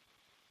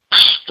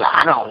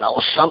 I don't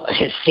know,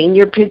 his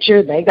senior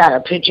picture. They got a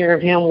picture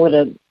of him with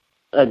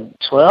a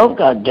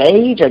 12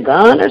 gauge, a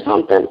gun or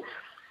something.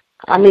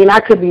 I mean, I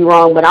could be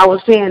wrong, but I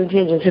was paying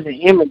attention to the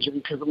imagery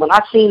because when I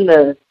seen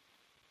the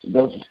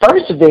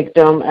first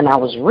victim and I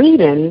was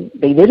reading,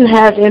 they didn't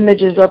have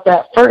images up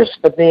at first,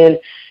 but then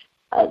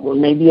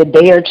maybe a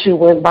day or two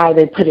went by,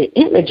 they put an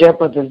image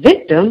up of the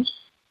victim,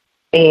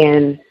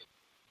 and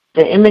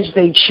the image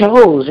they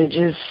chose, it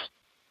just,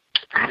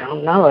 I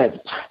don't know.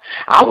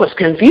 I was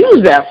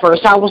confused at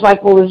first. I was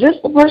like, well, is this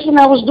the person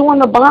that was doing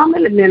the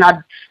bombing? And then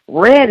I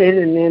read it,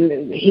 and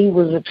then he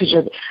was a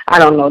picture. I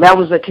don't know. That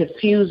was a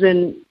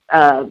confusing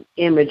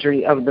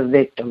imagery of the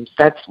victims.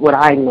 That's what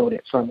I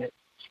noted from it.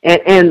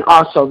 And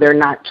also, they're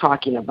not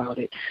talking about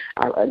it.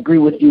 I agree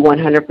with you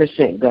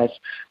 100%, Gus.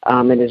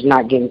 It is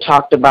not getting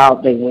talked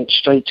about. They went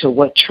straight to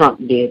what Trump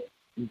did.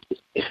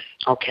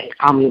 Okay,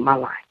 I'll mute my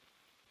line.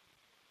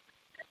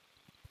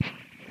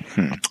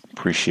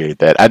 Appreciate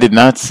that. I did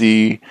not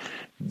see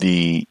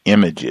the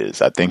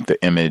images. I think the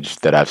image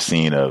that I've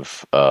seen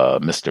of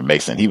Mr.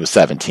 Mason, he was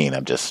 17.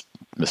 I'm just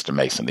Mr.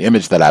 Mason. The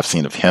image that I've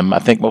seen of him, I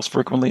think most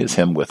frequently, is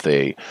him with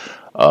a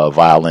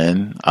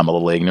violin. I'm a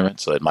little ignorant,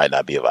 so it might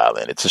not be a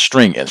violin. It's a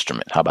string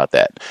instrument. How about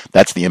that?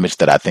 That's the image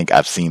that I think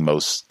I've seen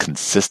most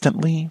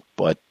consistently,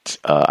 but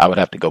I would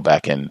have to go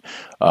back and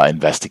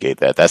investigate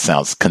that. That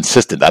sounds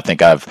consistent. I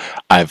think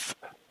I've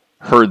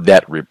heard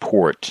that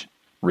report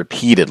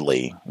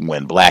repeatedly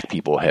when black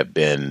people have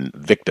been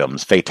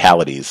victims,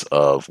 fatalities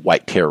of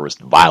white terrorist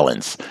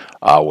violence,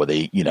 where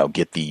they,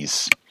 get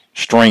these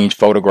strange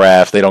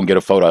photographs. They don't get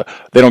a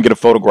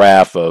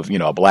photograph of,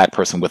 a black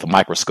person with a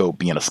microscope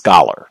being a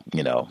scholar,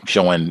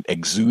 showing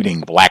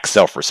exuding black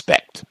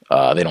self-respect.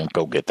 They don't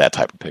go get that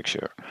type of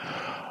picture.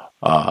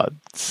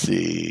 Let's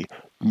see.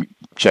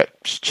 Check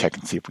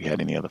and see if we had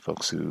any other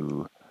folks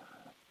who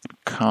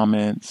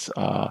comments.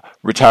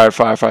 Retired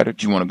firefighter,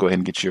 do you want to go ahead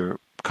and get your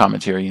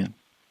commentary in?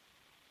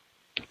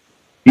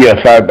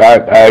 Yes,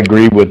 I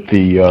agree with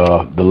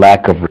the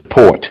lack of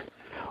report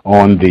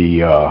on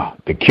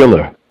the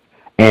killer,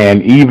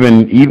 and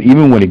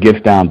even when it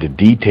gets down to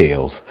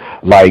details,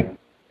 like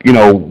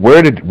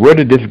where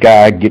did this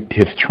guy get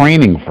his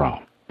training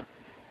from?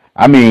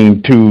 I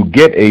mean, to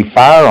get a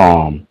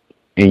firearm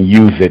and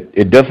use it,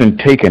 it doesn't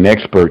take an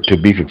expert to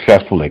be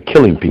successful at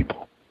killing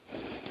people.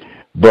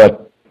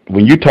 But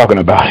when you're talking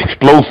about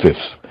explosives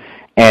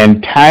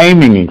and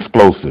timing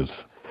explosives,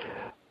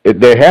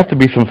 there has to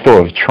be some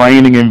sort of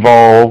training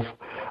involved.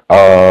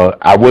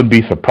 I wouldn't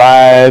be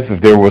surprised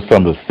if there was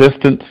some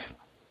assistance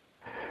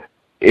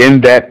in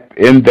that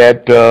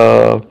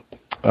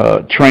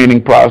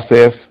training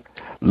process.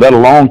 Let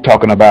alone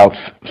talking about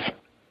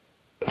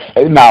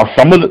now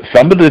some of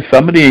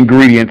the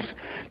ingredients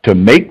to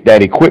make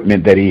that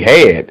equipment that he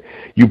had.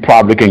 You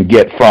probably can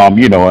get from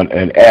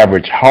an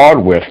average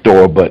hardware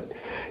store, but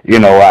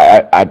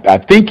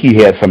I think he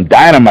had some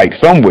dynamite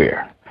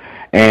somewhere.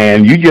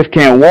 And you just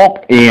can't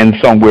walk in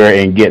somewhere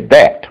and get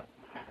that,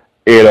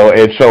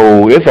 and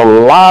so it's a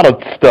lot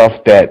of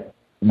stuff that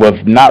was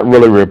not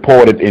really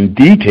reported in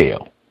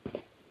detail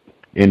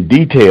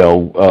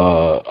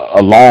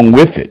along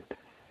with it,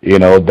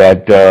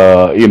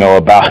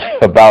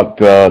 about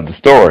the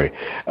story.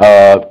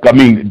 I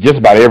mean, just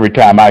about every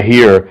time I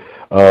hear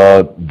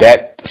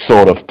that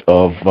sort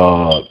of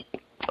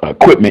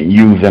equipment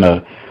used in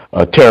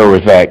a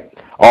terrorist act,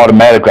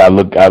 automatically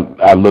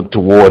I look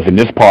towards, in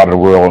this part of the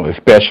world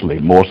especially,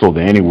 more so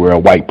than anywhere, a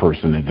white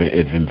person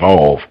is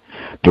involved,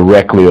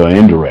 directly or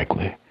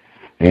indirectly.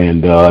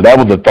 And that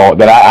was a thought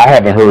that I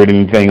haven't heard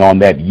anything on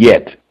that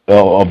yet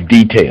of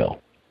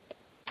detail.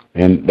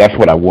 And that's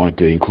what I wanted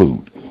to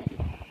include.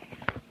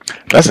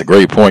 That's a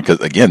great point, because,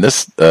 again,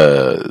 this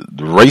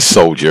race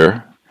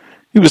soldier,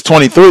 he was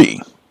 23.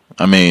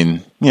 I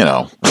mean,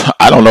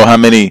 I don't know how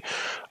many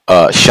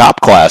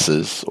shop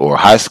classes or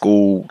high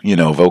school,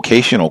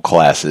 vocational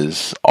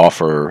classes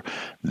offer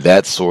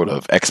that sort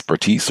of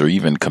expertise, or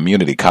even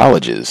community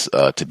colleges,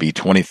 to be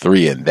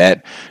 23 and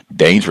that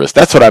dangerous.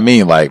 That's what I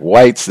mean. Like,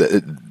 whites,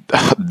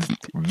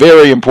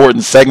 very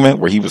important segment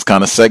where he was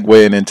kind of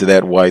segueing into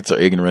that whites are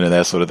ignorant and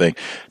that sort of thing.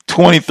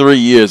 23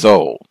 years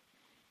old.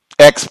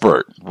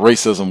 Expert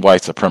racism,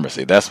 white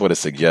supremacy. That's what it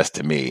suggests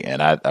to me,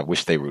 and I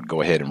wish they would go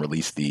ahead and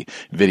release the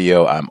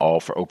video. I'm all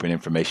for open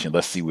information.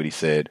 Let's see what he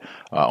said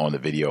on the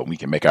video. We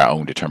can make our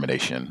own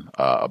determination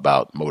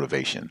about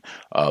motivation.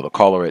 The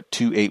caller at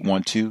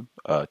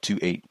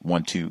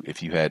 2812,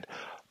 if you had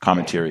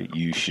commentary,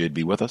 you should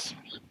be with us.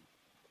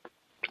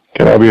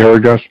 Can I be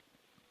heard, Gus?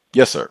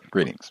 Yes, sir.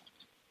 Greetings.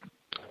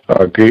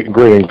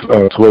 Greetings,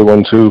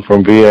 2812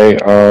 from VA.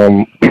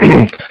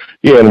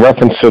 Yeah, in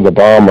reference to the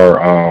bomber,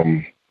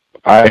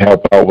 I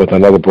helped out with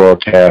another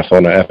broadcast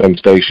on an FM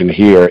station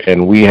here,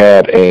 and we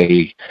had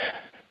a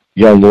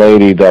young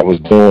lady that was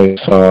doing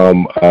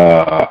some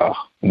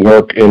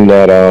work in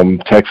that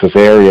Texas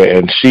area,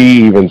 and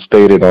she even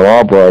stated on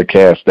our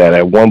broadcast that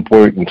at one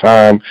point in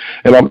time,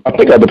 and I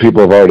think other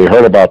people have already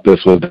heard about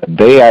this, was that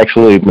they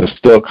actually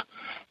mistook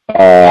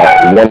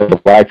one of the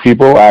black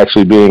people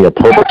actually being a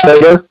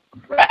perpetrator.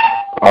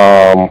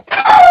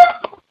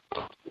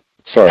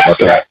 Sorry about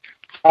that.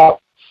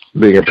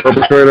 Being a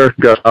perpetrator,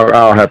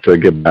 I'll have to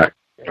get back.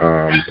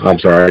 I'm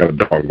sorry, I got a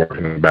dog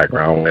working in the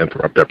background. I don't want to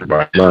interrupt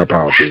everybody. My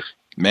apologies.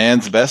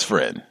 Man's best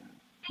friend.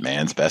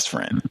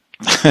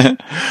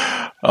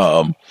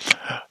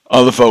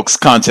 Other folks,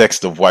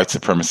 Context of White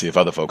Supremacy. If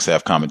other folks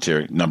have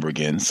commentary, number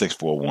again,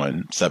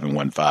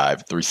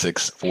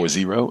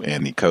 641-715-3640,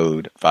 and the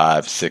code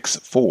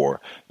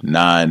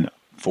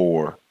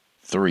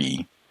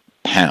 564943#.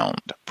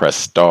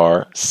 Press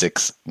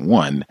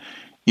 *61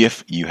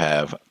 if you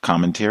have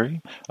commentary.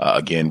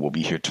 Again, we'll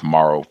be here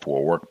tomorrow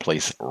for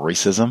Workplace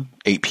Racism,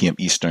 8 p.m.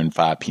 Eastern,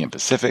 5 p.m.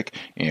 Pacific,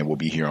 and we'll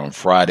be here on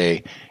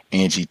Friday.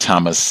 Angie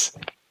Thomas,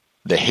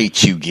 The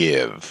Hate You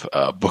Give,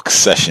 book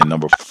session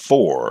number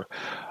 4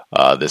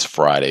 this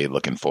Friday.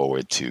 Looking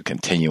forward to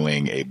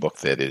continuing a book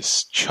that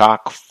is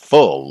chock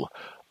full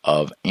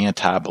of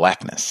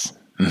anti-blackness.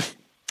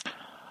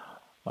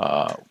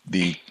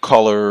 The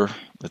caller,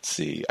 let's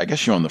see, I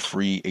guess you're on the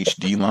free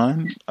HD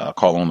line.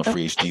 Call on the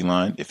free HD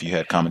line. If you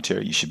had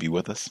commentary, you should be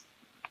with us.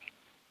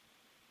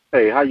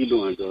 Hey, how you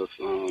doing, Gus?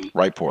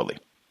 Right poorly.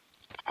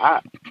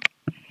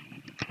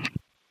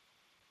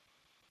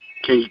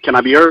 Can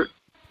I be heard?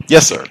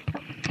 Yes, sir.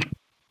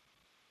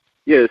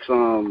 Yes.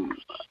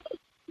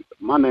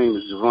 My name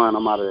is Javon.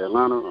 I'm out of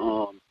Atlanta.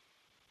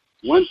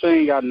 One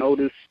thing I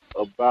noticed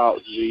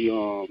about the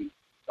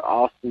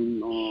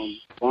Austin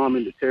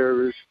bombing, the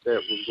terrorists that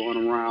was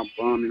going around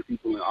bombing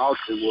people in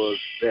Austin, was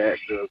that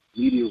the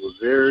media was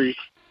very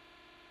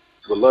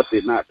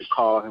reluctant not to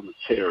call him a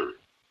terrorist.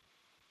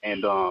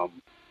 And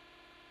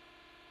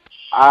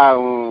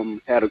I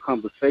had a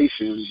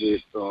conversation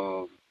with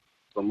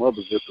some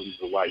other victims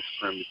of white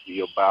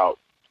supremacy about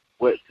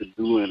what to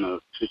do in a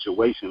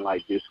situation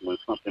like this when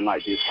something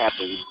like this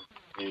happens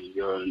in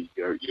your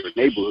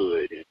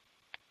neighborhood. And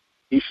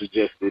he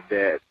suggested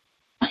that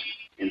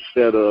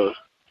instead of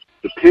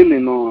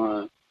depending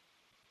on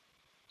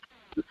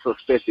the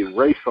suspected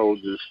race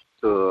soldiers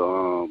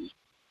to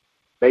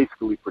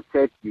basically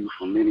protect you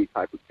from any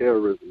type of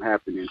terrorism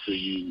happening to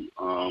you,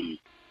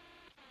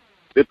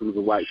 victims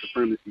of white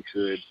supremacy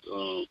should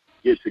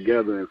get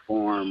together and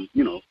form,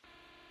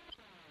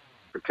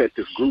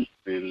 protective groups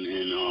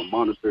and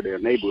monitor their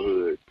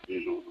neighborhoods.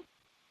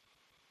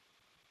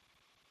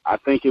 I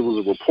think it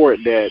was a report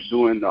that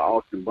during the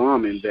Austin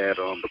bombing that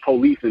the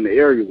police in the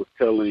area was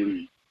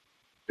telling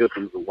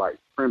victims of white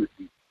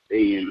supremacy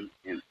stay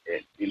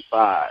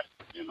inside,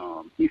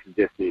 and he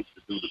suggested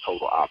to do the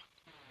total opposite.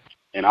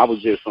 And I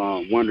was just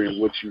wondering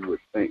what you would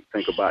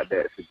think about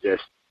that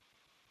suggestion.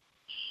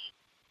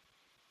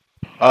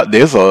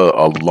 There's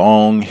a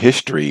long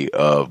history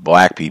of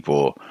black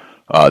people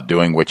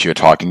doing what you're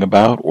talking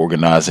about,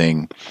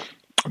 organizing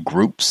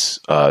groups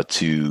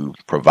to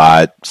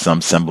provide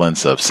some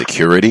semblance of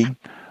security,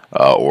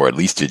 or at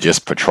least to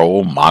just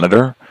patrol,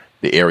 monitor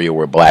the area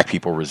where black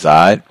people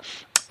reside.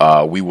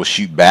 We Will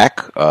Shoot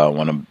Back,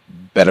 one of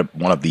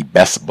the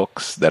best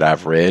books that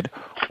I've read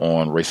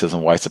on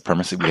racism, white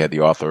supremacy. We had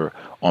the author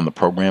on the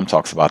program,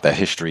 talks about that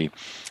history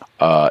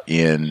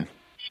in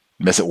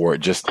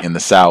just in the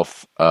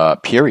South,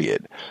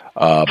 period.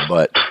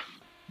 But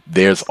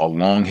there's a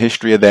long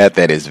history of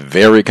that is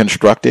very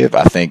constructive.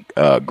 I think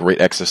great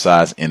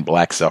exercise in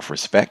black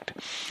self-respect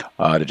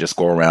to just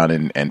go around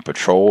and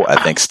patrol. I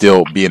think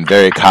still being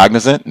very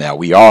cognizant. Now,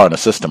 we are in a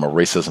system of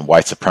racism,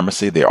 white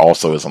supremacy. There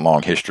also is a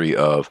long history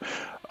of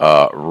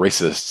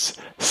racists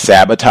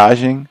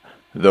sabotaging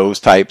those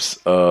types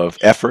of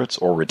efforts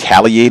or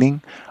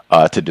retaliating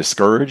to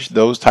discourage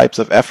those types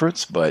of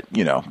efforts. But,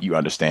 you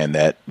understand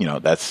that,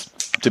 that's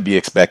to be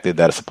expected.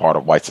 That is a part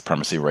of white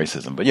supremacy,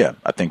 racism. But yeah,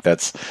 I think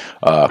that's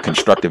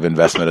constructive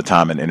investment of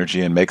time and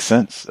energy and makes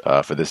sense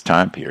for this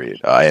time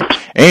period.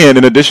 And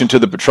in addition to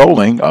the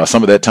patrolling,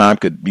 some of that time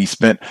could be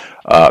spent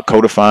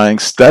codifying,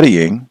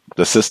 studying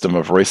the system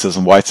of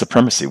racism, white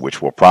supremacy,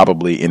 which will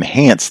probably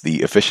enhance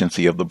the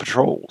efficiency of the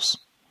patrols.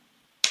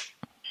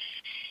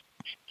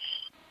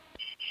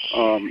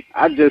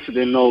 I just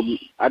didn't know.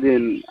 I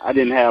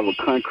didn't have a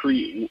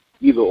concrete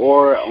either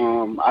or.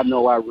 I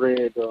know I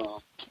read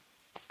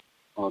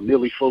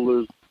Neely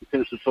Fuller's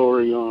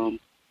compensatory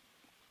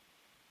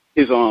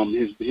his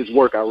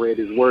work. I read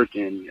his work,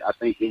 and I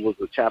think it was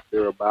a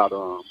chapter about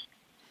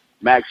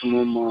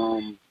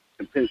maximum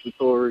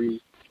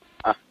compensatory.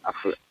 I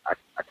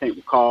can't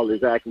recall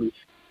exactly,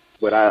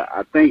 but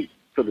I think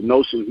to the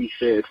notion he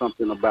said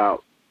something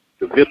about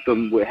the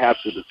victim would have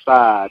to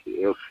decide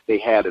if they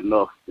had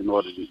enough in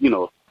order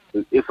to,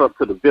 it's up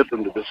to the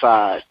victim to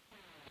decide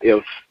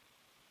if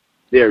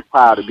they're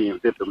tired of being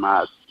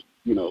victimized,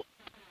 to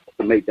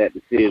make that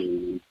decision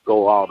and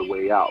go all the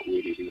way out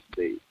with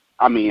it.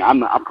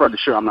 I'm pretty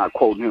sure I'm not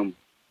quoting him,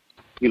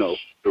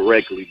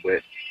 directly,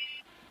 but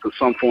to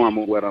some form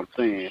of what I'm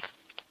saying.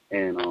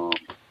 And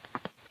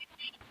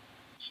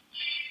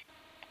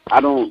I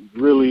don't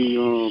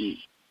really,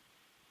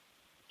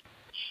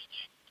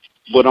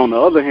 but on the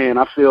other hand,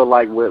 I feel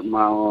like what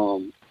my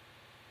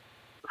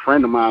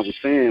friend of mine was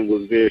saying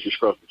was very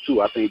constructive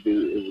too. I think it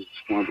was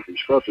one of the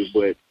constructive,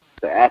 but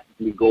to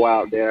actively go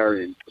out there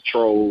and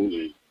patrol,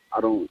 and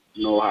I don't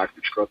know how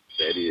constructive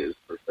that is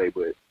per se,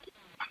 but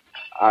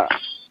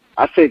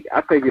I take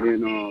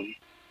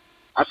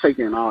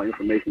in all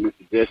information and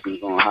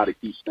suggestions on how to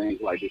keep things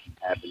like this from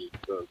happening,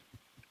 because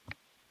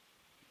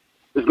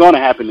it's going to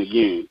happen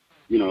again.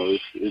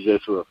 It's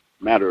just a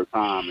matter of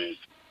time, and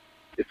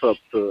it's up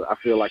to, I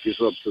feel like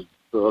it's up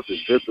to us as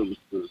victims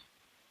to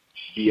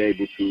be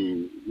able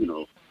to,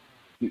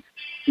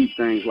 keep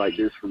things like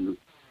this from,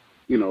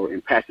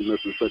 impacting us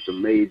in such a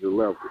major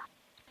level.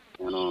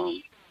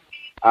 And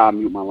I'll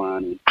mute my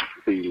line and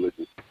continue to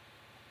listen.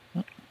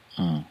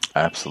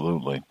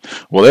 Absolutely.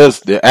 Well,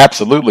 there's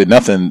absolutely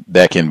nothing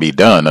that can be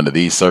done under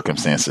these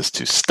circumstances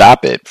to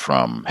stop it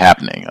from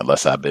happening,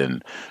 unless I've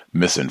been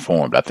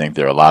misinformed. I think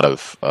there are a lot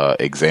of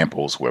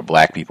examples where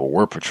black people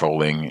were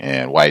patrolling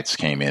and whites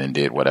came in and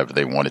did whatever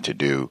they wanted to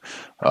do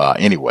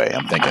anyway.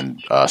 I'm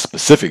thinking a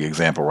specific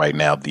example right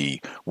now,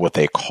 what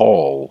they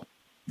call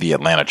the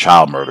Atlanta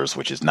child murders,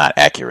 which is not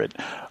accurate.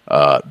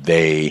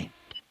 They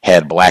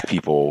had black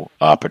people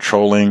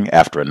patrolling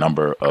after a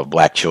number of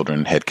black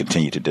children had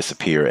continued to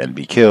disappear and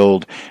be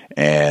killed,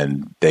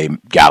 and they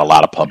got a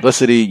lot of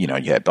publicity. You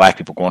had black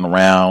people going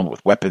around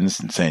with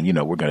weapons and saying,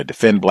 we're going to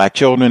defend black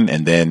children,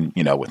 and then,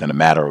 within a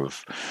matter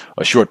of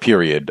a short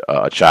period,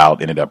 a child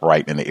ended up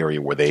right in the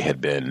area where they had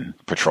been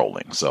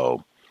patrolling.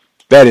 So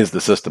that is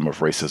the system of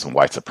racism,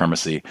 white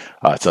supremacy.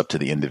 It's up to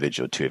the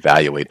individual to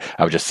evaluate.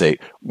 I would just say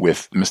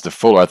with Mr.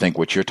 Fuller, I think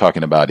what you're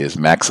talking about is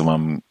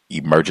Maximum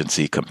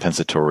Emergency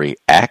Compensatory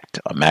Act,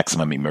 a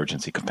Maximum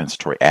Emergency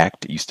Compensatory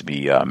Act. It used to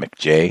be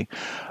McJ,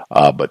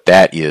 but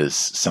that is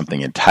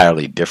something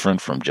entirely different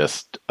from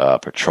just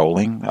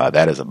patrolling.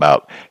 That is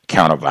about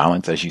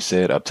counter-violence, as you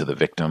said, up to the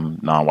victim,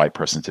 non-white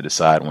person, to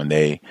decide when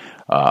they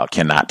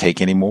cannot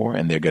take anymore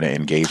and they're going to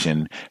engage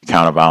in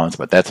counter-violence.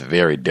 But that's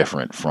very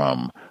different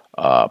from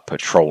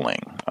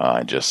patrolling,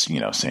 just,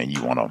 saying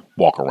you want to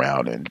walk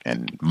around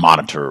and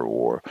monitor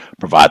or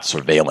provide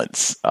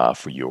surveillance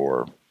for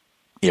your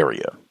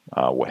area,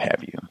 what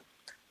have you.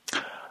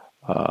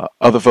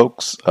 Other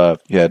folks,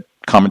 you had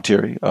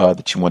commentary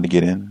that you wanted to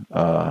get in?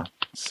 Let's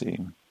see.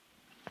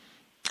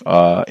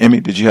 Emmy,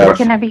 did you have...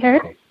 Can I be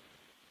heard?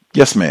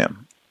 Yes,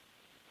 ma'am.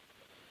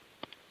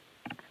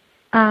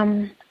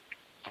 In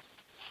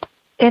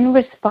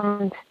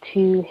response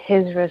to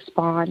his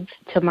response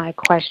to my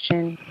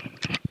question,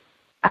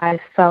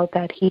 I felt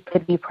that he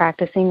could be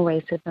practicing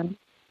racism.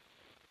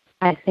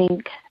 I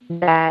think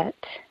that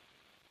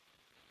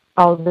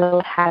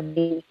although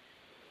having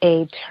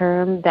a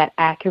term that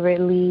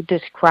accurately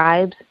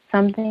describes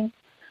something,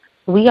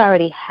 we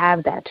already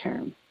have that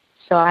term.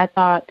 So I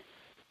thought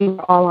we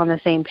were all on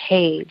the same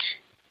page,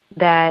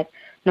 that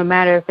no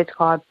matter if it's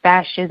called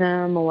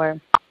fascism or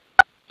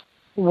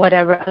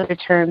whatever other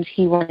terms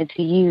he wanted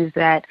to use,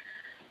 that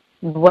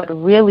what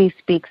really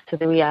speaks to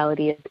the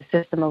reality is the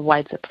system of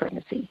white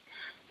supremacy.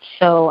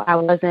 So I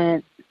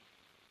wasn't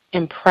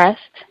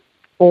impressed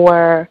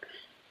or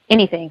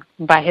anything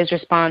by his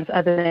response,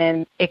 other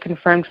than it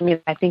confirmed for me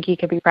that I think he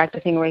could be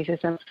practicing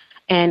racism.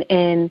 And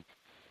in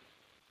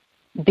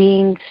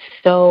being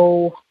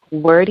so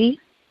wordy,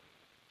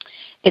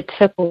 it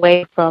took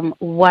away from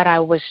what I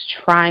was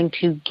trying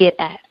to get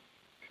at,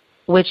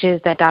 which is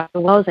that Dr.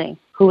 Welsing,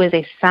 who is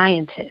a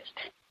scientist,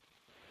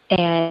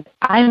 and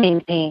I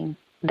maintain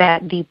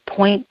that the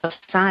point of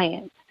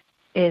science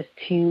is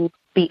to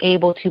be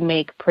able to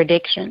make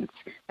predictions.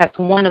 That's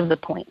one of the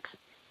points,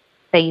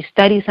 that you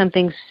study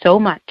something so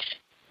much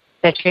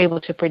that you're able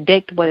to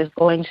predict what is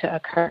going to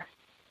occur.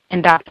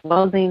 And Dr.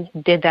 Welsing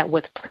did that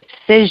with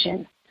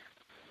precision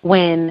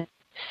when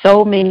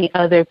so many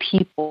other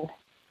people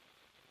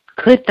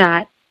could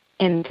not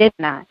and did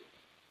not.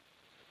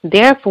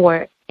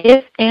 Therefore,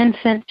 if and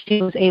since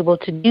she was able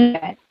to do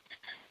that,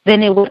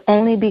 then it would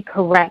only be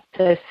correct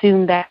to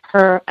assume that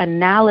her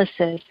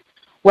analysis,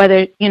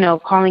 whether,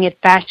 calling it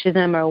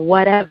fascism or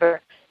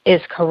whatever,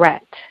 is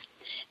correct.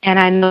 And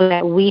I know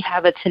that we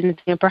have a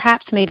tendency, and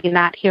perhaps maybe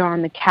not here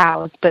on the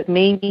cows, but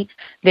maybe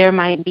there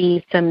might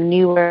be some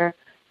newer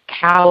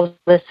cows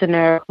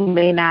listener who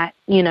may not,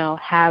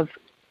 have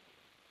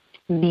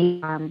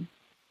the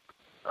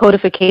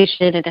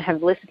codification and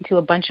have listened to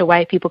a bunch of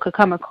white people could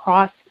come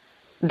across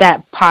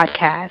that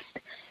podcast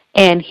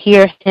and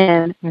hear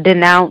him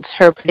denounce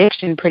her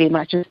prediction pretty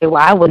much and say,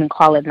 well, I wouldn't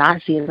call it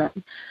Nazism.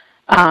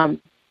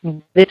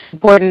 It's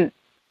important.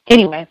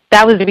 Anyway,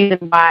 that was the reason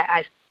why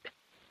I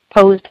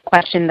posed the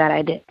question that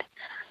I did.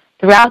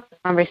 Throughout the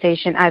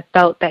conversation, I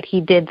felt that he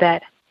did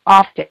that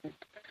often,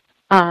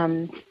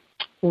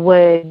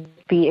 would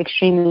be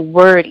extremely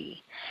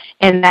wordy,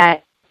 and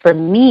that for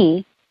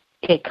me,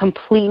 it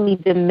completely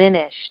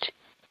diminished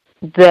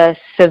the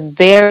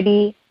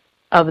severity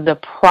of the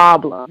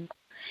problem,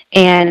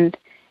 and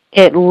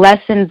it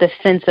lessened the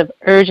sense of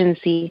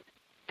urgency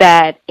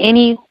that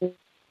any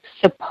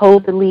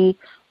supposedly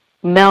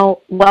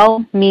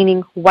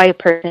well-meaning white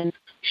person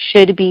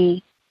should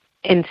be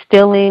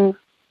instilling,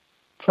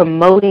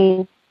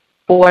 promoting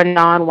for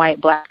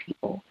non-white black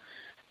people.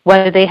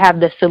 Whether they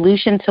have the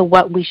solution to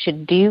what we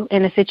should do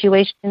in a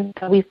situation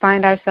that we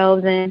find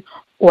ourselves in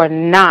or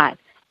not,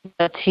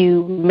 but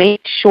to make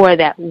sure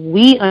that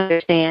we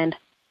understand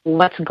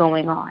what's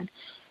going on.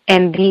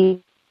 And the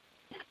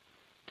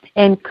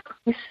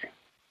increase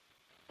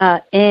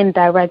in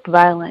direct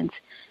violence,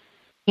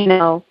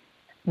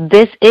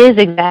 this is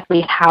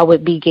exactly how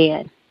it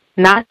began.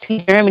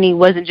 Nazi Germany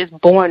wasn't just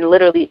born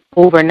literally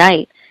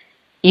overnight.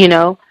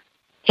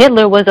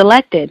 Hitler was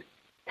elected.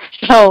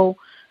 So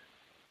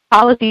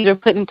policies are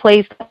put in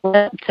place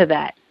to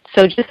that.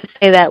 So just to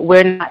say that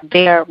we're not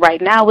there right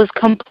now was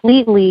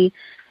completely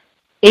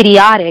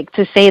idiotic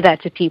to say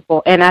that to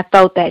people. And I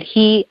felt that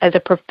he, as a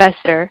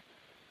professor,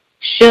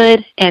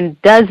 should and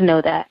does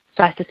know that.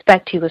 So I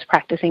suspect he was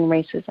practicing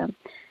racism.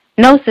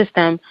 No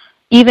system,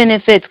 even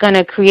if it's going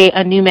to create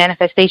a new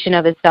manifestation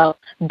of itself,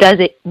 does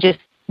it just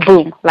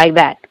boom like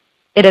that.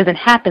 It doesn't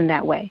happen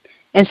that way.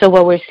 And so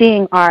what we're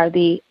seeing are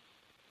the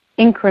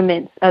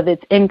increments of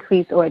its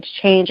increase or its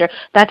change, or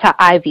that's how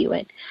I view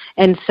it.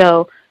 And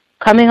so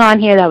coming on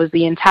here, that was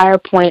the entire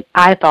point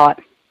I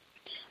thought.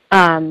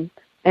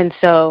 And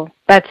so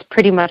that's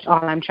pretty much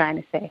all I'm trying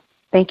to say.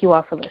 Thank you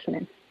all for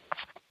listening.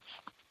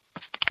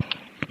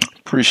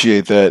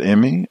 Appreciate that,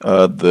 Emmy.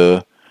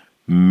 The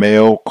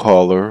male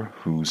caller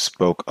who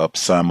spoke up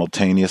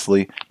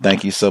simultaneously,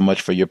 thank you so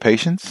much for your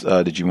patience.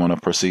 Did you want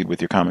to proceed with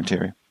your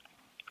commentary?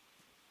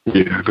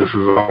 Yeah, this is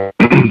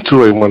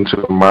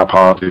 2812. My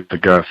apologies to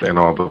Gus and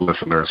all the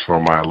listeners for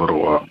my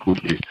little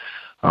goofy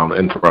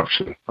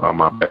interruption.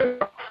 My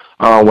bad.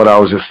 What I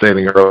was just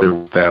stating earlier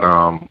was that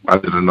I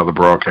did another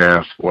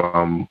broadcast,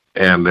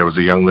 and there was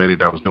a young lady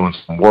that was doing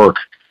some work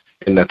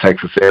in the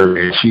Texas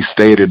area, and she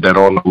stated that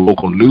on the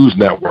local news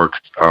networks,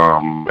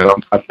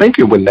 and I think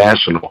it went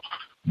national,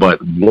 but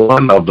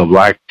one of the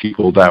black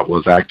people that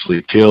was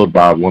actually killed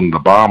by one of the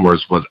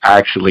bombers was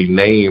actually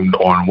named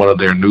on one of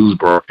their news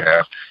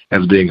broadcasts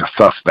as being a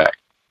suspect.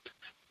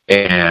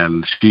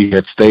 And she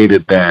had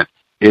stated that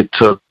it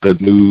took the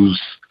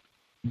news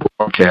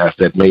broadcast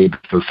that made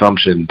this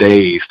assumption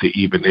days to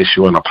even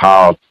issue an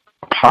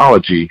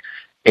apology,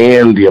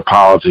 and the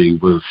apology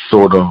was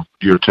sort of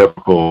your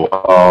typical,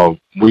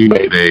 we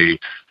made a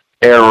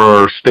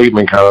error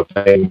statement kind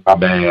of thing, my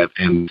bad,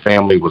 and the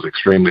family was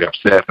extremely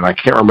upset, and I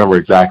can't remember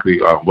exactly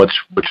which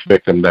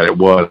victim that it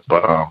was,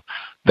 but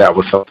that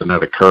was something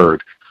that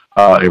occurred.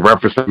 In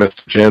reference to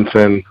Mr.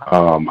 Jensen,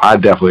 I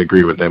definitely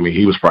agree with him.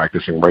 He was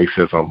practicing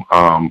racism.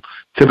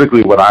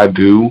 Typically what I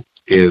do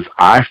is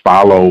I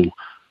follow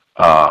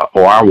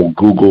or I will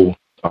Google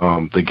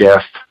the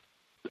guest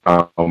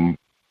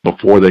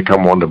before they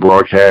come on the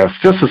broadcast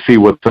just to see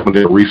what some of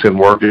their recent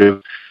work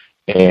is.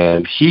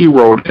 And he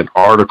wrote an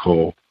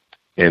article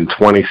in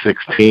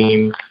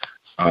 2016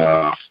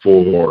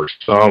 for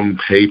some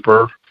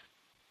paper,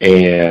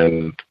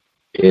 and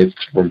it's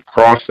from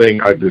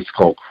it's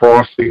called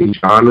Crossing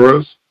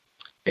Genres.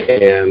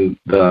 And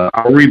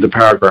I'll read the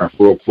paragraph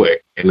real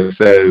quick. And it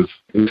says,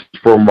 this is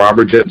from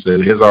Robert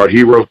Jensen,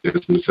 he wrote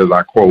this, and it says,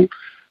 I quote,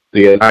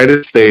 "The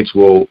United States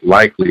will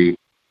likely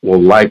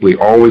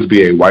always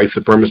be a white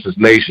supremacist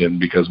nation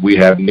because we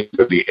have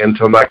neither the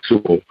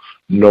intellectual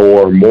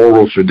nor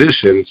moral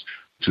traditions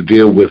to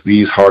deal with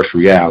these harsh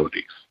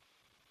realities.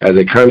 As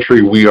a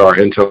country, we are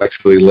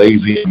intellectually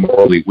lazy and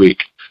morally weak.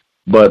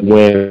 But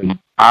when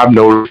I've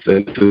noticed,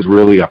 and this is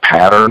really a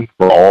pattern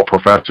for all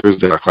professors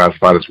that are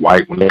classified as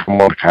white when they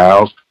come on the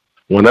cows,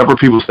 whenever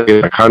people say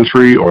a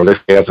country or they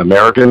say as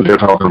Americans, they're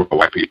talking about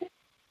white people.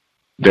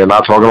 They're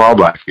not talking about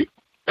black people.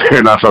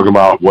 They're not talking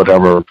about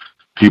whatever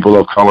people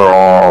of color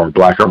are or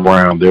black or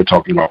brown. They're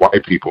talking about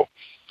white people.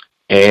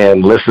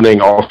 And listening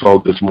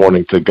also this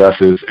morning to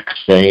Gus's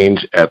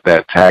exchange at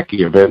that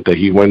tacky event that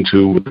he went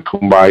to with the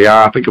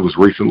Kumbaya, I think it was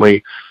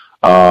recently,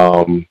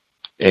 and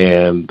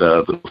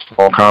the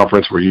small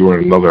conference where you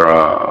and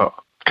another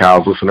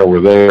Kyle's listener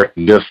were there,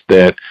 and just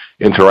that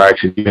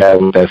interaction you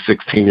had with that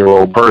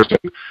 16-year-old person.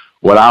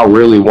 What I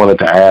really wanted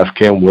to ask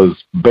him was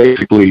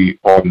basically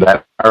on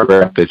that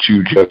paragraph that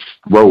you just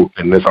wrote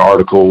in this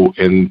article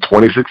in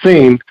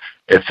 2016,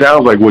 it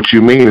sounds like what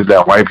you mean is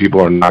that white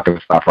people are not going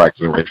to stop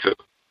practicing racism.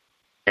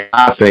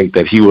 I think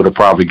that he would have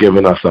probably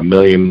given us a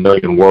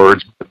million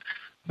words, but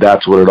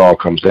that's what it all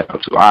comes down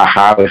to. I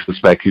highly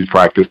suspect he's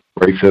practiced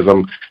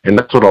racism, and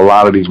that's what a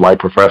lot of these white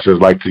professors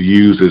like to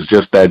use is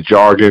just that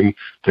jargon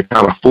to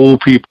kind of fool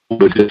people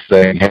with just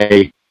saying,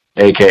 hey,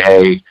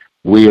 AKA,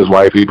 we as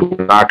white people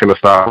are not going to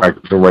stop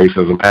practicing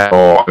racism at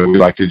all, and we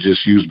like to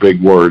just use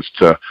big words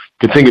to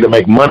continue to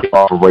make money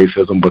off of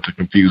racism, but to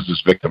confuse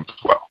its victims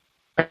as well.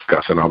 Thanks,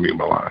 Gus, and I'll mute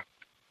my line.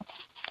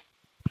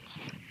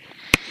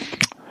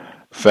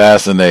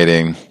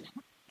 Fascinating.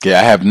 Yeah,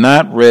 I have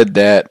not read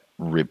that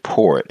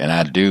report, and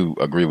I do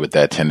agree with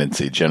that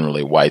tendency.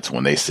 Generally, whites,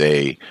 when they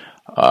say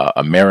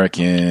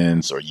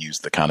Americans or use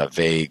the kind of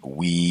vague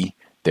we,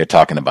 they're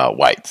talking about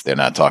whites. They're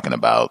not talking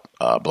about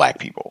black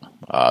people.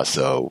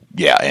 So,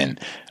 yeah,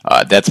 and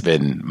that's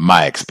been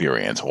my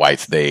experience.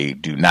 Whites, they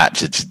do not,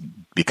 just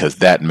because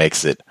that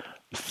makes it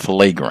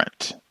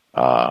flagrant.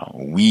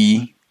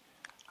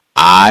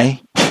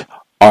 I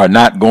are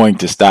not going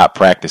to stop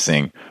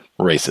practicing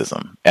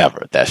racism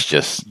ever. That's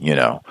just,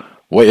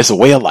 it's a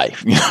way of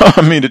life.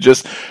 To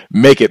just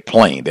make it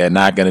plain. They're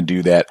not going to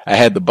do that. I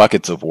had the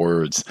buckets of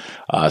words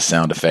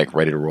sound effect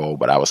ready to roll,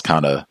 but I was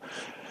kind of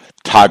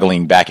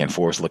toggling back and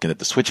forth looking at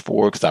the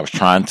switchboard because I was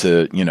trying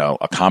to,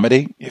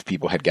 accommodate. If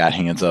people had got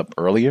hands up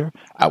earlier,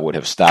 I would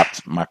have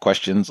stopped my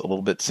questions a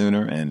little bit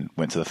sooner and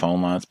went to the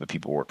phone lines, but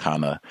people were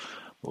kind of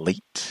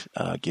late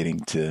getting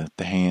to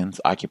the hands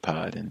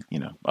occupied and,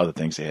 other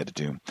things they had to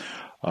do.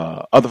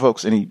 Other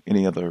folks,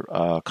 any other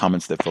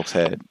comments that folks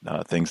had,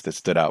 things that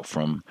stood out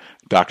from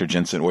Dr.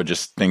 Jensen, or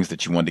just things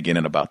that you wanted to get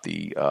in about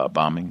the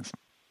bombings?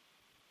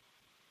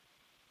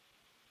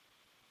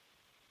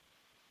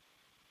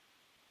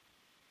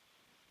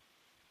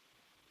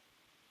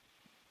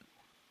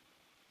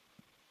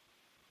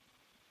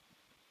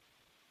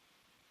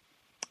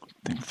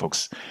 I think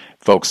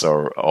folks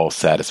are all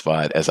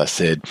satisfied, as I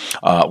said,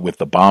 with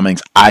the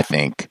bombings. I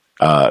think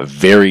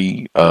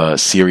very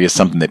serious,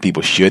 something that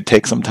people should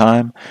take some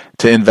time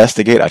to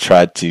investigate. I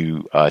tried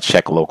to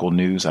check local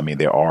news. I mean,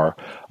 there are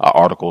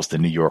articles. The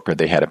New Yorker,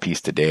 they had a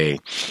piece today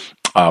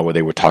where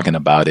they were talking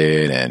about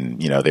it,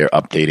 and they're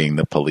updating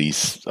the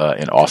police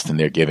in Austin.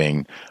 They're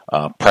giving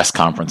press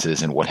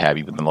conferences and what have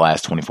you within the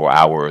last 24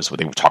 hours, where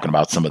they were talking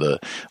about some of the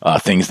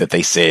things that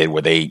they said,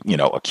 where they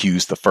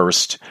accused the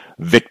first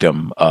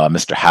victim,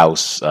 Mr.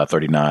 House,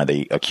 39.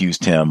 They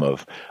accused him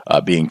of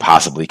being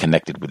possibly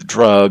connected with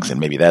drugs, and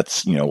maybe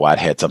that's why it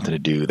had something to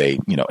do. They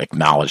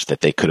acknowledged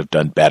that they could have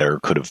done better,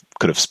 could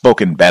have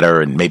spoken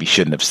better, and maybe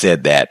shouldn't have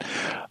said that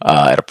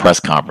at a press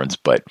conference.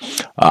 But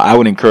I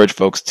would encourage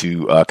folks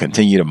to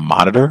continue to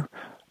monitor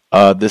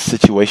this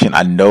situation.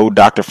 I know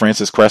Dr.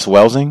 Frances Cress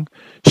Welsing,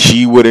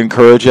 she would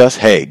encourage us,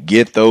 hey,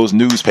 get those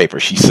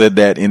newspapers. She said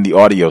that in the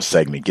audio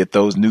segment. Get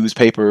those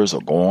newspapers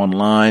or go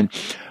online.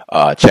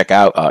 Check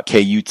out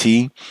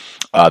KUT.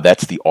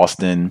 That's the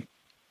Austin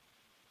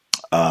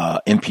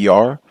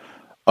NPR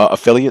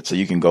affiliate. So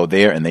you can go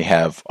there, and they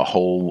have a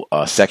whole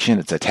section.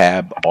 It's a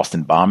tab,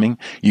 Austin bombing.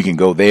 You can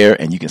go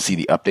there and you can see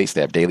the updates.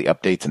 They have daily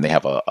updates, and they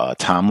have a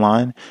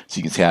timeline. So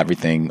you can see how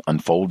everything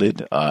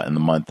unfolded in the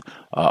month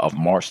of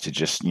March, to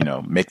just,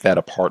 make that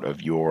a part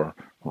of your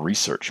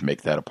research,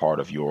 make that a part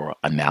of your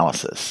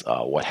analysis.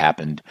 What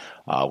happened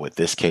with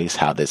this case,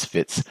 how this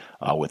fits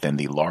within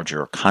the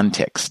larger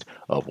context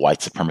of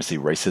white supremacy,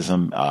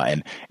 racism,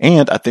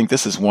 and I think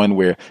this is one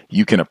where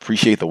you can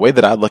appreciate the way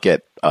that I look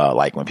at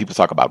like when people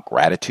talk about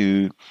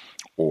gratitude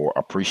or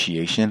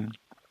appreciation.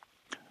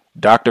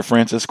 Dr.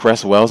 Frances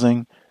Cress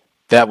Welsing,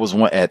 that was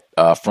one at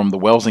from the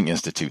Welsing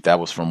Institute. That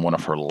was from one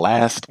of her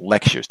last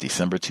lectures,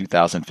 December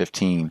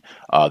 2015,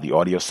 the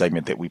audio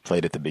segment that we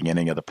played at the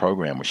beginning of the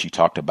program, where she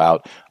talked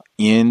about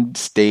end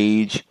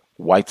stage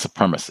white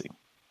supremacy.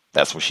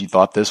 That's what she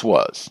thought this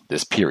was,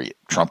 this period.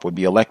 Trump would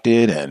be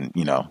elected, and,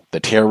 the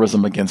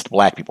terrorism against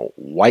black people,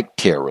 white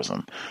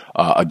terrorism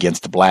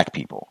against black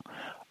people.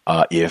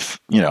 If,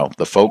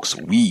 the folks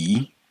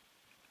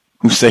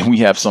who say we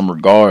have some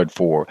regard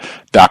for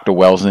Dr.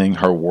 Welsing,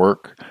 her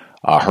work,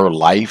 her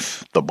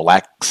life, the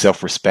black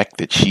self-respect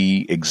that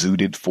she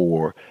exuded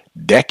for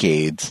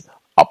decades,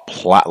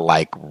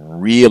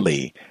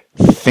 really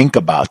think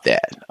about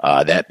that.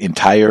 That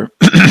entire,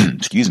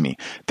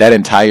 that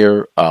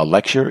entire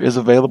lecture is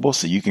available,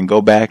 so you can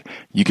go back,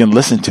 you can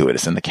listen to it.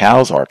 It's in the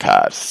C.O.W.S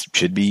archives,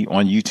 should be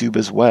on YouTube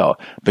as well.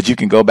 But you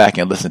can go back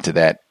and listen to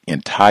that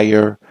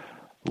entire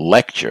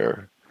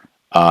lecture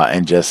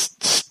and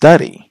just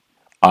study.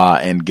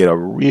 And get a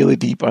really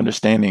deep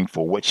understanding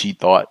for what she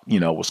thought,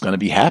 was going to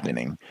be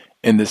happening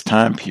in this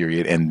time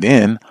period. And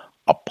then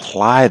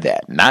apply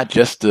that, not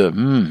just the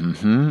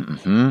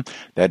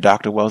that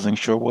Dr. Welsing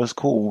sure was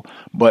cool,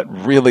 but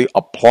really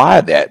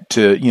apply that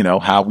to,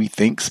 how we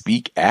think,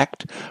 speak,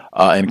 act,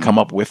 and come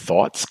up with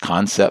thoughts,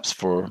 concepts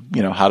for,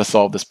 how to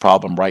solve this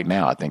problem right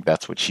now. I think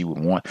that's what she would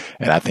want.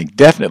 And I think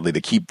definitely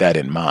to keep that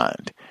in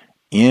mind.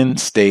 End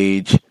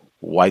stage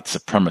white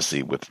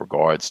supremacy with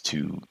regards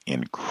to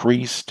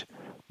increased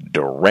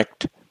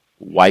direct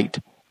white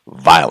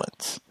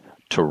violence,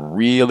 to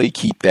really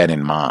keep that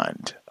in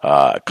mind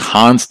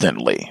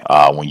constantly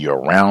when you're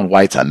around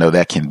whites. I know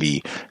that can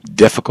be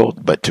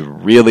difficult, but to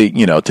really,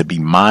 to be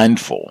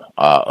mindful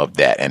of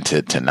that and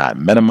to not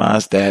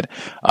minimize that,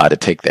 to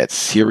take that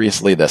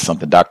seriously. That's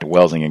something Dr.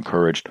 Welsing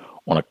encouraged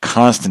on a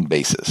constant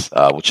basis.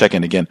 We'll check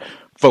in again.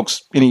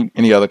 Folks,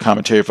 any other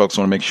commentary folks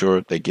want to make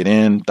sure they get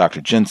in?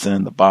 Dr.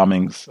 Jensen, the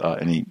bombings,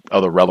 any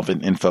other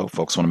relevant info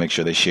folks want to make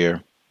sure they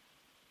share?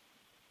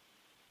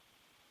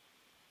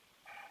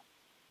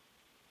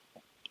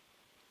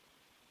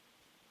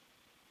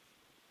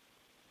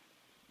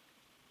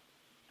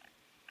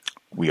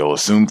 We'll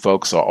assume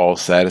folks are all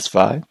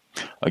satisfied.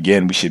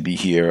 Again, we should be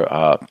here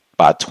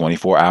about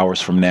 24 hours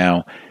from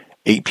now,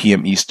 8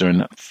 p.m.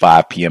 Eastern,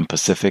 5 p.m.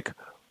 Pacific,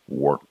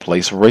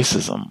 workplace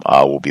racism.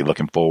 We'll be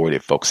looking forward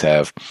if folks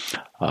have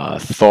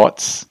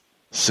thoughts,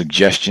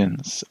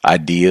 suggestions,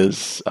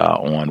 ideas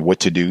on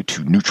what to do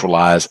to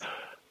neutralize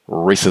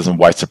racism,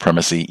 white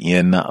supremacy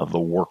in the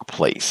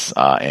workplace.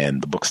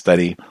 And the book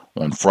study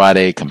on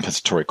Friday,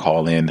 compensatory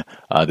call-in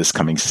this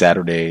coming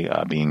Saturday,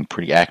 being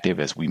pretty active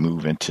as we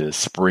move into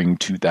spring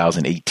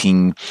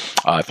 2018.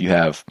 If you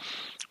have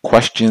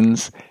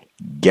questions,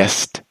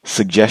 guest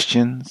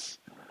suggestions,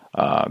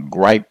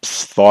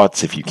 gripes,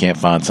 thoughts, if you can't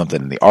find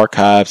something in the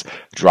archives,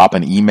 drop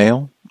an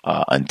email,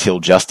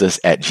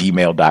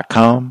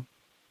 untiljustice@gmail.com,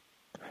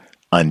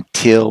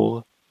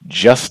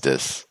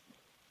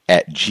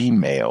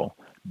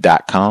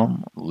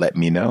 untiljustice@gmail.com. Let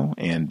me know,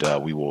 and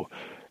we will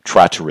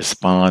try to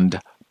respond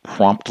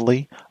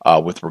promptly.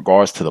 With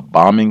regards to the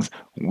bombings,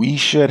 we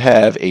should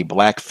have a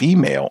black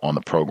female on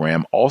the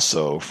program,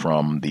 also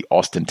from the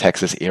Austin,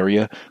 Texas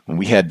area. When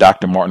we had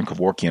Dr. Martin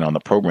Kevorkian on the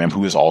program,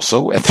 who is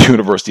also at the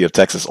University of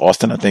Texas,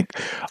 Austin, I think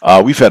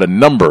we've had a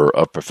number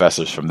of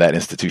professors from that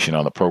institution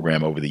on the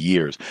program over the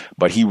years,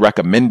 but he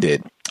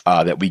recommended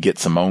that we get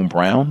Simone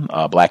Brown,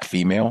 a black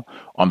female,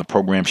 on the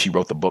program. She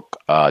wrote the book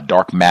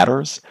Dark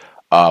Matters,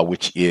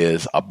 which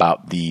is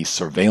about the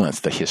surveillance,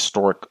 the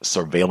historic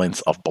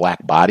surveillance of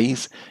black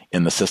bodies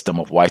in the system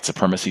of white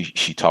supremacy.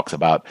 She talks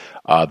about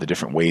the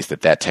different ways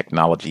that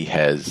technology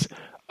has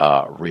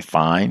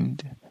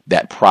refined,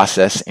 that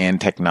process and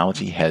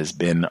technology has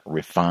been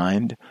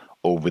refined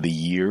over the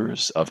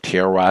years of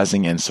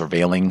terrorizing and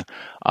surveilling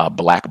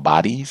black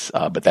bodies.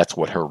 But that's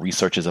what her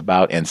research is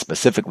about, and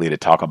specifically to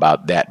talk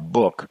about that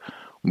book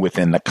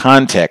within the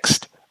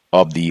context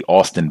of the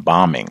Austin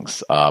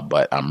bombings.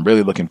 But I'm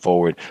really looking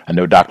forward. I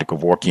know Dr.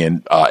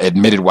 Kevorkian,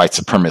 admitted white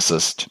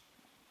supremacist,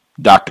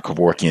 Dr.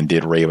 Kevorkian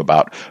did rave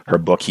about her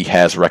book. He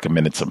has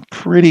recommended some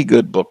pretty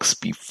good books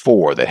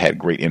before that had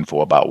great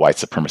info about white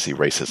supremacy,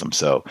 racism.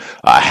 So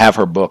I have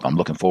her book. I'm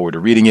looking forward to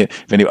reading it.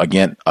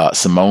 Again,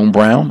 Simone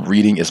Brown,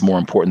 reading is more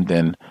important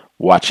than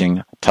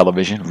watching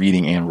television,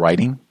 reading and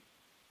writing.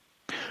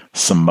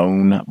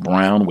 Simone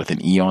Brown with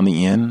an E on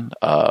the end.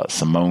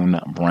 Simone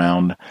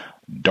Brown,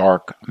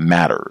 Dark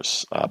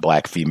Matters,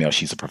 black female.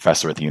 She's a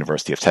professor at the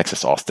University of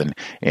Texas, Austin,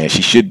 and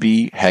she should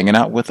be hanging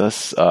out with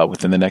us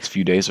within the next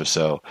few days or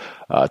so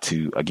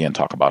to, again,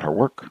 talk about her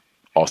work.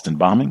 Austin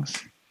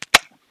bombings,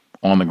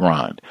 on the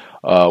grind.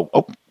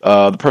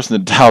 The person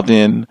that dialed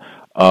in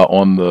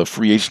on the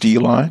free HD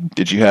line,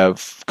 did you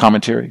have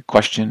commentary,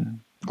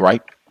 question,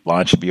 gripe?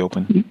 Line should be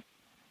open.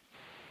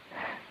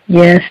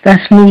 Yes,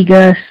 that's me,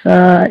 Gus,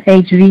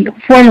 HV,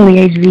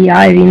 formerly HV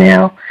Ivy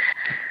now.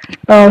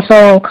 So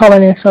I'm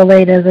calling in so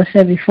late. As I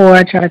said before,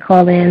 I tried to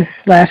call in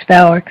last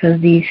hour because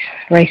these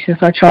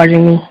racists are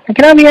charging me.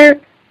 Can I be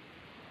heard?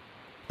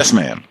 Yes,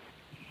 ma'am.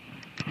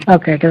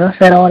 Okay, because I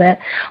said all that.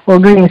 Well,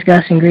 greetings,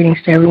 Gus, and greetings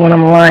to everyone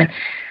on the line.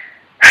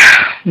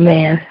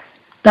 Man,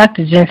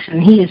 Dr.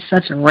 Jensen, he is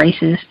such a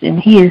racist, and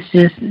he is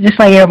just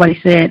like everybody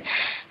said,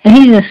 and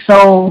he's just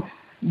so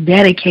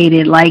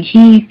dedicated. Like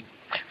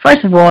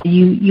first of all,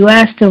 you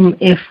asked him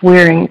if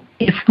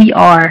we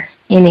are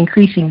in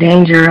increasing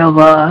danger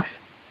of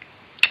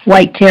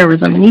white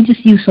terrorism, and he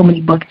just used so many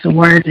buckets of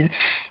words and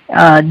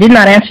did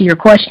not answer your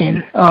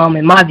question,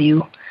 in my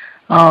view.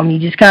 He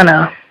just kind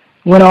of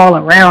went all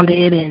around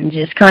it and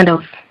just kind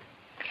of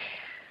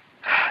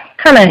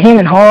hem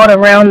and hawed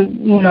around,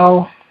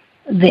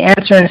 the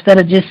answer instead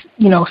of just,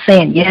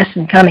 saying yes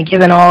and kind of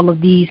giving all of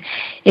these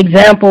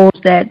examples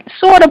that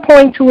sort of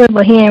point to it,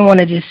 but he didn't want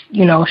to just,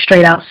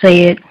 straight out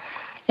say it.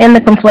 And the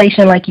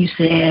conflation, like you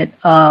said,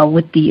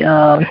 with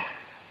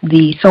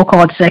the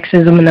so-called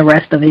sexism and the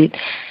rest of it.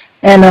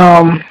 And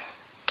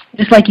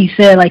just like you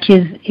said, like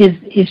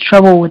his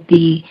trouble with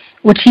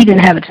which he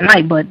didn't have it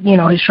tonight, but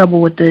his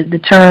trouble with the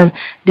term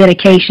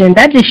dedication,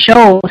 that just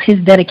shows his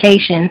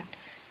dedication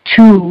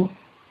to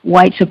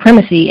white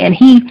supremacy. And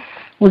he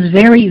was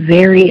very,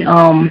 very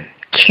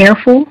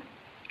careful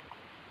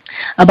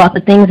about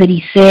the things that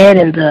he said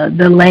and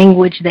the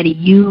language that he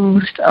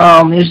used.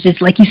 It was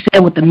just like you said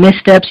with the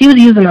missteps. He was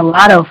using a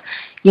lot of,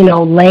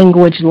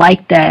 language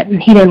like that, and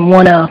he didn't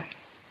want to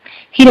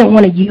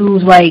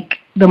use like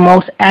the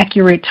most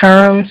accurate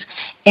terms,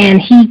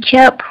 and he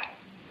kept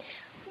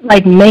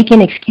like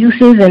making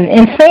excuses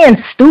and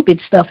saying stupid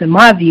stuff in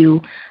my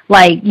view,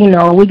 like,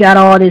 we got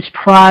all this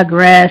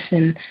progress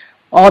and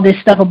all this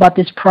stuff about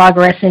this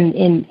progress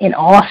in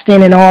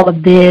Austin and all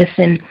of this,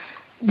 and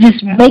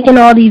just making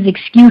all these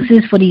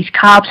excuses for these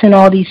cops and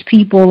all these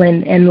people,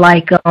 and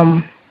like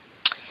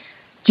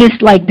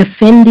just like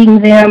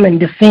defending them and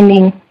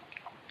defending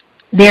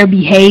their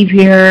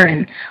behavior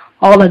and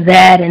all of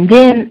that. And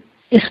then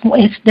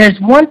there's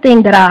one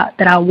thing that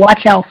I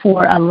watch out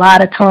for a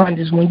lot of times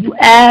is when you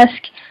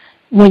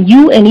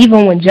and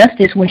even when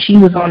Justice, when she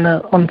was on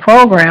the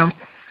program,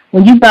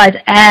 when you guys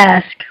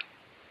ask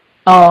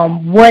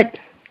what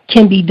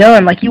can be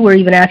done, like you were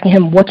even asking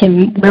him what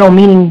can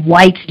well-meaning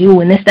whites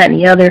do and this, that, and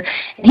the other,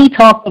 and he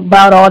talked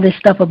about all this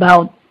stuff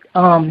about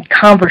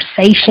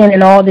conversation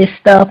and all this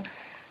stuff.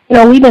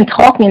 We've been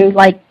talking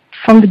like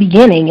from the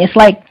beginning. It's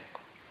like,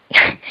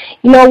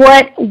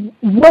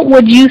 what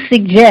would you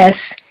suggest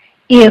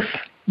if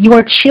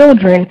your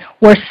children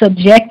were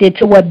subjected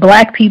to what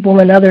black people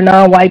and other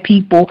non-white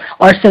people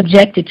are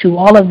subjected to,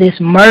 all of this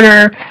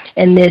murder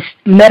and this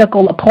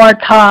medical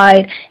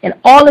apartheid and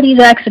all of these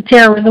acts of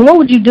terrorism? What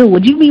would you do?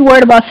 Would you be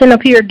worried about sitting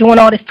up here doing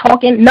all this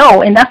talking?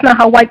 No, and that's not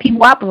how white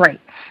people operate.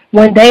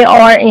 When they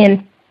are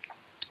in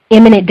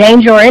imminent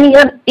danger or any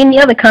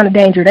other kind of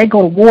danger, they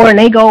go to war and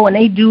they go and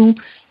they do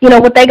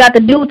what they got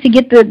to do to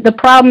get the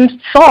problems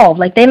solved.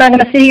 Like, they're not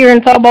going to sit here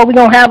and talk about we're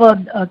going to have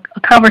a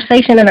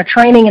conversation and a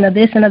training and a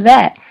this and a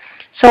that.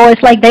 So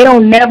it's like they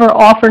don't never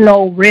offer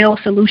no real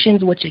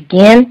solutions, which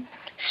again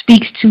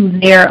speaks to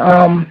their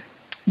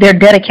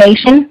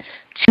dedication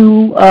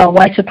to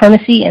white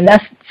supremacy, and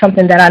that's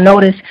something that I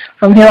noticed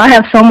from him. I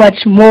have so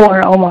much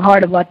more on my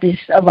heart about this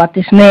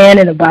man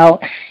and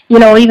about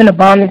even the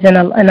bombings and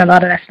a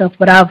lot of that stuff.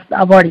 But I've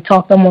already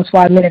talked almost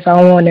 5 minutes. I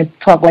don't want to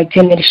talk like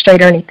 10 minutes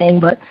straight or anything.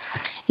 But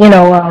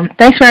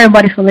thanks for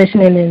everybody for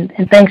listening,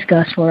 and thanks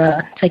Gus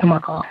for taking my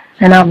call.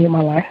 And I'll mute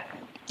my line.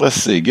 Let's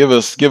see. Give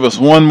us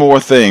one more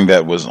thing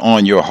that was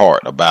on your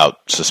heart about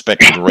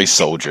suspected race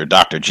soldier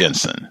Dr.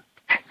 Jensen.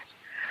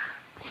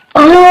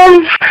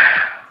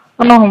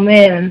 Oh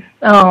man.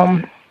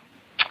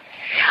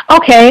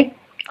 Okay.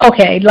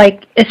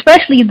 Like,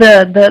 especially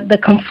the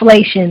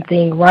conflation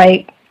thing,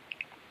 right?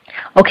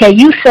 Okay,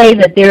 you say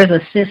that there's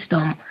a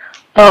system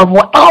of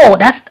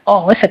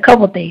it's a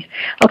couple things.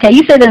 Okay,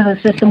 you say there's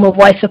a system of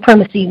white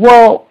supremacy.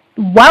 Well,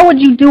 why would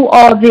you do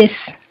all this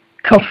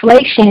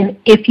conflation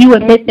if you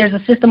admit there's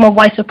a system of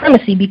white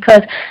supremacy?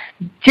 Because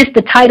just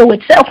the title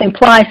itself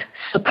implies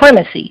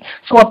supremacy.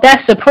 So if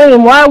that's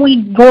supreme, why are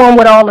we going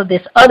with all of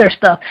this other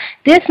stuff?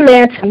 This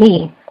man, to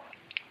me,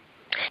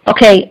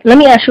 okay, let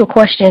me ask you a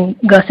question,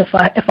 Gus,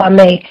 if I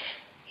may.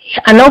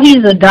 I know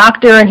he's a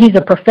doctor and he's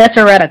a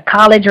professor at a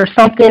college or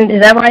something.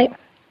 Is that right?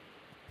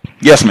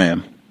 Yes,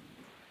 ma'am.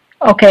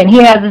 Okay, and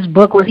he has this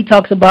book where he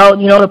talks about,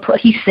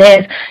 he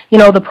says,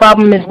 the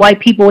problem is white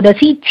people. Does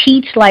he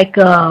teach like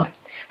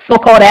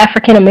so-called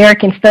African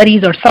American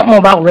studies or something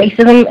about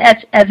racism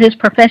as his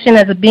profession,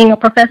 as being a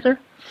professor?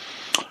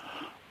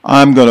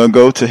 I'm going to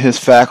go to his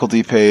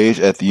faculty page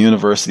at the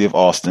University of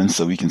Austin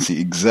so we can see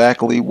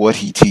exactly what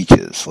he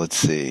teaches. Let's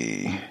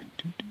see.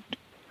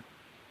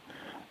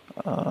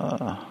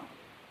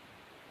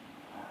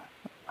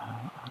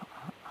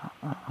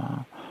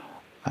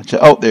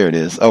 There it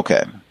is.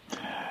 Okay.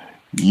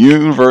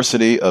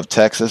 University of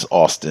Texas,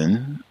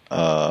 Austin,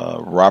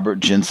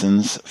 Robert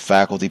Jensen's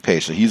faculty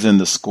page. So he's in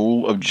the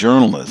School of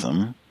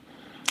Journalism,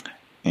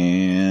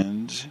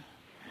 and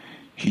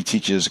he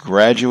teaches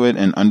graduate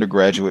and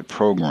undergraduate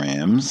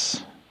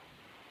programs.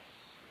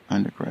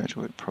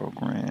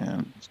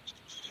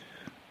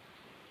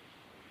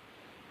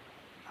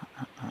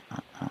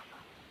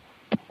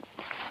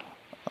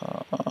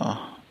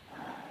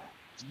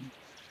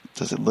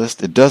 Does it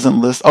list? It doesn't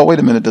list. Oh, wait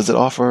a minute. Does it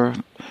offer?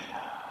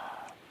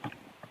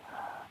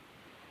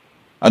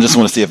 I just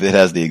want to see if it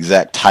has the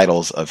exact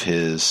titles of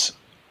his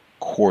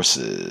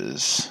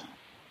courses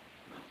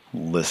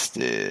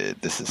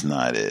listed. This is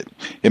not it.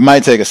 It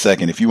might take a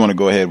second. If you want to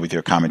go ahead with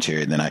your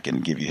commentary, then I can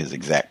give you his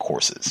exact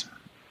courses.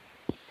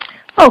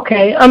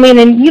 Okay. I mean,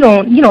 and you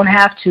don't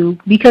have to,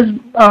 because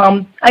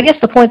I guess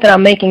the point that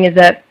I'm making is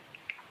that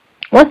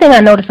one thing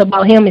I notice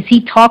about him is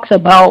he talks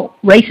about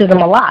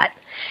racism a lot.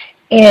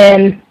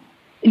 And,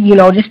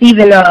 just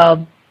even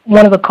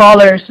one of the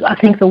callers, I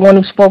think the one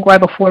who spoke right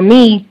before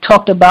me,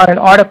 talked about an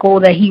article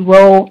that he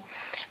wrote,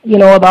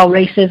 about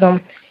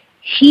racism.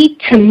 He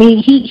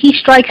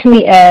strikes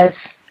me as,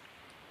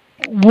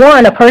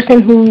 one, a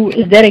person who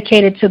is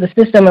dedicated to the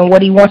system, and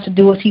what he wants to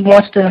do is he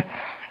wants to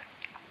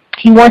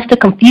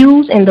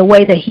confuse in the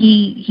way that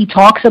he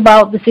talks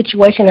about the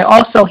situation, and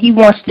also he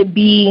wants to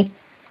be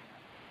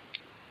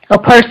a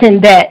person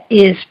that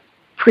is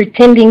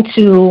pretending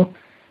to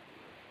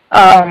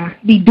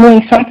be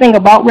doing something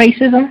about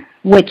racism,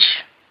 which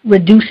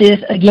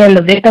reduces, again,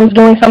 the victims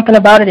doing something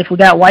about it, if we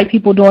got white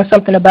people doing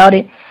something about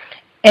it.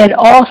 And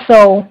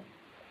also,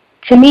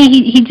 to me,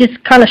 he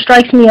just kind of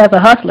strikes me as a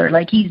hustler,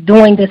 like he's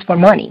doing this for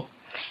money,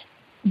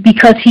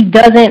 because he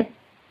doesn't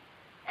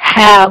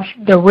have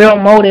the real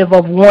motive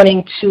of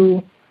wanting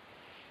to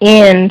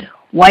end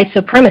white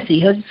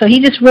supremacy. So he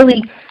just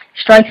really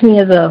strikes me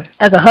as a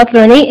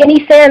hustler, and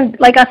he's saying,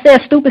 like I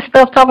said, stupid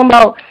stuff, talking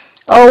about,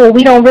 oh,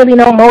 we don't really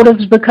know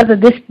motives because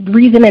of this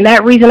reason and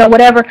that reason or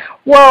whatever.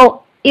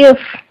 Well, if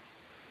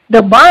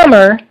the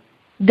bomber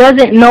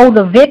doesn't know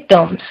the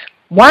victims,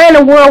 why in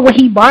the world would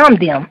he bomb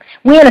them?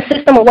 We in a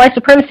system of white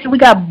supremacy. We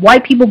got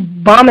white people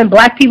bombing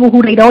black people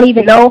who they don't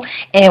even know,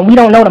 and we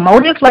don't know the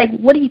motives. Like,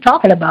 what are you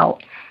talking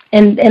about?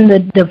 And the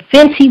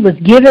defense he was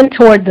given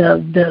toward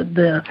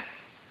the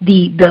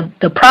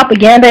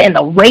propaganda and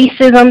the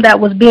racism that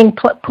was being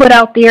put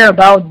out there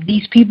about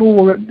these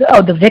people were,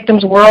 or the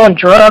victims were on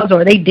drugs,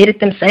 or they did it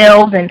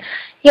themselves, and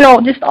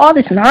just all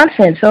this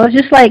nonsense. So it's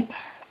just like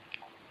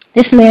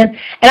this man.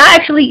 And I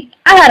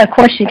had a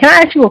question. Can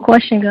I ask you a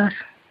question, Gus?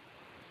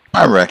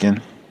 I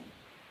reckon.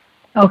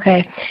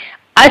 Okay.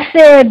 I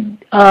said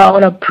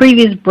on a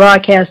previous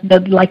broadcast,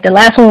 like the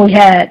last one we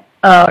had,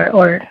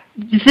 or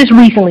just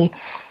recently,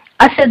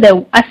 I said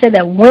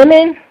that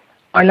women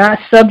are not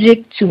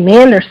subject to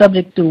men; they're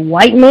subject to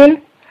white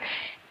men.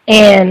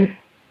 And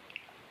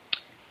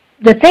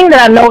the thing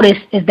that I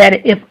noticed is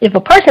that if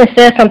a person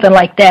says something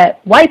like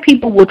that, white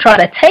people will try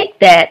to take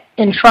that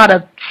and try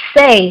to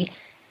say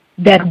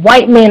that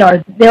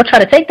they'll try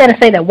to take that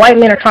and say that white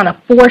men are trying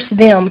to force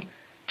them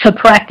to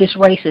practice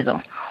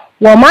racism.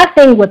 Well, my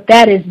thing with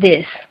that is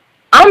this: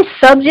 I'm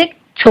subject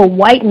to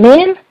white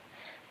men,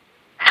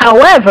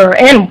 however,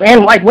 and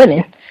white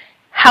women.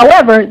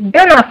 However,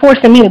 they're not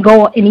forcing me to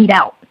go and eat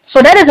out.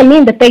 So that doesn't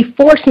mean that they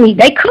force me.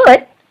 They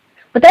could,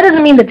 but that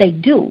doesn't mean that they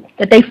do,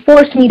 that they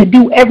force me to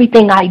do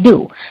everything I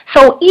do.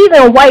 So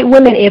even white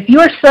women, if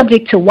you're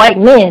subject to white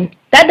men,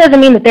 that doesn't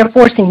mean that they're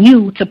forcing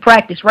you to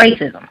practice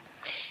racism.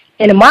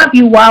 And in my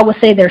view, why I would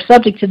say they're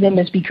subject to them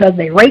is because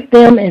they rape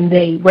them, and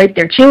they rape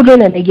their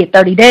children, and they get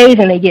 30 days,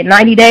 and they get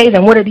 90 days,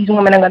 and what are these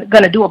women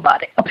going to do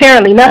about it?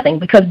 Apparently nothing,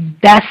 because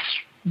that's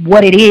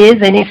what it is,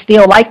 and it's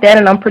still like that,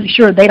 and I'm pretty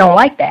sure they don't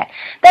like that.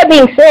 That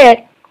being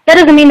said, that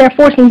doesn't mean they're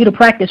forcing you to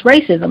practice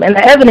racism, and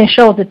the evidence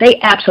shows that they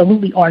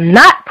absolutely are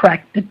not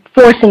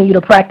forcing you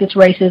to practice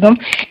racism.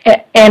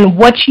 And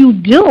what you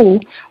do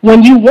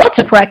when you want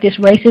to practice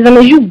racism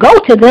is you go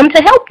to them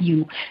to help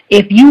you.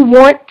 If you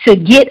want to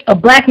get a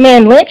black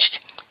man lynched,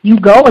 you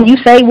go and you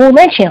say, we'll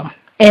lynch him.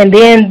 And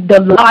then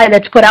the lie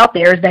that's put out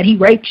there is that he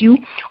raped you.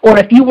 Or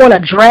if you want to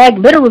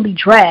literally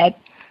drag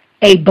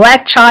a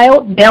black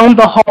child down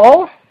the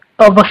hall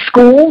of a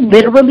school,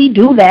 literally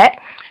do that.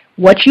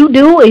 What you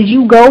do is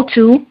you don't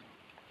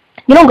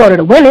go to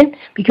the women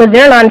because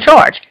they're not in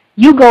charge.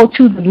 You go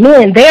to the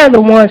men. They're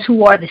the ones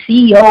who are the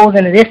CEOs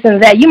and this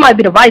and that. You might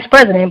be the vice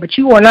president, but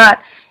you are not,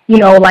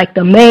 like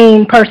the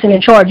main person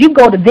in charge. You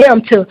go to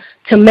them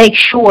to make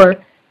sure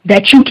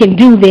that you can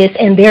do this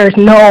and there's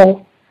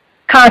no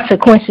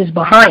consequences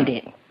behind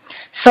it.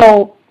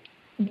 So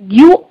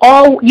you're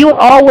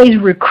always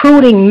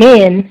recruiting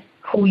men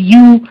who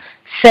you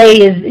say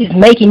is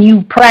making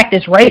you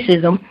practice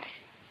racism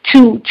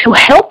to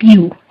help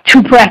you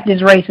to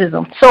practice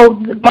racism. So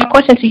my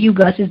question to you,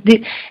 Gus, is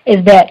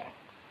that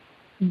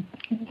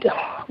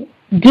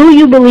do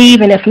you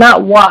believe, and if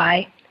not,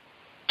 why,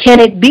 can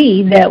it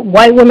be that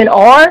white women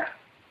are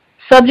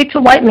subject to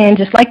white men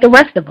just like the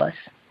rest of us,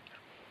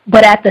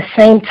 but at the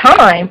same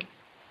time,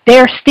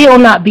 they're still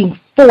not being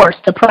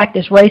forced to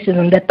practice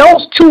racism, that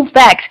those two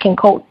facts can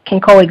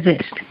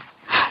coexist?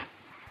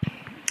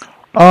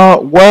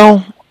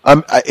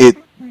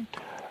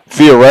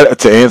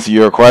 To answer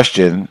your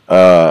question,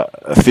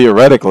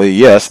 theoretically,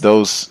 yes,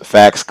 those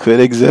facts could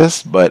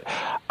exist, but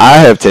I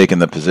have taken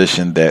the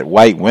position that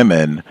white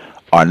women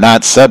are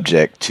not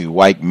subject to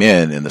white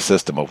men in the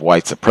system of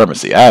white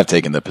supremacy. I have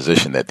taken the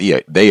position that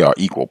they are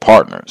equal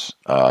partners.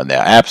 Now,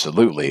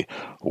 absolutely,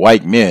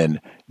 white men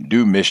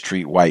do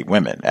mistreat white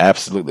women.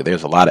 Absolutely,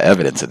 there's a lot of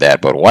evidence of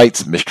that, but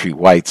whites mistreat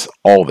whites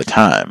all the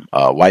time.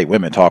 White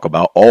women talk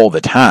about all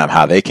the time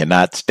how they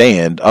cannot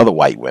stand other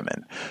white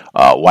women.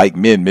 White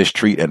men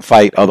mistreat and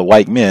fight other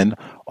white men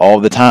all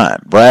the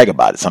time, brag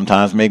about it,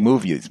 sometimes make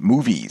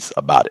movies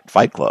about it,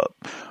 Fight Club.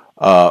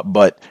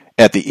 But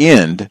at the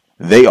end,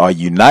 they are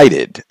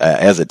united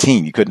as a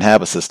team. You couldn't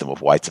have a system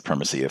of white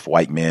supremacy if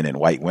white men and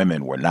white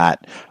women were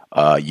not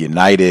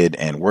united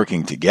and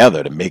working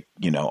together to make,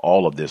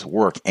 all of this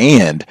work.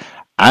 And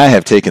I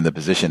have taken the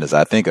position, as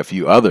I think a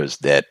few others,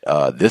 that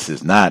this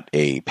is not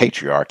a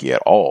patriarchy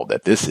at all,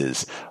 that this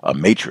is a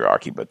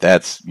matriarchy. But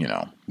that's,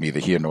 neither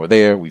here nor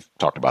there. We've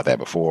talked about that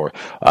before.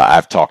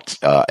 I've talked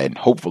and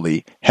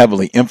hopefully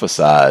heavily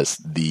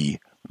emphasized the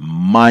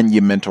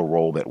monumental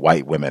role that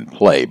white women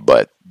play.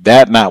 But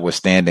that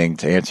notwithstanding,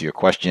 to answer your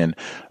question,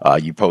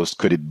 you posed,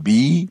 could it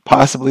be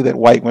possibly that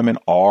white women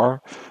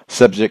are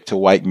subject to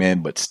white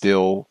men, but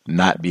still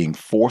not being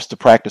forced to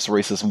practice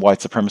racism, white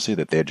supremacy,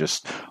 that they're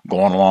just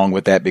going along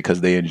with that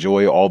because they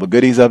enjoy all the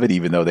goodies of it,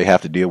 even though they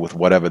have to deal with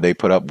whatever they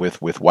put up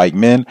with white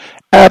men?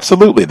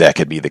 Absolutely, that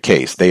could be the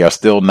case. They are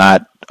still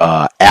not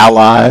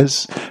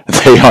allies.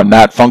 They are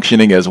not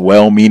functioning as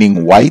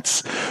well-meaning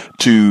whites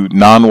to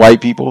non-white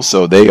people,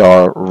 so they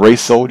are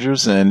race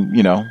soldiers and,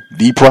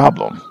 the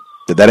problem.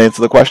 Did that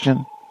answer the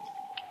question?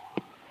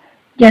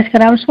 Yes,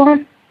 could I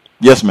respond?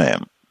 Yes,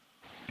 ma'am.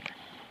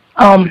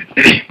 I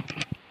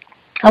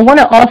want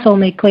to also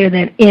make clear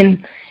that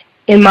in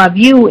my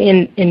view,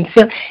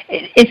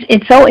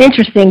 it's so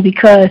interesting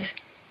because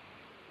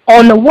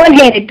on the one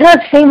hand, it does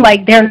seem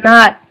like they're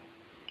not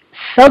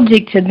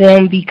subject to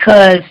them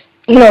because,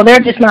 they're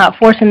just not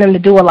forcing them to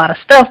do a lot of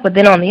stuff. But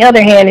then on the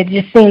other hand, it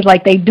just seems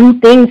like they do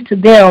things to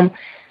them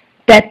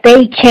that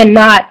they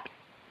cannot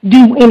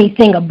do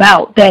anything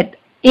about, that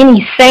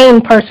any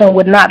sane person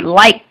would not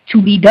like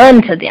to be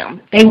done to them.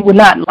 They would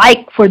not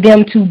like for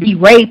them to be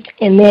raped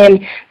and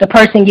then the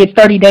person gets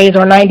 30 days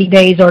or 90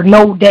 days or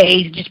no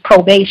days, just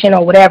probation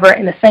or whatever,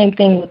 and the same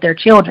thing with their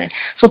children.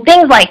 So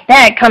things like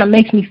that kind of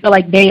makes me feel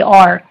like they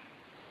are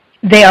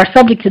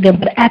subject to them,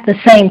 but at the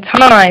same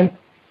time,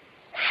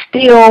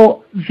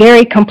 still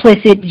very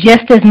complicit,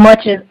 just as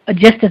much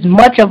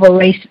of a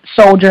race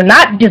soldier,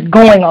 not just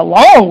going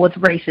along with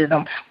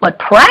racism, but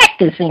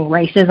practicing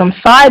racism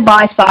side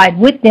by side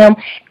with them,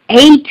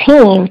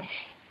 18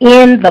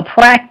 in the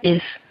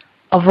practice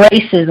of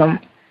racism,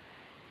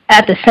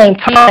 at the same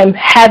time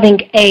having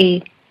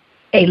a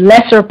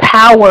lesser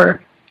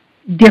power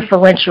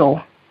differential,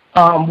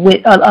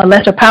 with a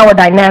lesser power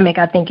dynamic,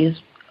 I think is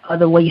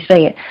the way you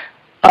say it,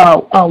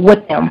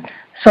 with them.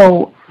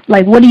 So,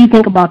 what do you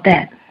think about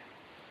that?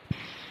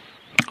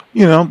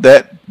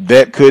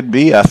 That could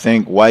be. I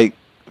think white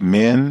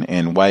men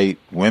and white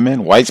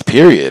women, whites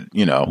period,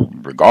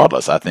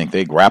 regardless, I think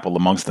they grapple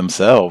amongst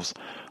themselves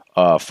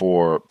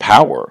for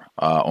power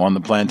on the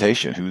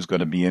plantation. Who's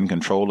going to be in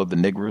control of the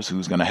niggers?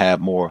 Who's going to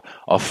have more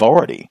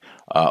authority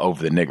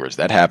over the niggers?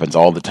 That happens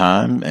all the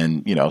time.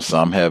 And,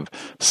 some have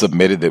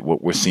submitted that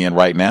what we're seeing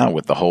right now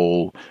with the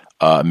whole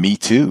Me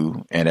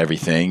Too and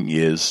everything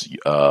is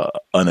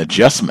an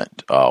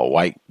adjustment.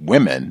 White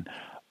women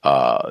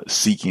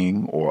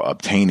seeking or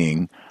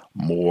obtaining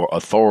more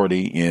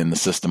authority in the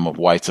system of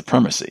white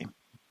supremacy.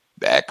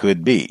 That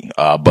could be.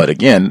 But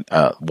again,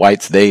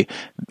 whites,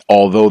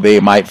 although they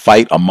might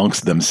fight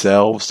amongst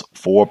themselves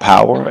for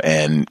power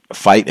and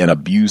fight and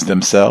abuse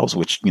themselves,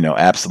 which,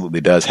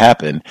 absolutely does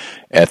happen,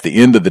 at the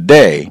end of the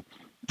day,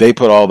 they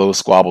put all those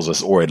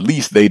squabbles, or at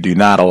least they do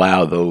not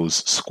allow those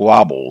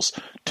squabbles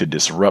to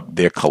disrupt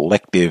their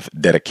collective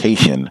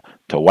dedication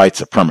to white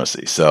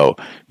supremacy. So,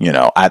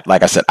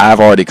 like I said, I've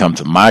already come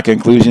to my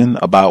conclusion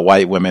about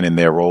white women and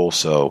their role.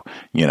 So,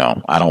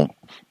 I don't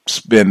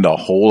spend a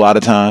whole lot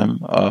of time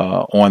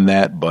on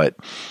that. But,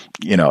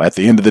 at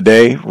the end of the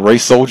day,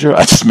 race soldier,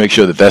 I just make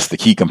sure that that's the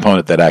key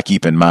component that I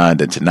keep in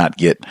mind, and to not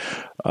get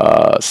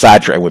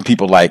sidetracked. When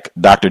people like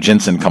Dr.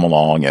 Jensen come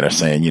along and are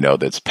saying,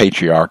 that's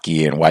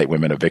patriarchy and white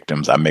women are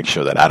victims, I make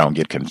sure that I don't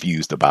get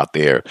confused about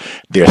their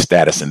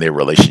status and their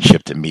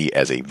relationship to me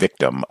as a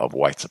victim of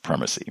white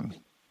supremacy.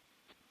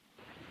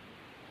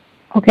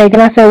 Okay,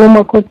 can I say one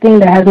more quick thing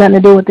that has nothing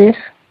to do with this?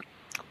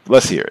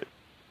 Let's hear it.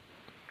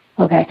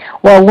 Okay.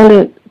 Well, I want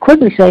to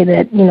quickly say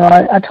that,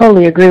 I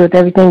totally agree with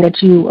everything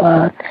that you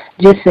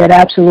just said,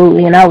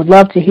 absolutely. And I would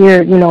love to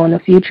hear, in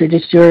the future,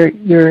 just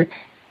your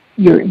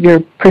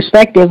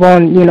perspective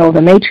on,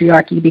 the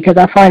matriarchy, because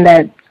I find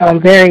that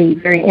very,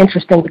 very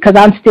interesting, because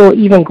I'm still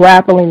even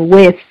grappling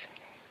with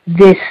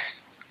this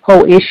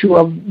whole issue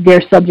of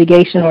their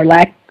subjugation or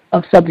lack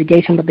of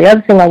subjugation. But the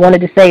other thing I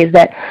wanted to say is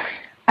that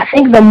I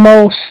think the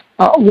most,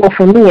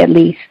 for me at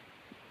least,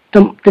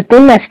 the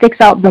thing that sticks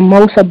out the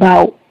most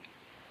about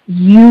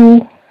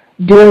you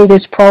doing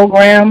this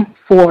program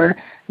for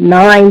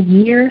 9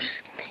 years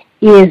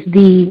is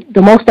the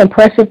most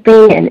impressive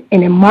thing, and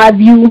in my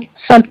view,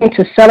 something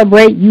to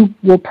celebrate, you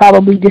will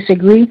probably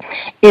disagree,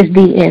 is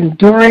the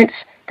endurance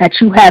that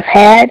you have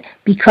had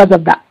because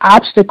of the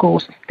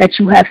obstacles that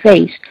you have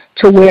faced,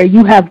 to where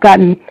you have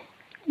gotten,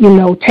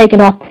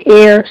 taken off the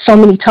air so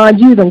many times.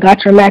 You even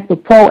got your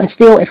MacBook Pro and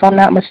still, if I'm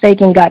not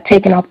mistaken, got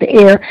taken off the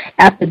air.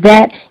 After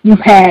that, you've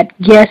had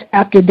guests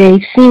after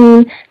they've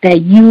seen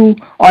that you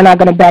are not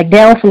going to back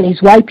down from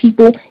these white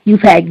people.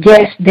 You've had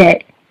guests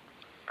that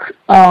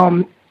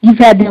you've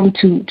had them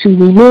to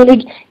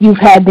renege. You've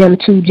had them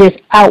to just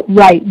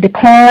outright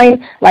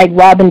decline, like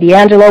Robin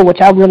DiAngelo, which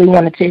I really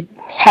wanted to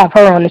have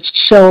her on the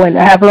show and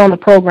have her on the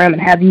program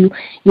and have you,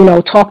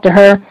 talk to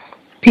her.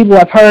 People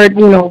have heard,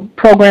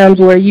 programs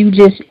where you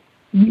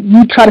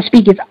try to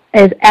speak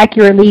as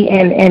accurately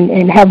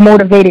and have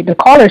motivated the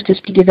callers to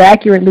speak as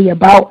accurately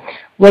about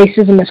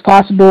racism as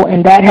possible,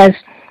 and that has,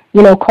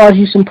 caused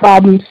you some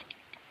problems.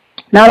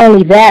 Not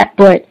only that,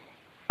 but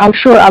I'm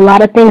sure a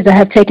lot of things that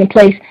have taken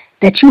place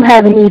that you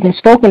haven't even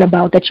spoken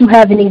about, that you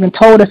haven't even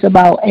told us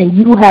about, and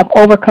you have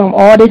overcome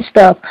all this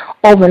stuff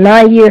over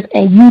 9 years,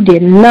 and you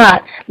did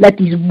not let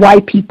these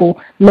white people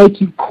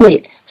make you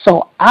quit.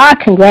 So I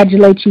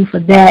congratulate you for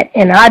that,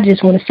 and I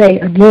just want to say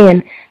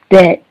again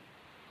that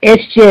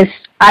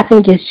I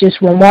think it's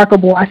just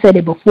remarkable. I said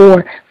it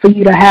before, for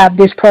you to have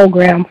this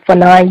program for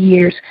 9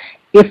 years,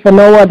 if for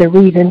no other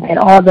reason than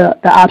all the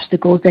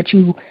obstacles that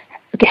you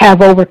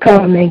have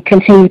overcome and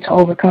continue to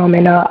overcome.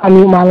 And I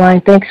mute my line.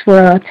 Thanks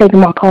for taking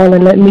my call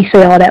and letting me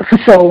say all that for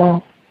so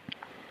long.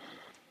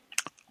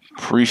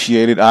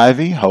 Appreciate it,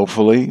 Ivy.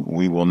 Hopefully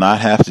we will not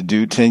have to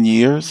do 10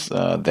 years.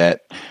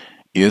 That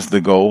is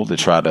the goal, to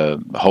try to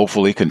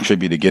hopefully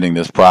contribute to getting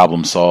this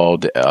problem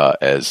solved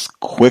as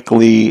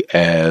quickly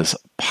as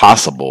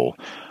possible.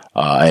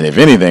 And if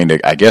anything,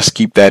 I guess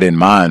keep that in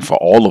mind for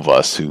all of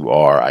us who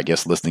are, I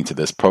guess, listening to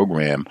this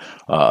program,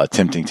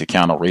 attempting to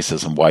counter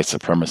racism, white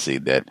supremacy,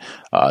 that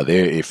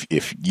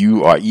if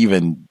you are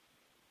even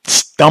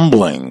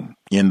stumbling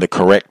in the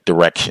correct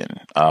direction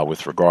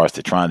with regards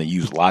to trying to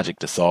use logic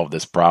to solve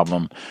this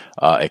problem,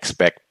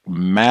 expect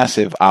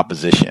massive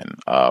opposition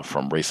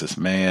from racist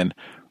man,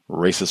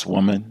 racist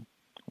woman,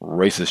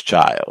 racist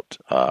child,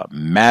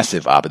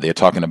 massive opposition. They're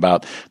talking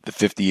about the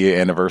 50-year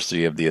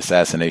anniversary of the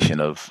assassination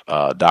of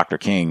Dr.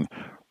 King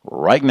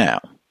right now.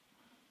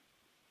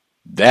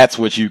 That's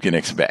what you can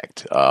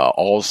expect.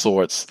 All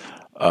sorts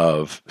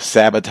of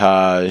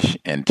sabotage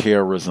and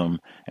terrorism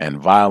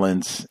and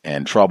violence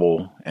and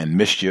trouble and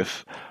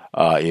mischief.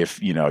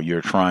 If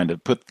you're trying to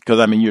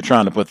you're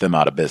trying to put them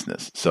out of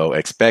business. So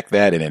expect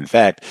that, and in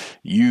fact,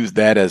 use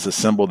that as a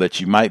symbol that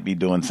you might be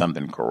doing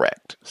something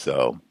correct.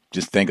 So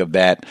just think of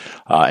that.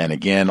 And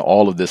again,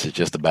 all of this is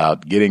just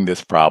about getting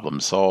this problem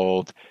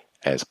solved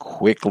as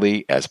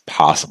quickly as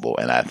possible.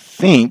 And I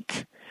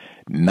think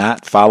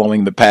not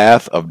following the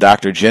path of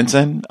Dr.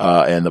 Jensen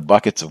and the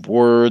buckets of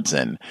words,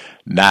 and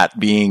not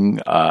being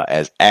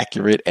as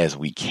accurate as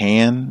we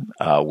can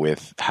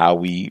with how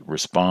we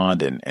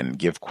respond and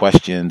give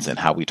questions, and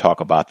how we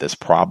talk about this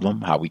problem,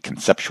 how we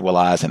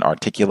conceptualize and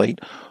articulate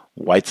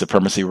white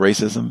supremacy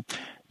racism.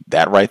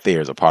 That right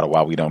there is a part of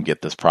why we don't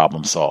get this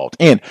problem solved.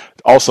 And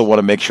also want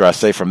to make sure I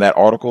say from that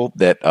article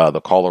that the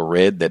caller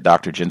read, that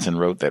Dr. Jensen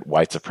wrote, that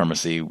white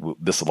supremacy,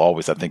 this will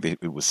always, I think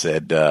it was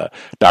said,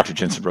 Dr.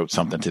 Jensen wrote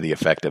something to the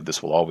effect of,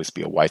 this will always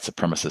be a white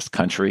supremacist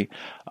country.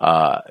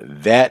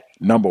 That,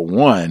 number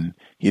one,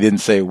 he didn't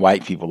say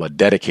white people are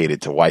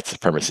dedicated to white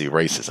supremacy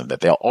racism,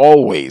 that they'll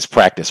always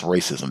practice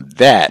racism.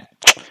 That,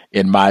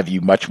 in my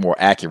view, much more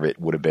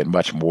accurate, would have been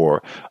much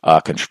more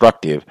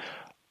constructive.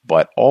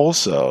 But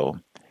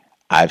also,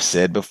 I've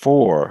said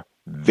before,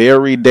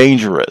 very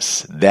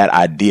dangerous, that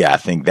idea. I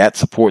think that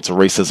supports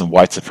racism,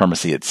 white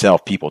supremacy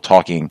itself. People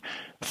talking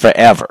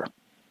forever.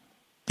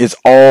 It's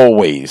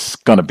always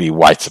going to be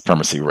white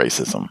supremacy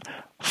racism.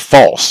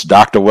 False.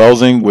 Dr.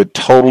 Welsing would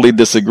totally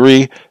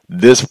disagree.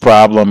 This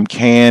problem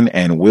can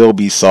and will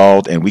be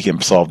solved, and we can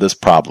solve this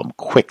problem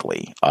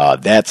quickly.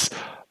 That's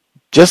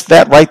just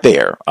that right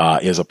there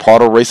is a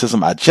part of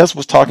racism. I just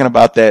was talking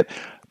about that.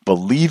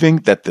 Believing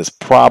that this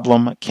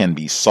problem can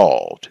be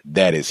solved.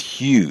 That is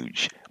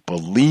huge.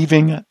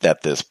 Believing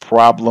that this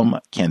problem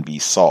can be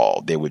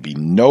solved. There would be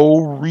no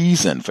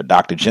reason for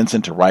Dr.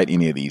 Jensen to write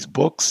any of these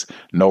books.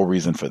 No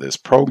reason for this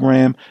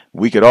program.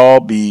 We could all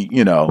be,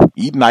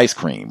 eating ice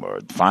cream, or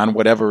find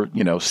whatever,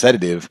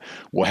 sedative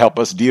will help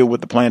us deal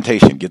with the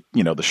plantation. Get,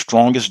 the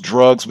strongest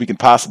drugs we can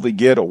possibly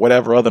get, or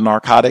whatever other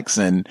narcotics,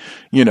 and,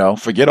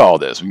 forget all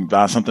this. We can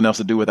find something else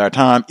to do with our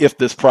time if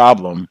this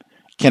problem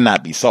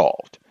cannot be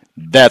solved.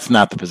 That's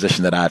not the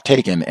position that I've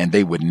taken, and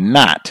they would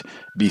not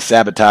be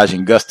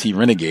sabotaging Gus T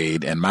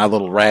Renegade and my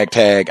little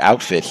ragtag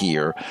outfit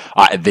here.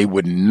 They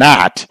would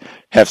not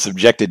have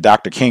subjected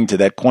Dr. King to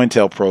that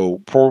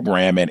COINTELPRO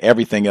program and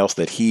everything else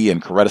that he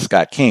and Coretta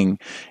Scott King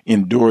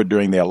endured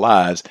during their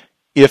lives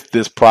if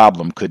this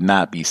problem could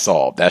not be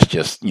solved. That's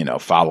just,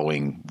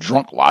 following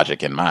drunk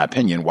logic, in my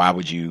opinion. Why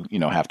would you,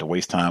 have to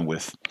waste time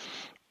with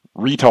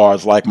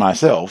retards like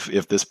myself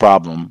if this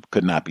problem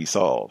could not be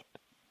solved?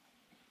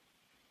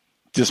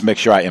 Just make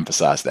sure I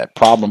emphasize that.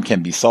 Problem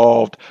can be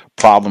solved.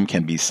 Problem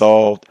can be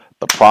solved.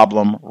 The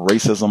problem,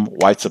 racism,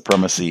 white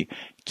supremacy,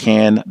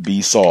 can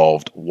be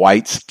solved.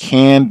 Whites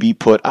can be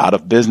put out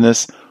of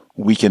business.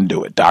 We can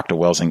do it. Dr.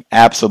 Welsing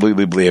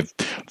absolutely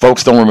believed.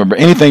 Folks don't remember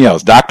anything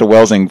else. Dr.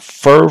 Welsing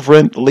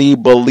fervently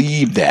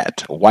believed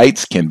that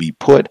whites can be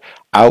put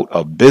out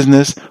of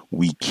business.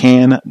 We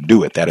can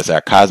do it. That is our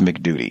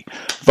cosmic duty.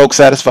 Folks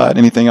satisfied?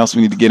 Anything else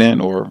we need to get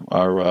in, or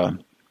are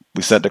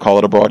we set to call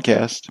it a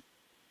broadcast?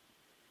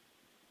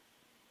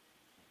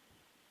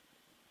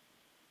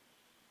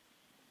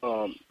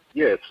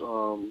 Yes,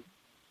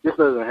 this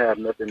doesn't have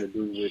nothing to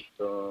do with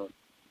the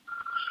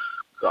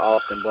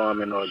Austin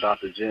bombing or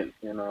Dr.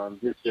 Jensen.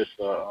 This is just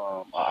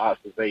an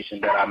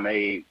observation that I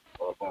made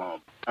of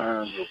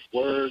terms of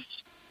words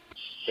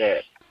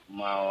that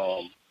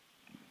my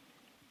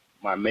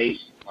mate,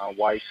 my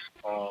wife,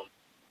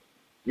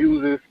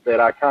 uses,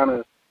 that I kind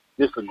of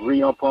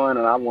disagree upon,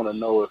 and I want to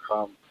know if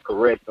I'm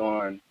correct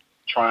on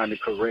trying to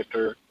correct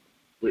her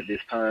with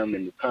this term,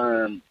 and the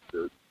term,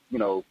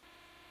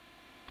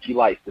 she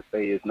likes to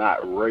say it's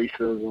not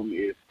racism,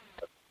 it's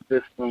a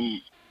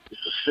system.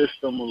 It's a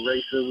system of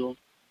racism,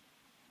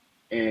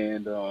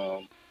 and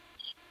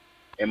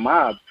in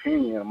my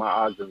opinion, my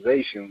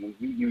observation, when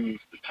you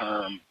use the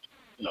term,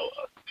 a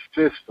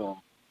system,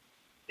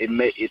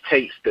 it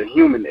takes the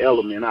human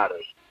element out of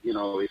it.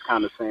 It's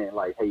kind of saying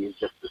like, hey, it's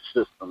just a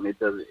system.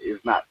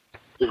 It's not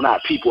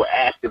people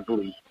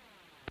actively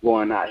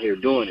going out here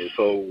doing it.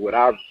 So what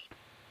I,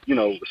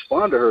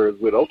 respond to her is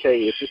with,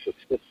 okay, is this a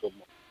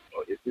system,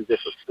 or is this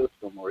a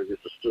system, or is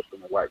this a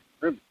system of white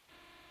supremacy?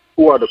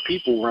 Who are the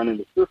people running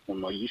the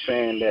system? Are you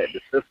saying that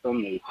the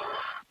system is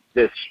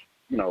just,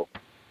 because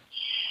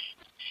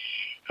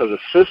a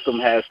system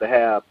has to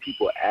have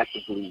people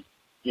actively,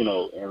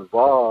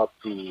 involved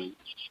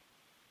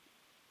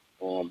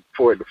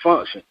for it to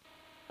function?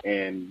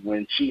 And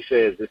when she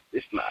says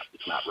it's not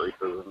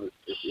racism,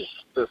 it's just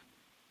a system,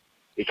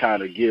 it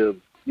kind of gives,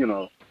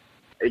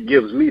 it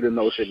gives me the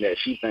notion that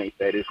she thinks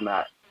that it's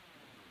not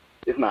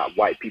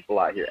white people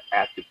out here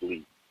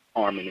actively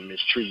harming and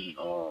mistreating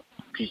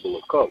people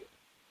of color.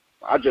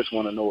 I just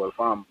want to know if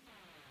I'm,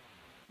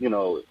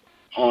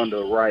 on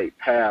the right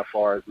path as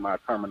far as my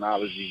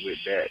terminology with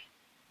that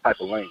type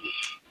of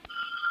language.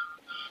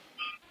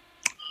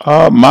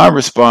 My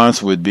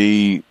response would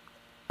be,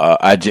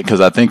 because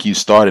I think you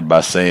started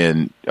by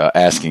saying,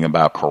 asking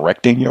about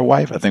correcting your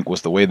wife, I think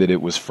was the way that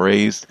it was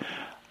phrased.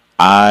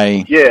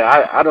 I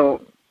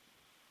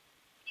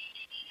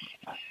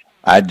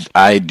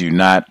do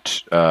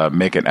not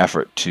make an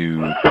effort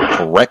to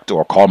correct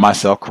or call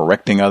myself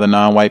correcting other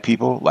non-white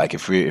people. Like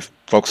if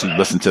folks who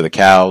listen to the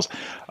cows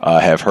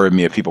have heard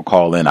me, if people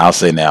call in, I'll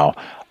say now,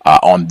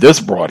 on this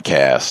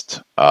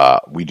broadcast,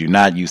 we do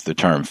not use the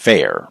term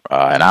fair,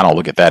 and I don't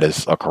look at that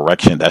as a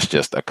correction. That's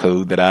just a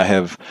code that I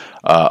have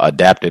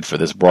adapted for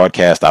this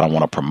broadcast. I don't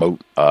want to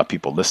promote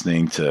people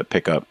listening to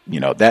pick up,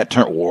 that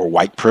term, or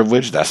white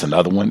privilege. That's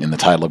another one in the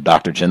title of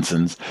Dr.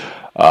 Jensen's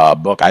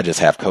book. I just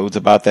have codes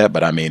about that.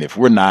 But I mean, if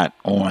we're not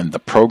on the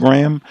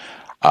program,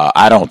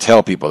 I don't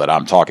tell people that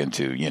I'm talking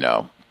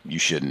to, you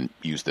shouldn't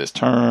use this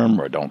term,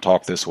 or don't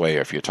talk this way,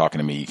 or if you're talking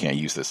to me, you can't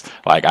use this.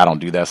 Like, I don't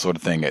do that sort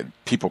of thing.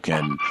 People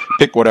can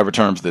pick whatever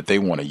terms that they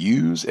want to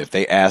use. If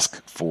they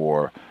ask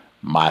for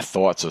my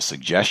thoughts or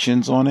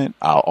suggestions on it,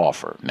 I'll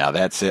offer. Now,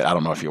 that's it. I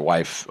don't know if your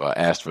wife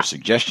asked for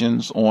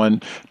suggestions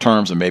on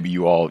terms, or maybe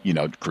you all,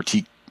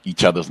 critique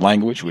each other's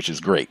language, which is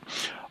great.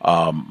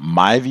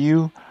 My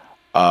view,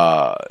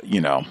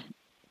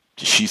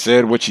 she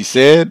said what she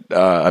said.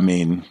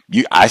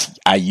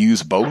 I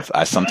use both.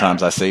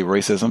 Sometimes I say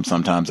racism.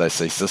 Sometimes I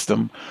say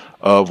system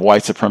of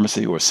white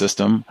supremacy or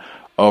system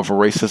of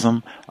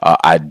racism.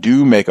 I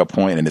do make a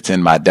point, and it's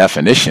in my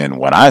definition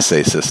when I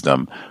say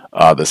system.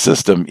 The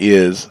system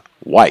is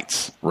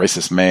whites,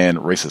 racist man,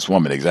 racist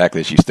woman. Exactly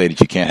as you stated,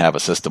 you can't have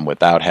a system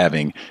without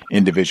having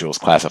individuals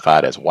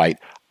classified as white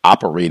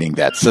operating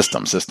that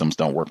system. Systems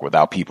don't work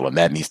without people, and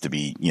that needs to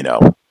be,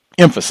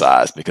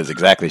 emphasized, because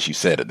exactly as you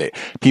said,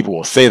 people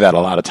will say that a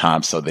lot of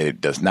times so that it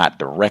does not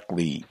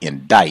directly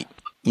indict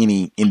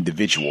any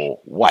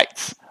individual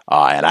whites.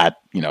 And I,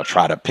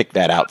 try to pick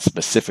that out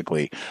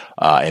specifically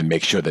and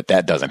make sure that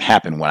that doesn't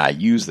happen when I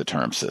use the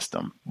term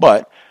system.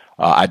 But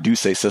I do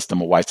say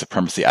system of white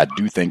supremacy. I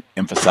do think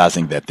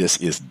emphasizing that this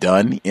is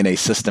done in a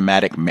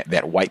systematic,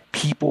 that white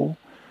people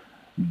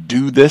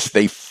do this,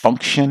 they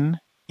function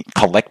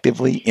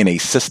collectively in a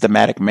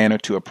systematic manner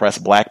to oppress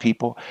black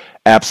people.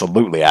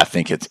 Absolutely. I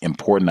think it's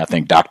important. I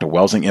think Dr.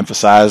 Welsing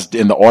emphasized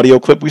in the audio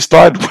clip we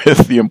started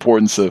with the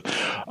importance of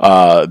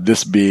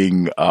this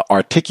being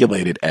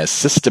articulated as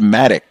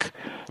systematic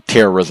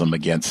terrorism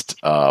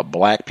against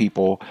black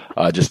people,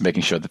 just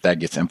making sure that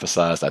gets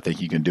emphasized. I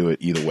think you can do it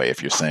either way.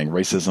 If you're saying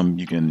racism,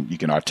 you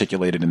can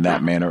articulate it in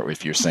that manner. Or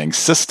if you're saying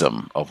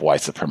system of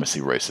white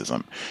supremacy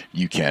racism,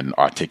 you can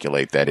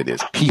articulate that it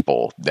is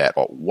people that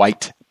are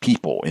white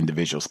people,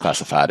 individuals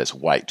classified as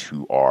white,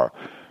 who are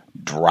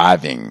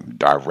driving,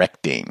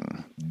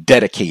 directing,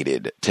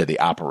 dedicated to the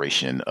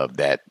operation of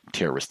that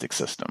terroristic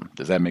system.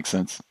 Does that make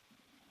sense?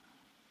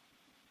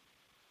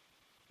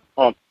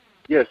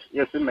 Yes,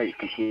 it makes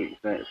complete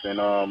sense, and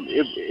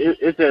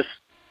it just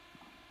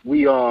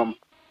we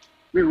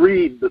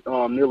read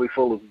Neely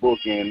Fuller's book,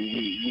 and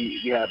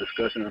we have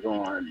discussions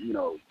on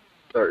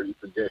certain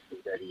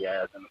suggestions that he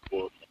has in the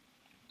book,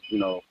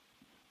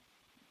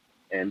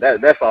 and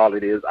that's all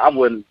it is. I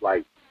wouldn't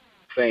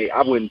say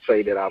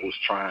that I was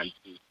trying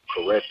to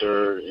correct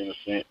her in a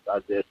sense.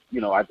 I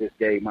just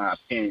gave my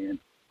opinion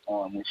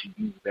on when she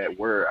used that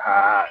word,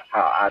 how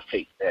I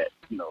take that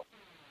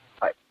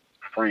type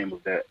frame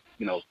of that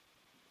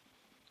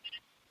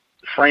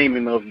the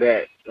framing of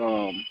that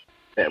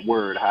that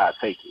word, how I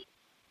take it.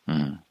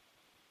 Mm-hmm.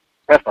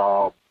 That's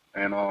all.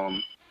 And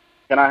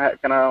can I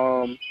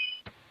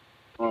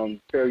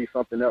tell you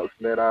something else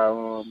that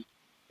I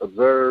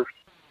observed?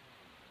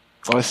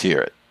 Let's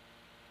hear it.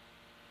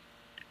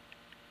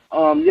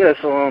 Yes,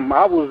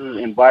 I was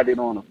invited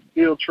on a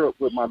field trip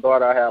with my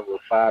daughter. I have a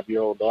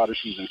 5-year-old daughter.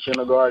 She's in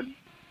kindergarten,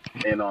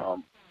 and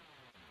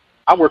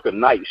I work a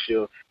night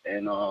shift,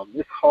 and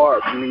it's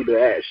hard for me to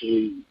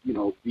actually,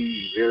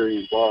 be very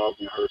involved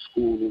in her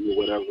schooling or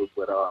whatever.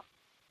 But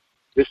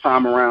this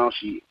time around,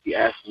 she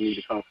asked me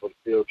to come for the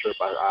field trip.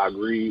 I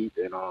agreed,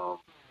 and I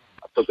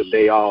took a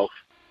day off,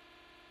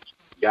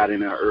 got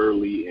in there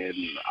early, and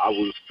I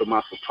was, to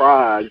my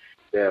surprise,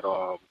 that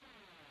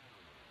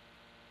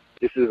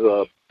this is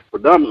a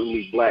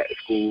predominantly black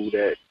school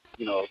that,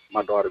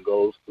 my daughter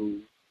goes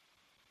to.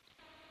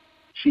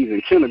 She's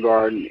in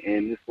kindergarten,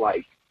 and it's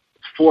like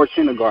 4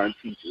 kindergarten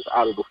teachers.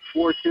 Out of the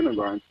 4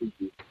 kindergarten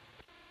teachers,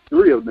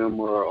 3 of them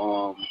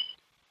are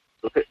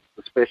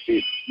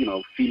suspected,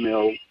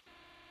 female,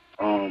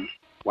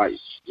 white,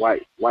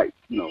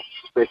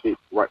 suspected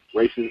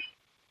racist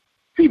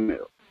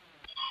female.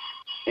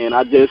 And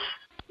it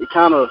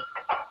kind of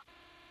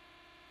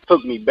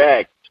took me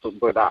back,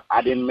 but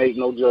I didn't make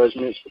no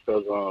judgments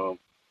because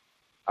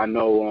I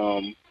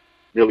know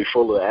Billy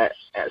Fuller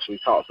actually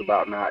talks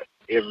about not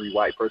every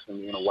white person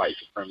being a white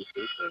supremacist,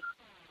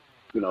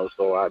 and,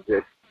 so I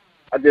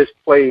just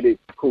played it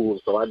cool.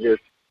 So I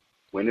just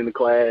went into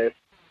class,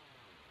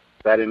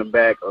 sat in the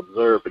back,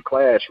 observed the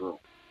classroom.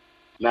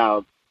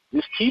 Now,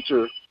 this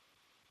teacher,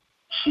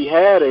 she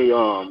had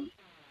a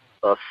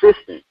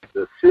assistant.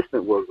 The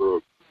assistant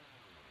was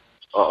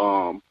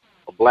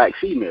a black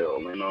female,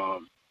 and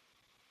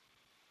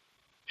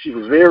she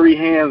was very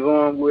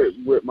hands-on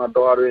with my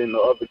daughter and the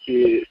other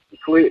kids.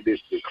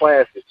 The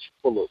class is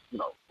full of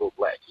full of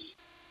black kids.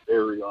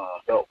 Very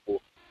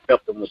helpful.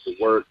 Helped them with the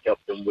work.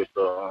 Helped them with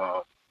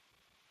the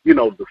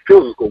the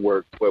physical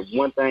work. But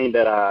one thing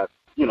that I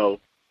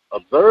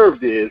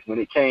observed is when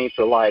it came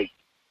to like,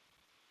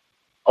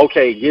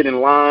 okay, get in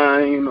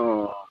line,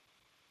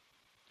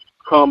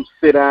 come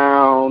sit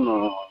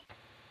down.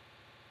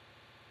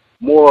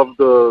 More of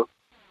the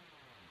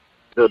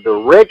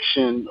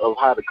direction of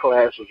how the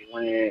class was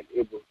ran,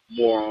 it was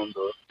more on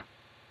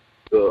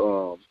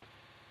the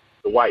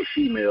white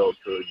female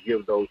to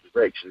give those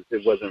directions.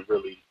 It wasn't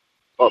really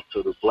up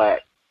to the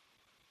black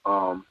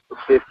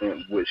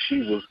assistant, which she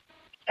was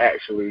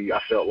actually, I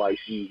felt like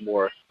she was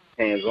more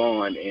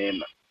hands-on.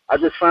 And I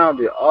just found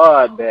it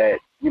odd that,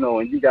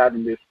 and you got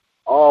in this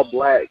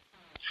all-black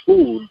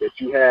school that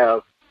you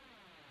have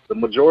the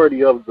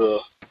majority of the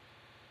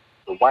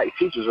white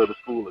teachers of the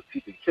school are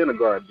teaching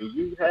kindergarten. Do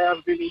you have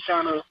any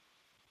kind of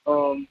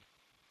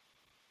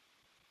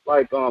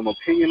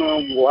opinion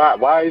on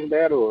why is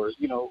that, or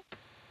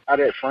how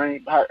that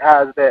frame? How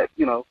is that?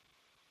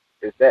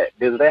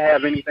 Does that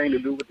have anything to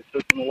do with the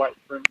system of white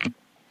supremacy?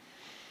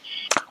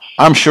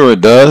 I'm sure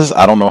it does.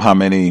 I don't know how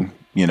many,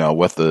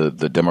 what the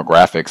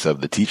demographics of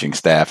the teaching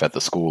staff at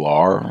the school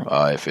are.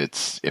 If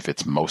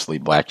it's mostly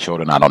black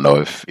children, I don't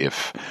know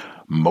if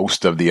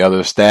most of the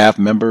other staff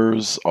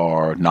members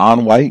are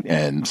non-white,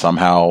 and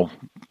somehow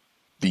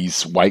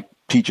these white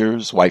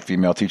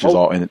female teachers,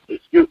 are in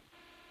it.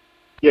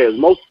 Yeah,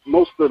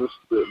 most of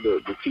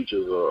the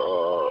teachers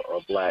are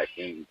black,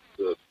 and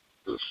the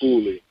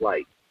school is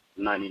like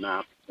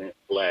 99%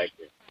 black.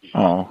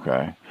 Oh,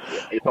 okay.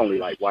 Yeah, it's only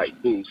like white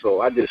schools,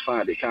 so I just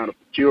find it kind of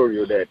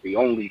peculiar that the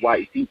only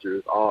white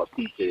teachers all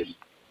teach in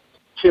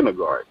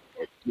kindergarten.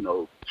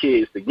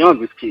 Kids, the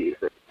youngest kids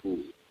at the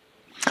school.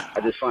 I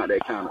just find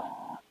that kind of.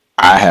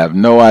 I have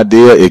no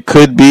idea. It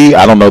could be.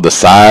 I don't know the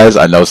size.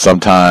 I know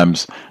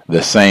sometimes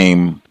the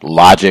same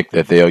logic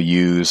that they'll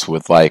use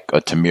with like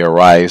a Tamir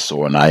Rice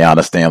or an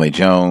Ayanna Stanley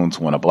Jones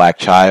when a black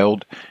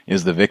child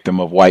is the victim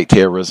of white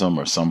terrorism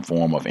or some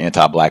form of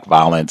anti-black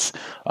violence.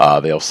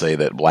 They'll say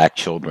that black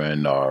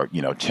children are,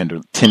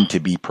 tend to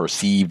be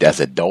perceived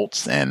as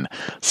adults and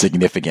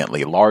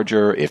significantly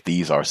larger if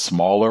these are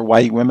smaller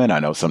white women. I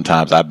know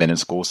sometimes I've been in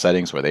school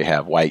settings where they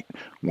have white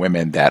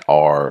women that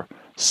are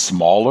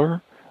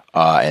smaller.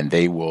 And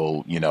they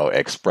will,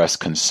 express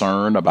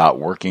concern about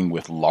working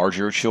with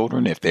larger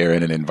children if they're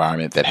in an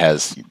environment that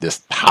has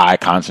this high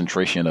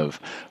concentration of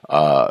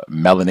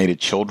melanated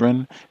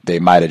children. They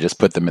might have just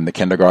put them in the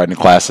kindergarten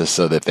classes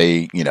so that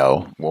they,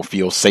 will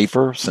feel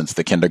safer, since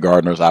the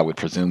kindergartners, I would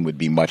presume, would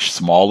be much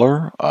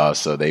smaller.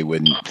 So they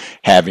wouldn't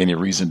have any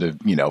reason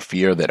to,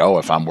 fear that,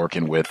 if I'm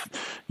working with,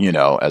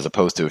 as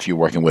opposed to if you're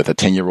working with a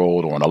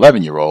 10-year-old or an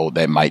 11-year-old,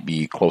 that might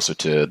be closer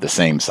to the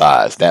same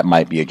size. That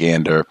might be a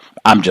gander.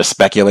 I'm just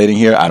speculating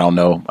here. I don't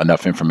know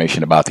enough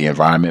information about the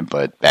environment,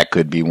 but that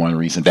could be one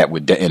reason that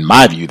would, in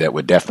my view, that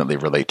would definitely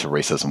relate to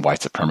racism,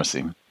 white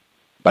supremacy.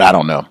 But I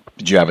don't know.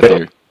 Did you have a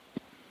theory?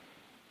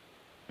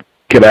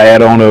 Could I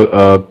add on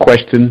a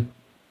question?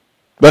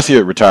 Let's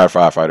hear it, retired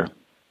firefighter.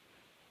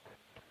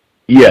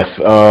 Yes.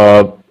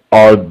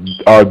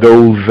 Are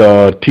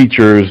those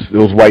teachers,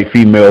 those white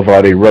females,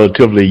 are they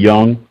relatively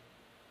young?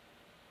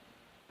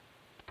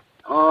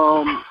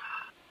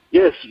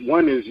 Yes,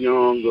 one is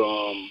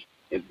young.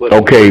 But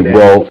okay,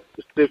 well,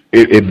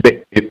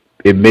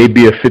 it may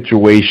be a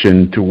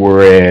situation to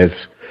whereas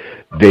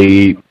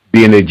they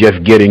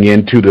just getting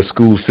into the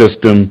school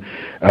system,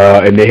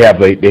 and they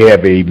have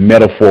a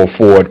metaphor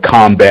for it,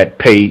 combat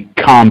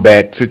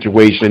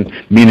situation,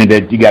 meaning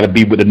that you got to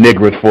be with the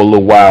niggers for a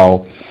little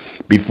while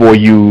before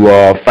you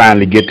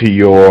finally get to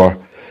your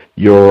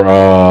your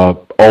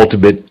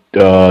ultimate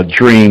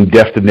dream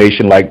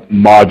destination, like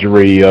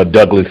Marjorie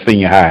Douglas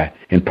Senior High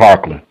in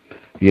Parkland,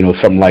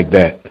 something like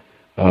that.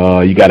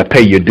 You got to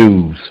pay your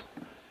dues,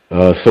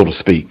 so to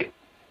speak.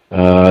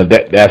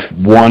 That's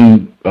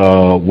one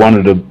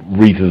of the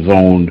reasons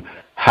on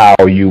how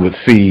you would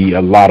see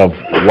a lot of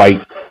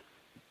white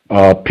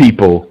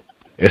people,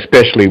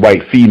 especially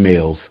white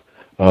females,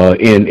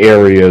 in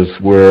areas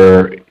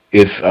where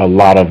it's a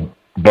lot of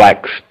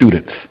black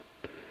students,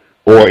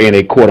 or in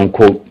a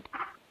quote-unquote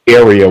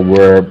area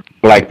where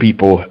black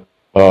people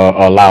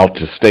are allowed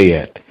to stay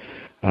at.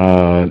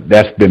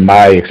 That's been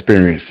my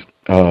experience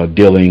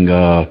dealing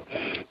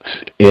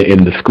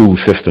in the school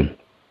system.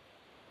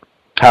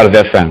 How does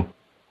that sound?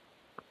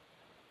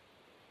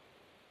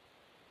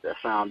 That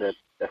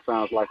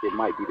sounds like it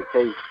might be the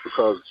case,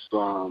 because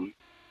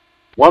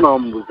one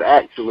of them was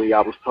actually,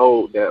 I was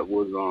told, that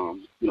was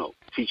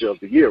teacher of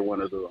the year,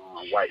 one of the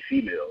white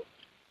females.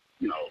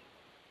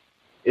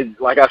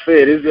 It, like I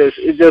said,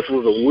 it just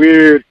was a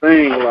weird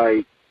thing.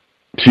 Like,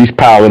 she's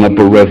piling up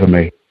her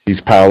resume.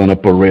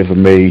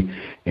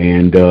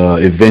 And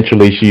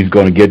eventually she's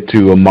going to get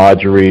to a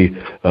Marjorie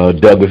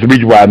Douglas. The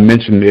reason why I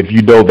mentioned, if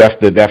you know, that's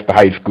the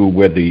high school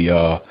where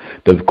the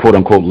quote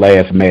unquote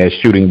last mass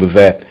shooting was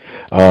at.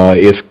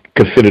 It's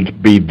considered to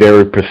be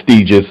very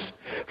prestigious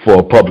for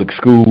a public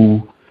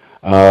school,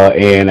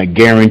 and I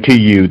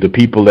guarantee you, the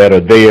people that are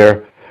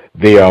there,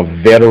 they are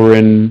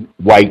veteran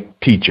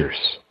white teachers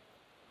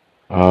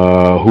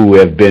who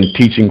have been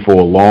teaching for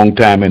a long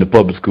time in the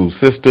public school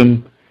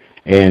system.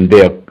 And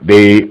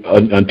they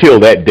until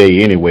that day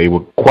anyway,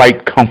 were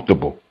quite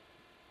comfortable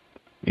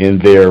in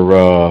their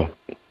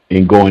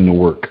in going to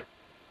work.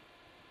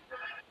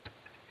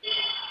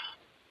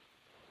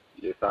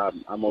 Yes,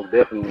 I most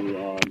definitely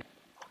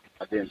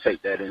I didn't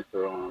take that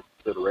into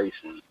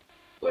consideration,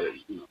 but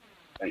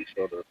thanks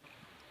for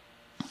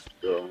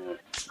the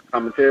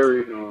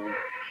commentary.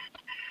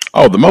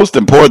 Oh, the most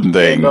important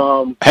thing.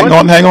 Hang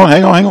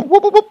on.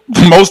 Whoop, whoop, whoop.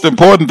 The most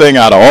important thing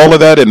out of all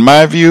of that, in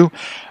my view,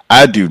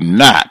 I do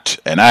not,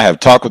 and I have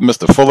talked with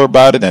Mr. Fuller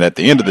about it, and at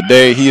the end of the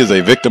day, he is a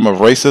victim of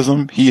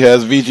racism. He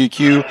has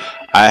VGQ.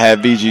 I have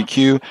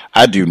VGQ.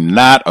 I do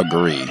not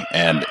agree,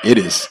 and it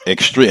is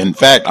extreme. In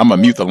fact, I'm going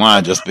to mute the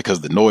line just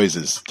because the noise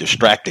is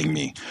distracting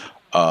me.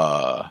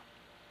 I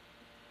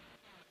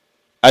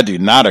do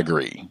not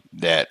agree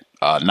that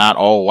not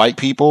all white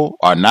people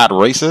are not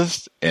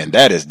racist, and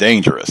that is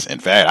dangerous. In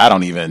fact, I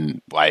don't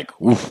even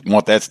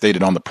want that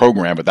stated on the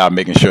program without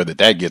making sure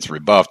that gets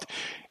rebuffed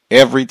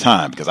every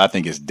time, because I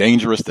think it's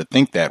dangerous to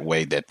think that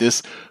way, that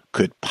this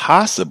could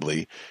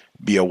possibly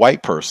be a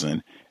white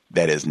person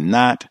that is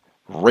not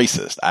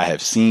racist. I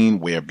have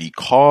seen where,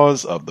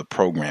 because of the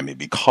programming,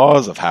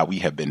 because of how we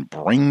have been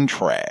brain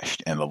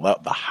trashed and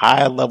the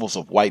high levels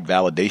of white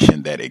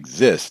validation that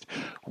exist,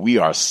 we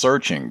are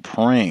searching,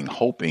 praying,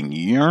 hoping,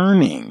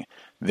 yearning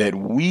that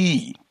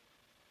we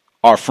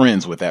are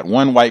friends with that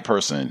one white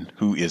person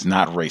who is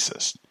not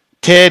racist.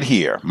 Ted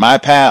here, my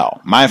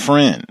pal, my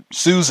friend,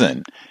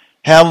 Susan,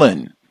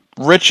 Helen,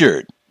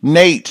 Richard,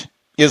 Nate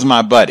is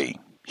my buddy.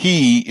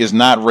 He is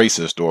not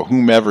racist, or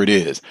whomever it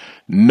is.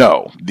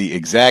 No, the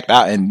exact,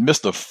 and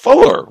Mr.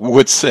 Fuller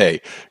would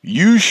say,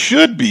 you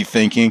should be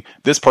thinking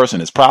this person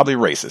is probably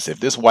racist.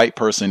 If this white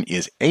person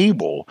is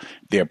able,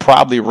 they're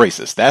probably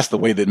racist. That's the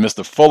way that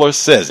Mr. Fuller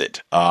says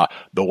it.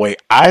 The way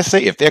I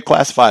say, if they're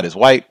classified as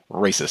white,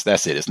 racist,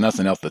 that's it. It's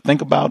nothing else to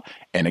think about.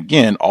 And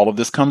again, all of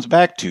this comes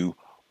back to,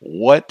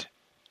 what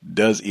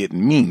does it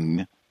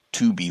mean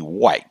to be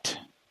white?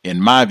 In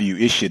my view,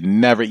 it should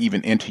never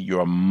even enter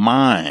your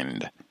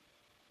mind.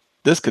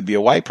 This could be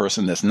a white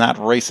person that's not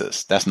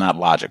racist. That's not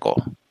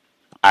logical.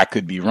 I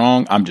could be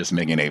wrong. I'm just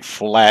making a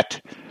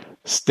flat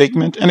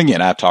statement. And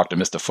again, I've talked to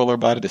Mr. Fuller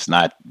about it. It's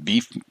not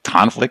beef,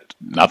 conflict,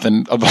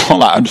 nothing of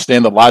all. I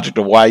understand the logic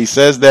of why he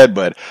says that,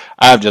 but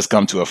I've just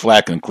come to a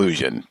flat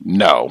conclusion.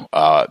 No,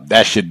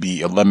 that should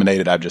be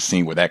eliminated. I've just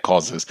seen where that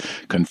causes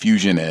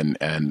confusion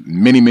and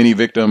many, many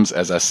victims.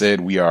 As I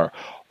said, we are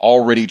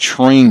already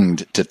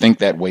trained to think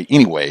that way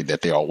anyway,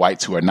 that there are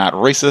whites who are not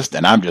racist,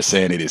 and I'm just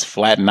saying it is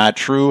flat not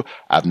true.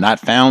 I've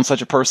not found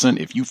such a person.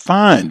 If you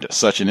find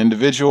such an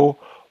individual,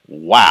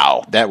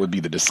 wow, that would be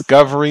the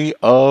discovery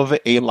of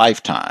a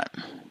lifetime.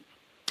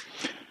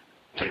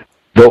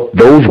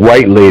 Those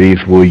white ladies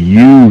will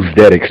use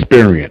that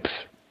experience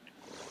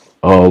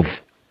of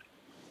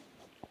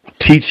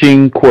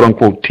teaching, quote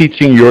unquote,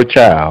 teaching your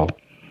child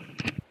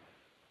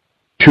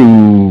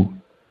to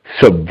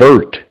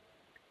subvert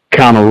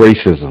counter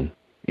racism.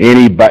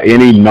 Any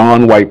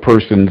non-white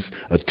person's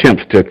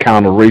attempts to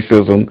counter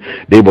racism,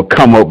 they will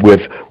come up with,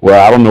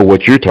 well, I don't know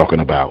what you're talking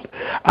about.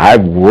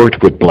 I've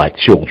worked with black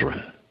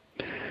children,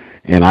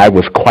 and I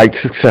was quite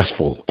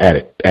successful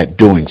at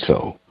doing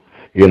so.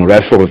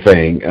 That sort of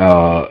thing.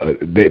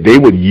 They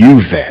would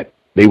use that.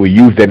 They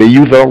use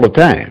it all the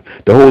time.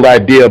 The whole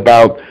idea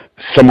about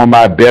some of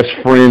my best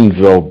friends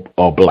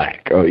are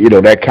black,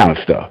 that kind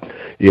of stuff,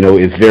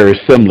 is very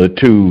similar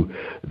to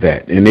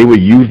that. And they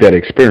would use that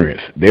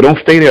experience. They don't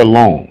stay there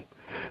long.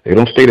 They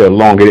don't stay there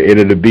long.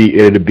 It'll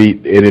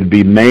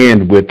be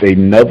manned with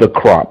another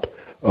crop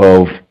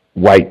of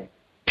white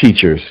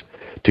teachers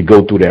to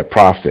go through that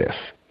process.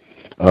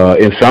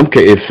 In some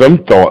cases,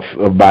 some thoughts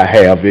I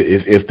have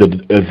is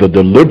the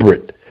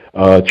deliberate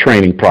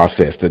training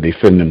process that they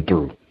send them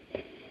through.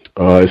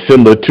 It's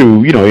similar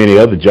to any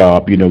other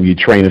job. You're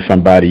training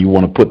somebody, you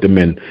want to put them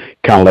in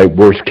kind of like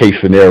worst case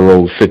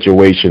scenario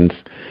situations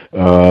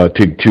so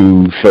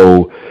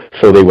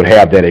they would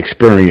have that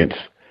experience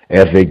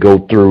as they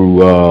go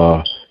through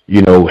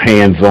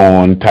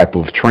hands-on type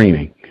of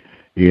training.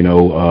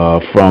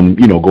 From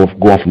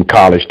going from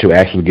college to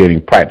actually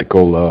getting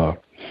practical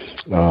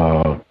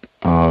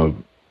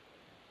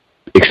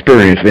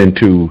experience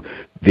into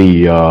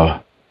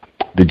the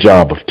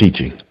job of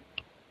teaching.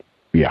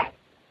 Yeah.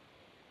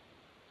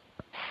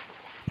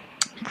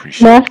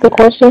 Can I ask a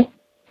question?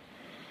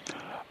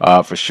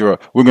 For sure.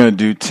 We're going to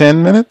do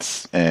 10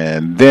 minutes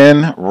and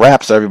then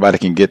wrap so everybody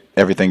can get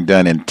everything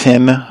done in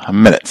 10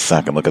 minutes.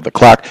 I can look at the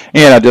clock.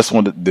 And I just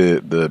wanted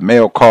the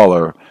male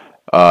caller,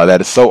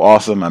 that is so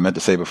awesome. I meant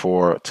to say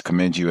before to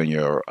commend you and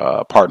your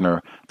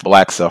partner,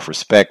 Black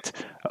Self-Respect,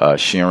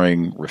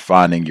 sharing,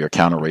 refining your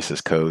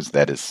counter-racist codes.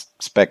 That is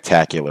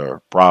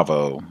spectacular.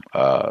 Bravo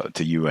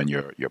to you and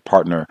your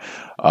partner.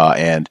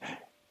 And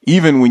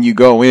even when you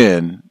go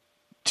in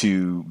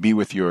to be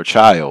with your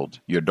child,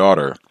 your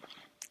daughter,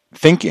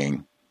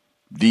 thinking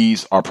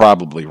these are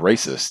probably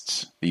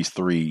racists, these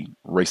three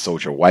race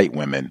soldier white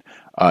women,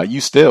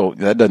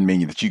 that doesn't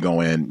mean that you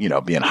go in,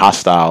 being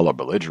hostile or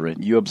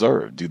belligerent. You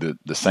observe, do the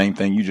same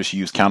thing. You just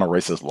use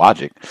counter-racist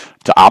logic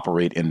to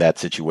operate in that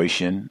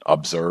situation,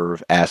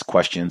 observe, ask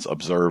questions,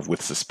 observe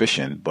with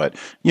suspicion. But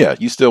yeah,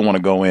 you still want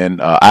to go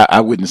in. I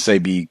wouldn't say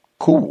be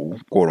cool,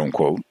 quote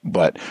unquote,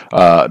 but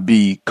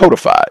be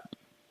codified.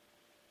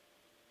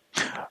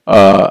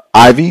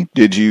 Ivy,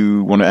 did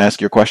you want to ask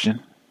your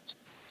question?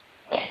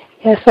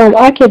 Yes,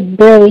 I could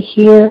barely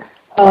hear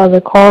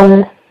the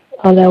caller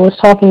that was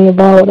talking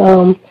about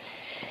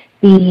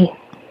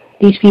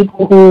these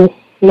people who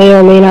may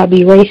or may not be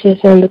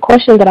racist, and the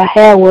question that I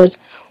had was,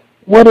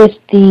 what is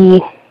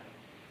the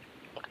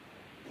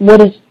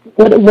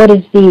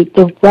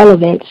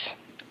relevance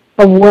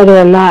of whether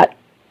or not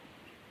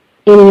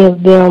any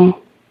of them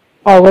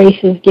are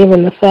racist,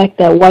 given the fact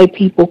that white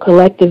people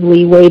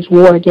collectively wage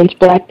war against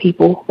black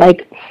people?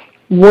 Like,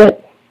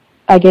 what,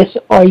 I guess,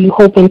 are you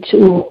hoping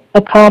to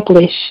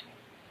accomplish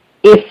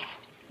if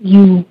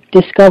you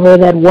discover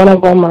that one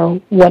of them or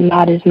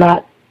whatnot is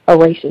not a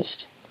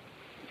racist?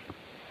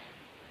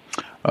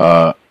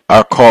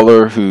 Our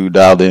caller who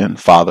dialed in,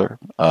 Father,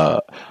 I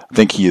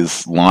think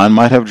his line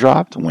might have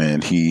dropped.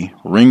 When he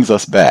rings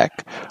us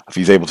back, if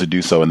he's able to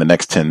do so in the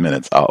next 10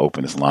 minutes, I'll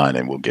open his line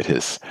and we'll get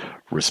his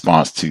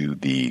response to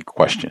the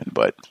question.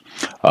 But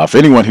for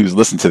anyone who's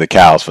listened to the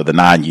cows for the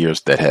 9 years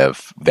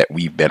that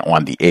we've been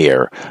on the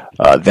air,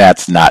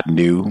 that's not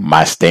new.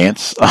 My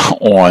stance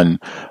on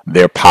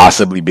there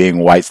possibly being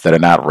whites that are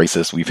not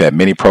racist. We've had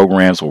many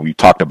programs where we've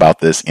talked about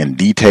this in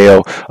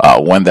detail.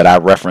 One that I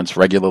reference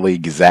regularly,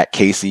 Zach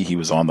Casey, he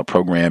was on the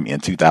program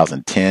in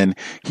 2010.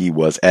 He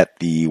was at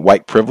the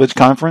White Privilege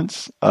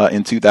Conference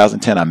in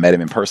 2010. I met him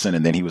in person,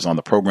 and then he was on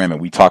the program,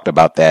 and we talked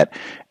about that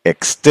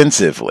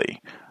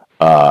extensively.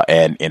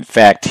 And in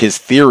fact, his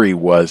theory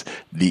was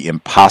the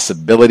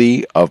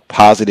impossibility of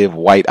positive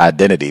white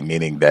identity,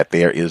 meaning that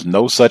there is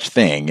no such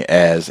thing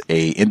as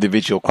a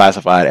individual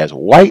classified as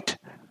white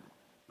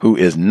who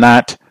is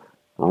not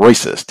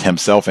racist,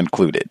 himself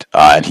included.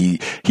 And he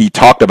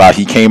talked about,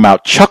 he came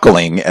out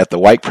chuckling at the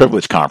White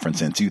Privilege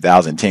Conference in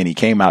 2010. He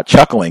came out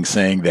chuckling,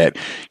 saying that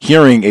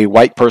hearing a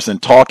white person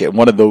talk at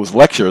one of those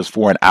lectures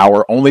for an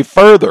hour only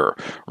further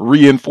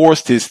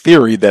reinforced his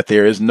theory that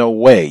there is no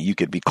way you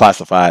could be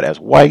classified as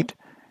white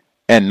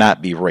and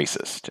not be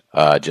racist.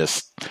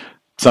 Just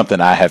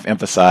something I have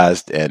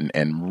emphasized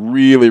and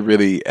really,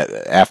 really,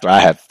 after I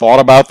had thought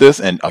about this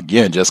and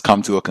again, just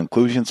come to a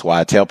conclusion. So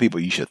I tell people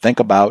you should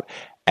think about,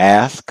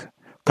 ask,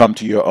 come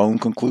to your own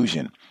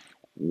conclusion.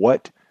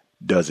 What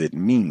does it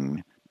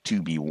mean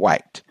to be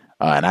white?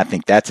 And I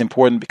think that's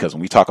important because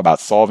when we talk about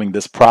solving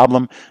this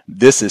problem,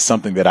 this is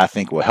something that I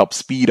think will help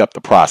speed up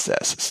the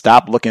process.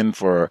 Stop looking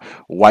for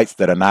whites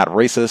that are not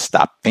racist.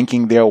 Stop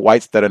thinking they're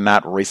whites that are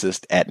not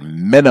racist. At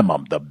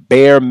minimum, the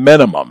bare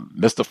minimum,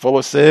 Mr.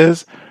 Fuller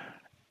says,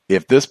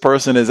 if this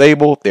person is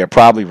able, they're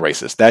probably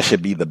racist. That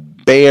should be the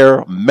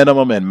bare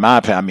minimum in my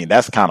opinion. I mean,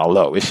 that's kind of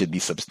low. It should be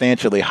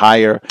substantially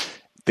higher.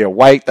 They're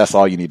white. That's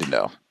all you need to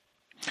know.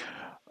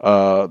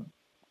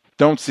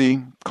 Don't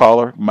see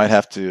caller. Might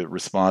have to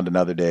respond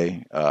another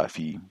day. If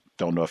he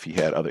don't know if he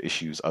had other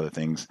issues, other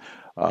things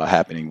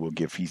happening. We'll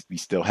give. He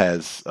still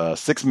has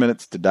 6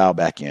 minutes to dial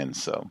back in.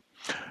 So,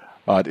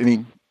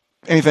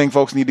 anything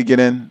folks need to get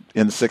in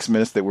the 6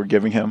 minutes that we're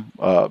giving him?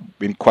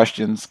 Any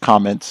questions,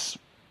 comments,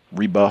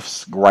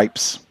 rebuffs,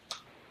 gripes?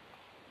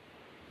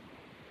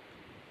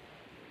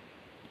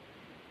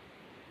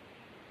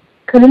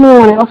 Could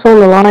anyone else on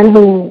the line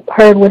who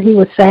heard what he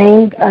was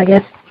saying, I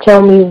guess,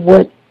 tell me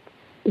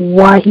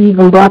why he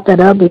even brought that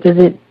up? Because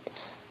it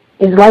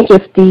is like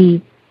if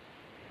the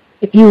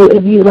if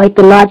you like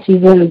the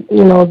Nazis and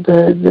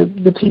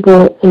the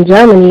people in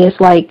Germany, it's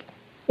like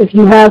if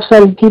you have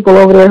some people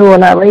over there who are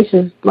not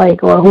racist,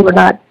 like, or who are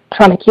not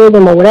trying to kill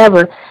them or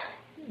whatever,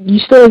 you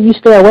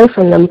stay away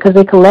from them because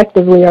they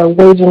collectively are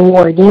waging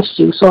war against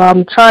you. So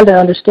I'm trying to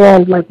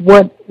understand like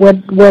what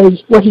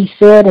he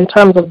said in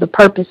terms of the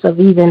purpose of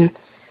even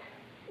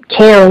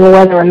caring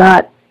whether or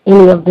not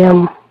any of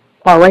them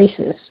are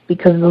racist,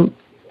 because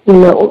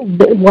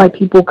white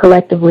people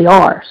collectively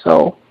are.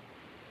 So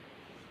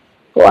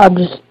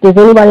does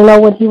anybody know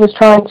what he was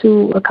trying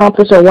to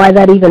accomplish or why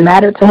that even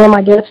mattered to him,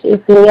 I guess,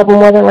 if any of them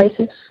wasn't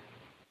racist?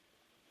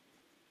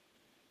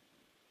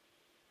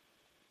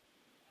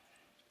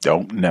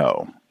 Don't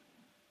know.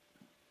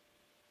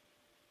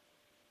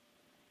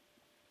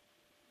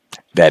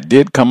 That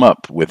did come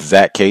up with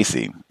Zach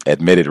Casey,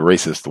 admitted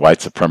racist white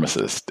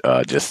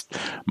supremacist. Just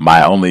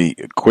my only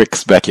quick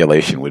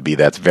speculation would be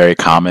that's very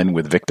common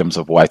with victims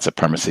of white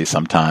supremacy.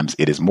 Sometimes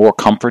it is more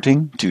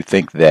comforting to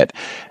think that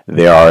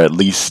there are at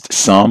least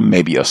some,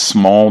 maybe a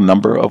small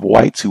number of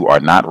whites who are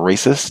not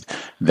racist,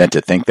 than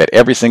to think that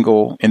every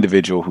single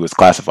individual who is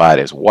classified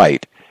as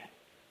white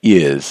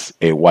is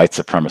a white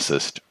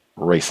supremacist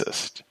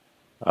racist.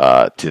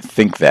 To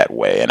think that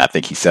way, and I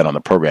think he said on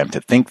the program,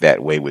 to think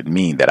that way would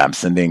mean that I'm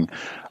sending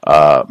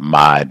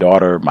my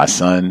daughter, my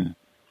son,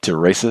 to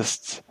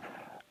racists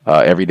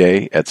every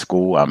day at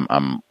school.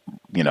 I'm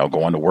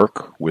going to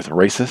work with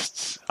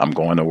racists. I'm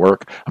going to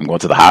work. I'm going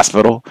to the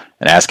hospital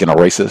and asking a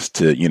racist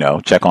to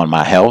check on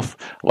my health.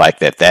 Like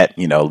that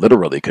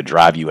literally could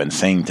drive you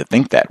insane to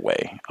think that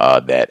way.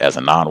 That as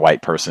a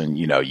non-white person,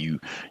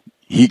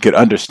 he could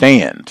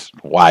understand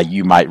why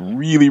you might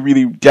really,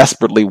 really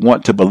desperately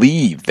want to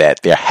believe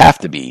that there have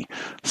to be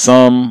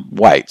some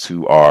whites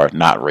who are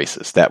not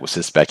racist. That was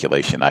his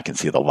speculation. I can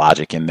see the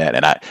logic in that.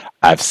 And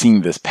I've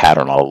seen this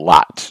pattern a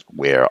lot,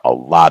 where a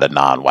lot of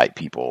non-white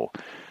people,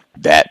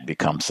 that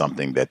becomes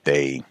something that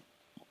they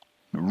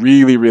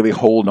really, really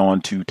hold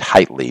on to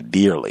tightly,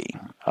 dearly.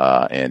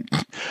 And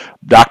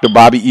Dr.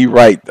 Bobby E.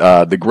 Wright,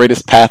 the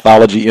greatest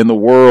pathology in the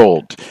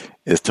world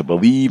is to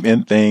believe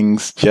in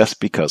things just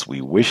because we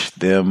wish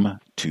them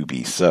to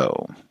be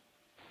so.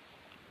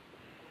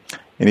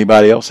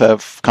 Anybody else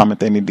have comment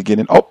they need to get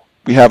in? Oh,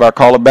 we have our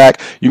caller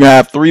back. You're going to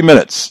have 3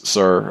 minutes,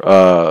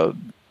 sir.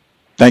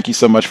 Thank you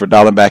so much for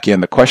dialing back in.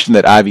 The question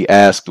that Ivy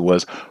asked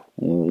was,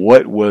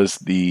 what was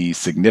the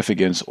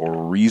significance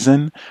or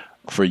reason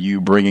for you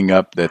bringing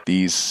up that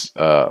these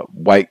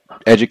white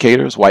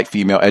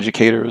female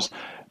educators,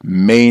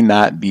 may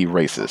not be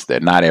racist,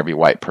 that not every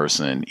white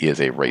person is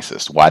a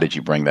racist? Why did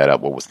you bring that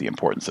up? What was the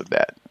importance of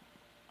that?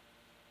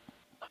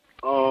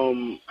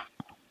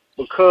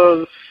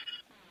 Because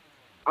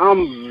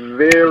I'm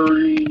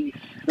very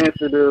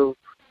sensitive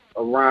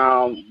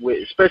around,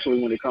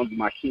 especially when it comes to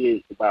my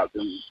kids, about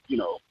them,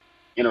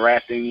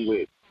 interacting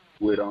with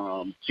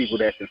people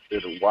that's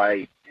considered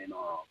white,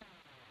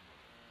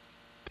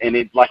 and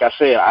it, like I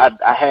said,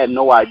 I had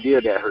no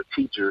idea that her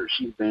teacher,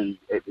 she's been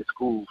at the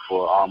school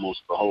for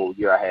almost the whole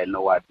year. I had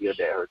no idea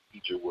that her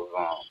teacher was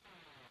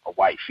a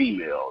white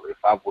female. If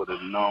I would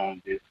have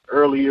known this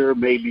earlier,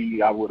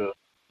 maybe I would have,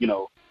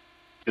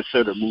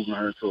 considered moving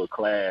her into a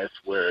class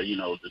where,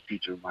 the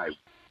teacher might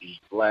be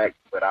black.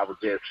 But I was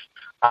just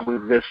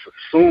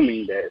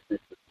assuming that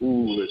since the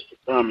school is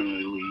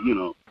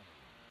predominantly,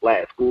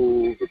 black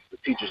school, the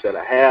teachers that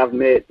I have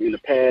met in the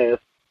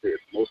past, that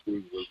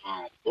mostly was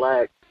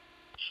black.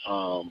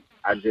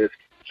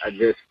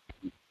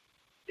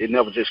 It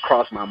never just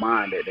crossed my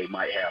mind that they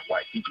might have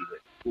white teachers at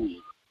the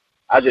school.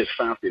 I just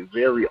found it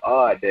very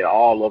odd that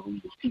all of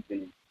them was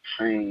teaching the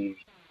same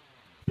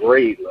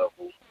grade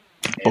level.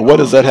 But what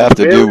does that have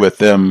to do with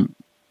them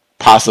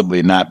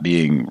possibly not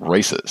being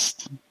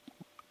racist?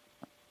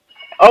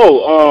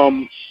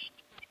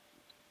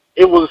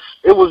 It was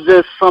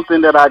just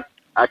something that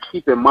I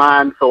keep in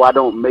mind, so I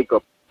don't make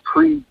a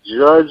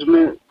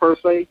prejudgment per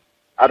se.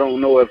 I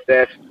don't know if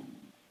that's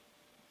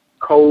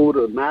code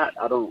or not.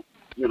 I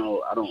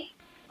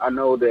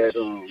know that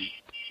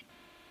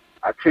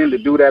I tend to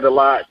do that a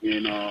lot,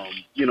 and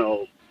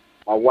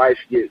my wife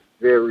gets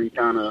very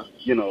kind of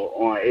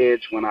on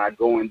edge when I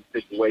go into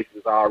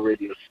situations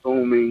already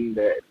assuming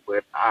that,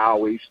 but I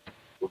always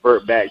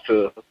revert back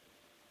to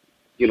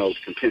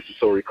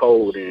compensatory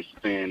code and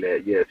saying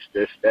that yes,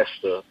 that's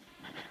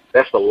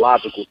the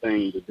logical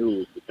thing to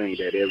do, is to think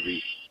that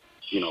every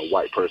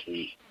white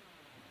person,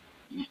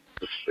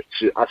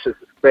 I should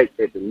suspect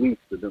at the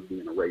least of them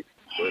being a racist.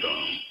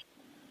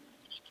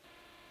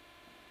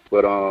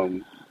 But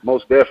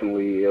most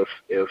definitely,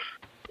 if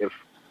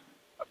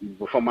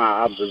from my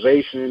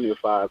observation,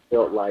 if I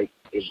felt like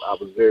if I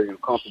was very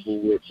uncomfortable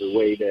with the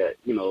way that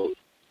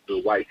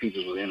the white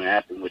teachers were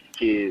interacting with the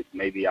kids,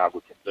 maybe I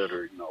would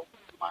consider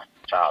my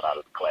child out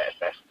of the class.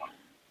 That's one.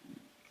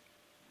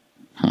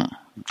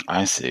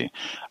 I see.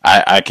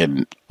 I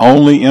can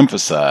only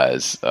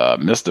emphasize,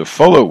 Mr.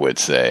 Fuller would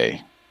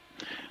say,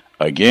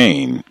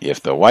 again,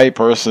 if the white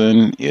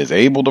person is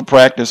able to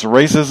practice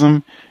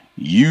racism,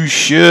 you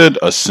should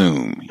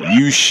assume,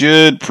 you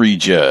should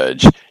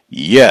prejudge,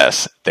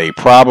 Yes, they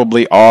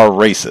probably are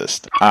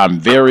racist. I'm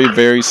very,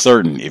 very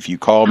certain if you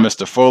call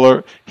Mr.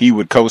 Fuller, he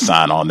would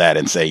co-sign on that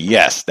and say,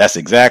 yes, that's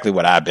exactly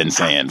what I've been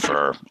saying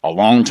for a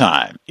long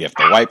time. If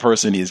the white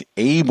person is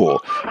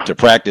able to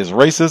practice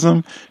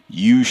racism,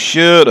 you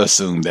should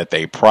assume that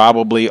they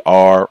probably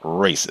are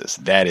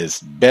racist. That is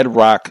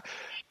bedrock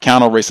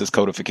counter-racist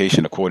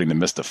codification according to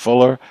Mr.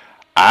 Fuller.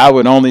 I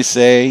would only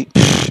say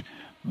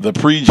the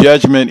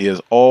prejudgment is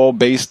all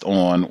based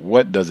on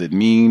what does it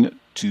mean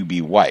to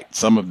be white.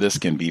 Some of this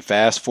can be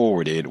fast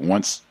forwarded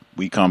once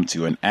we come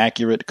to an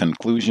accurate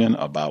conclusion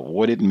about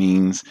what it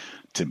means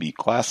to be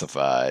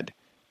classified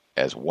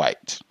as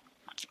white.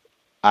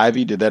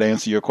 Ivy, did that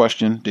answer your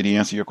question? Did he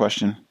answer your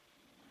question?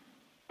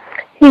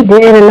 He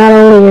did, and not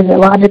only is it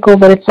logical,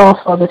 but it's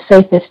also the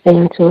safest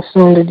thing to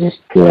assume to just,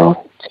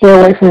 stay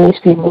away from these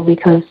people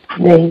because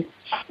they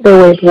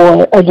wage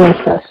war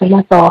against us, and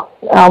that's all.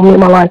 I'll mute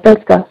my line.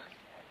 Thanks, Gus.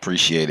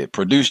 Appreciate it.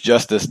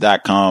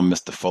 ProduceJustice.com,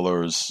 Mr.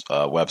 Fuller's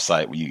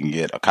website, where you can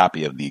get a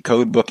copy of the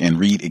code book and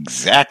read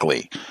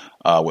exactly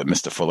what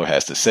Mr. Fuller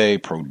has to say.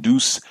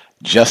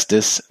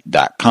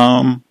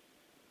 ProduceJustice.com.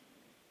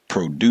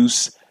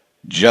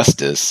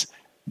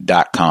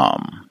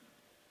 ProduceJustice.com.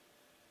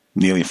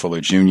 Neely Fuller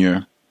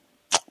Jr.,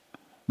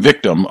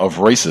 victim of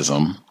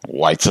racism,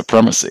 white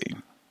supremacy.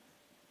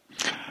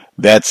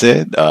 That's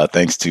it.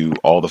 Thanks to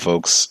all the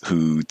folks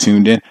who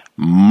tuned in.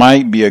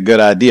 Might be a good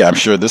idea. I'm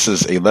sure this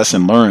is a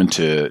lesson learned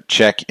to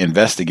check,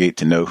 investigate,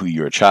 to know who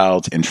your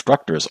child's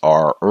instructors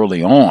are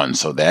early on.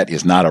 So that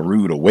is not a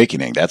rude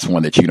awakening. That's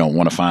one that you don't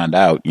want to find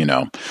out,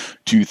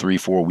 2, 3,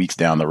 4 weeks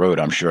down the road.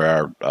 I'm sure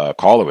our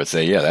caller would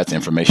say, yeah, that's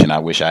information I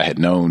wish I had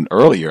known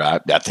earlier. I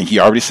think he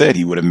already said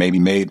he would have maybe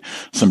made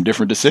some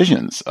different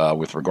decisions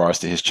with regards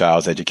to his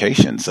child's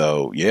education.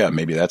 So, yeah,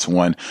 maybe that's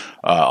one,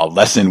 a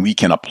lesson we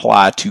can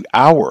apply to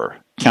our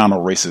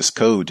counter-racist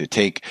code, to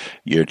take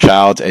your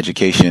child's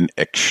education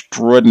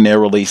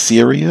extraordinarily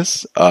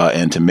serious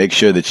and to make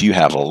sure that you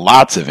have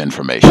lots of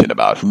information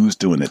about who's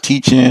doing the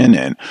teaching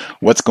and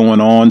what's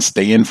going on.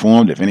 Stay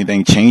informed if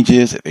anything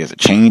changes, if there's a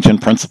change in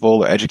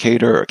principal or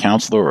educator or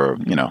counselor or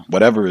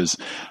whatever is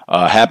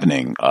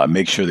happening.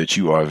 Make sure that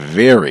you are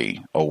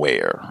very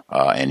aware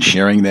and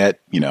sharing that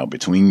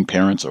between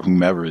parents or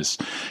whomever is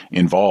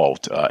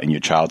involved in your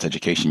child's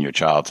education, your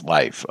child's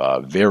life.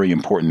 Very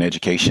important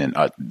education,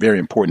 very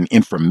important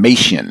information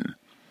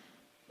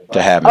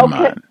to have in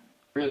mind.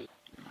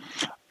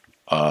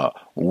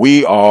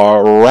 We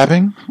are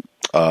wrapping.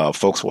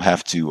 Folks will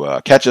have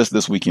to catch us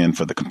this weekend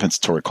for the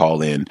compensatory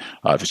call-in.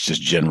 If it's just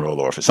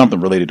general or if it's something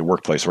related to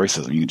workplace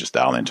racism, you can just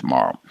dial in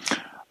tomorrow.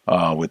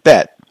 With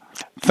that,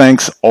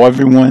 thanks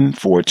everyone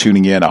for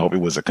tuning in. I hope it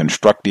was a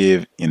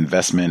constructive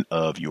investment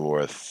of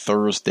your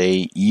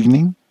Thursday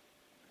evening.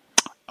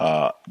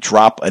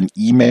 Drop an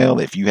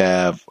email if you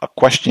have a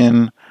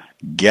question,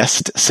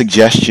 guest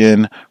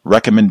suggestion,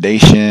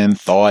 recommendation,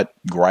 thought,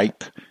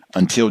 gripe,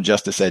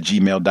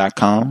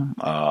 untiljustice@gmail.com.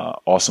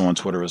 Also on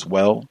Twitter as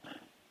well,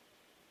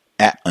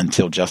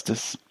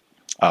 @untiljustice.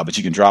 But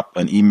you can drop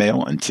an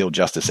email,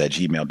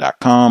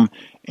 untiljustice@gmail.com,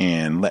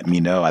 and let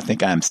me know. I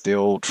think I'm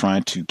still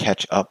trying to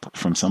catch up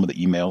from some of the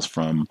emails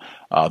from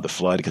the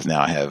flood, because now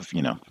I have,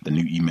 the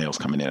new emails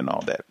coming in and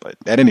all that. But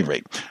at any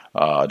rate,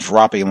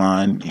 drop a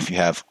line if you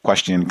have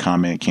question,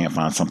 comment, can't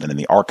find something in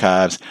the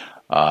archives.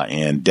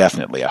 And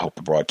definitely, I hope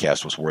the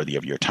broadcast was worthy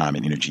of your time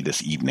and energy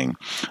this evening.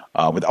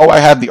 I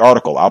have the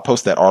article. I'll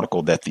post that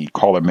article that the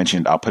caller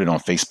mentioned. I'll put it on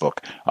Facebook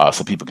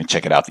so people can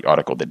check it out. The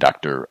article that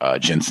Dr.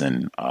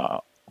 Jensen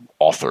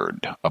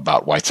authored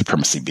about white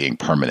supremacy being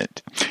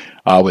permanent.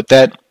 With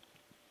that,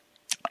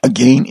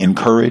 again,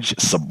 encourage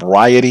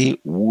sobriety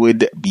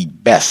would be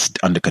best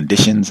under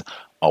conditions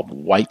of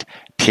white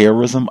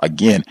terrorism.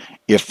 Again,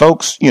 if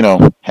folks,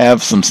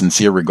 have some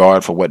sincere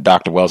regard for what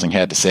Dr. Welsing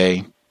had to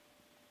say,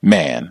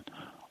 man,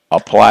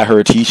 apply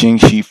her teaching.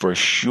 She for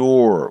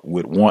sure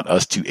would want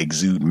us to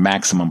exude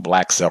maximum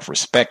black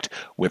self-respect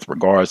with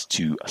regards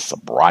to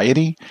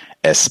sobriety,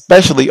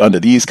 especially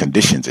under these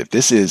conditions. If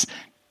this is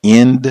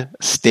end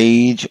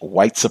stage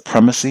white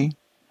supremacy,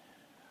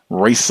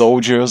 race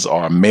soldiers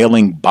are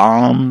mailing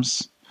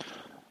bombs,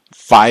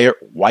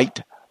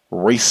 white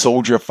race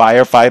soldier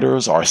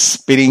firefighters are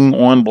spitting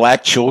on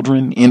black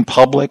children in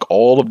public,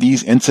 all of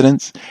these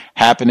incidents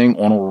happening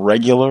on a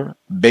regular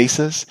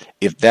basis.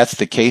 If that's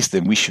the case,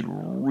 then we should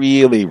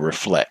really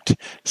reflect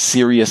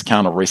serious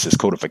counter-racist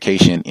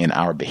codification in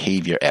our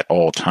behavior at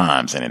all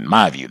times. And in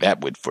my view,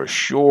 that would for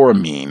sure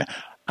mean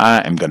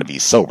I am going to be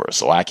sober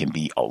so I can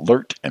be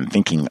alert and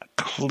thinking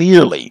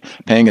clearly,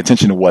 paying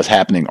attention to what's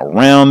happening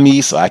around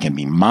me so I can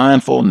be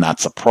mindful, not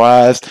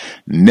surprised.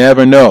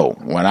 Never know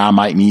when I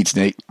might need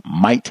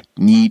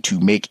to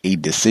make a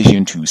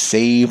decision to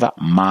save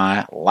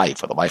my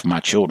life or the life of my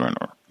children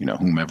or,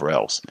 whomever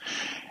else.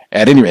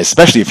 At any rate,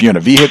 especially if you're in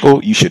a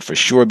vehicle, you should for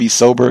sure be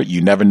sober.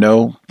 You never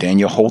know.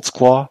 Daniel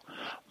Holtzclaw,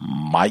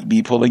 might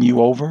be pulling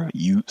you over.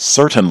 You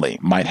certainly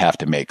might have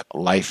to make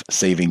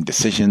life-saving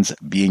decisions.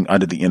 Being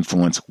under the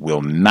influence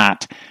will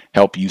not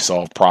help you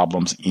solve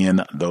problems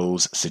in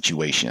those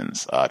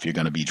situations. If you're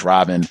going to be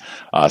driving,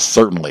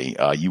 certainly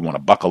you want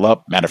to buckle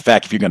up. Matter of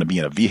fact, if you're going to be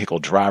in a vehicle,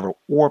 driver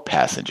or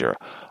passenger,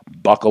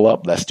 buckle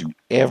up. Let's do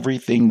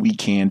everything we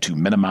can to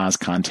minimize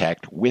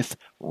contact with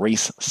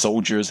race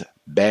soldiers,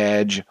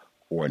 badge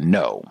or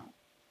no.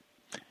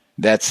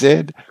 That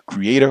said,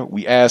 Creator,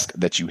 we ask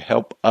that you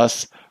help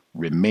us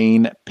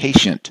remain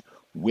patient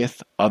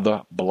with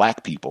other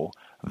Black people,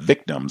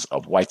 victims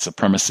of white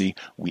supremacy.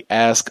 We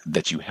ask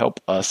that you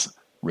help us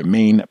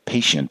remain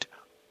patient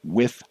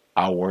with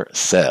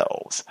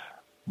ourselves.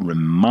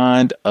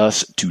 Remind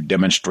us to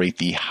demonstrate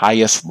the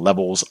highest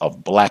levels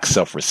of Black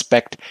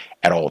self-respect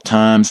at all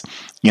times,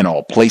 in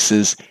all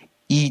places,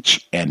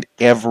 each and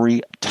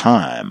every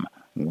time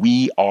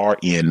we are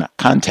in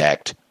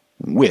contact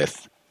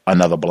with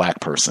another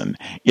Black person.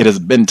 It has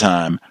been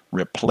time.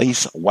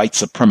 Replace white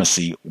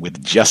supremacy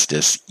with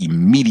justice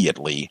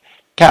immediately.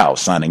 Cal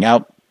signing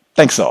out.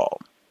 Thanks all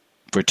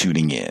for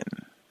tuning in.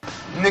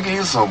 Nigga,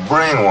 you so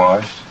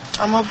brainwashed.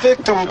 I'm a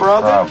victim,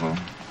 brother. Problem.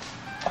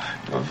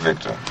 You're a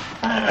victim.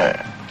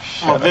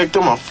 I'm a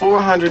victim of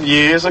 400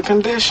 years of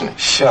conditioning.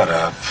 Shut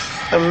up.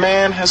 The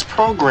man has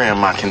programmed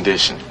my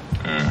conditioning.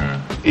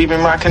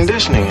 Even my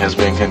conditioning has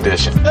been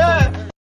conditioned.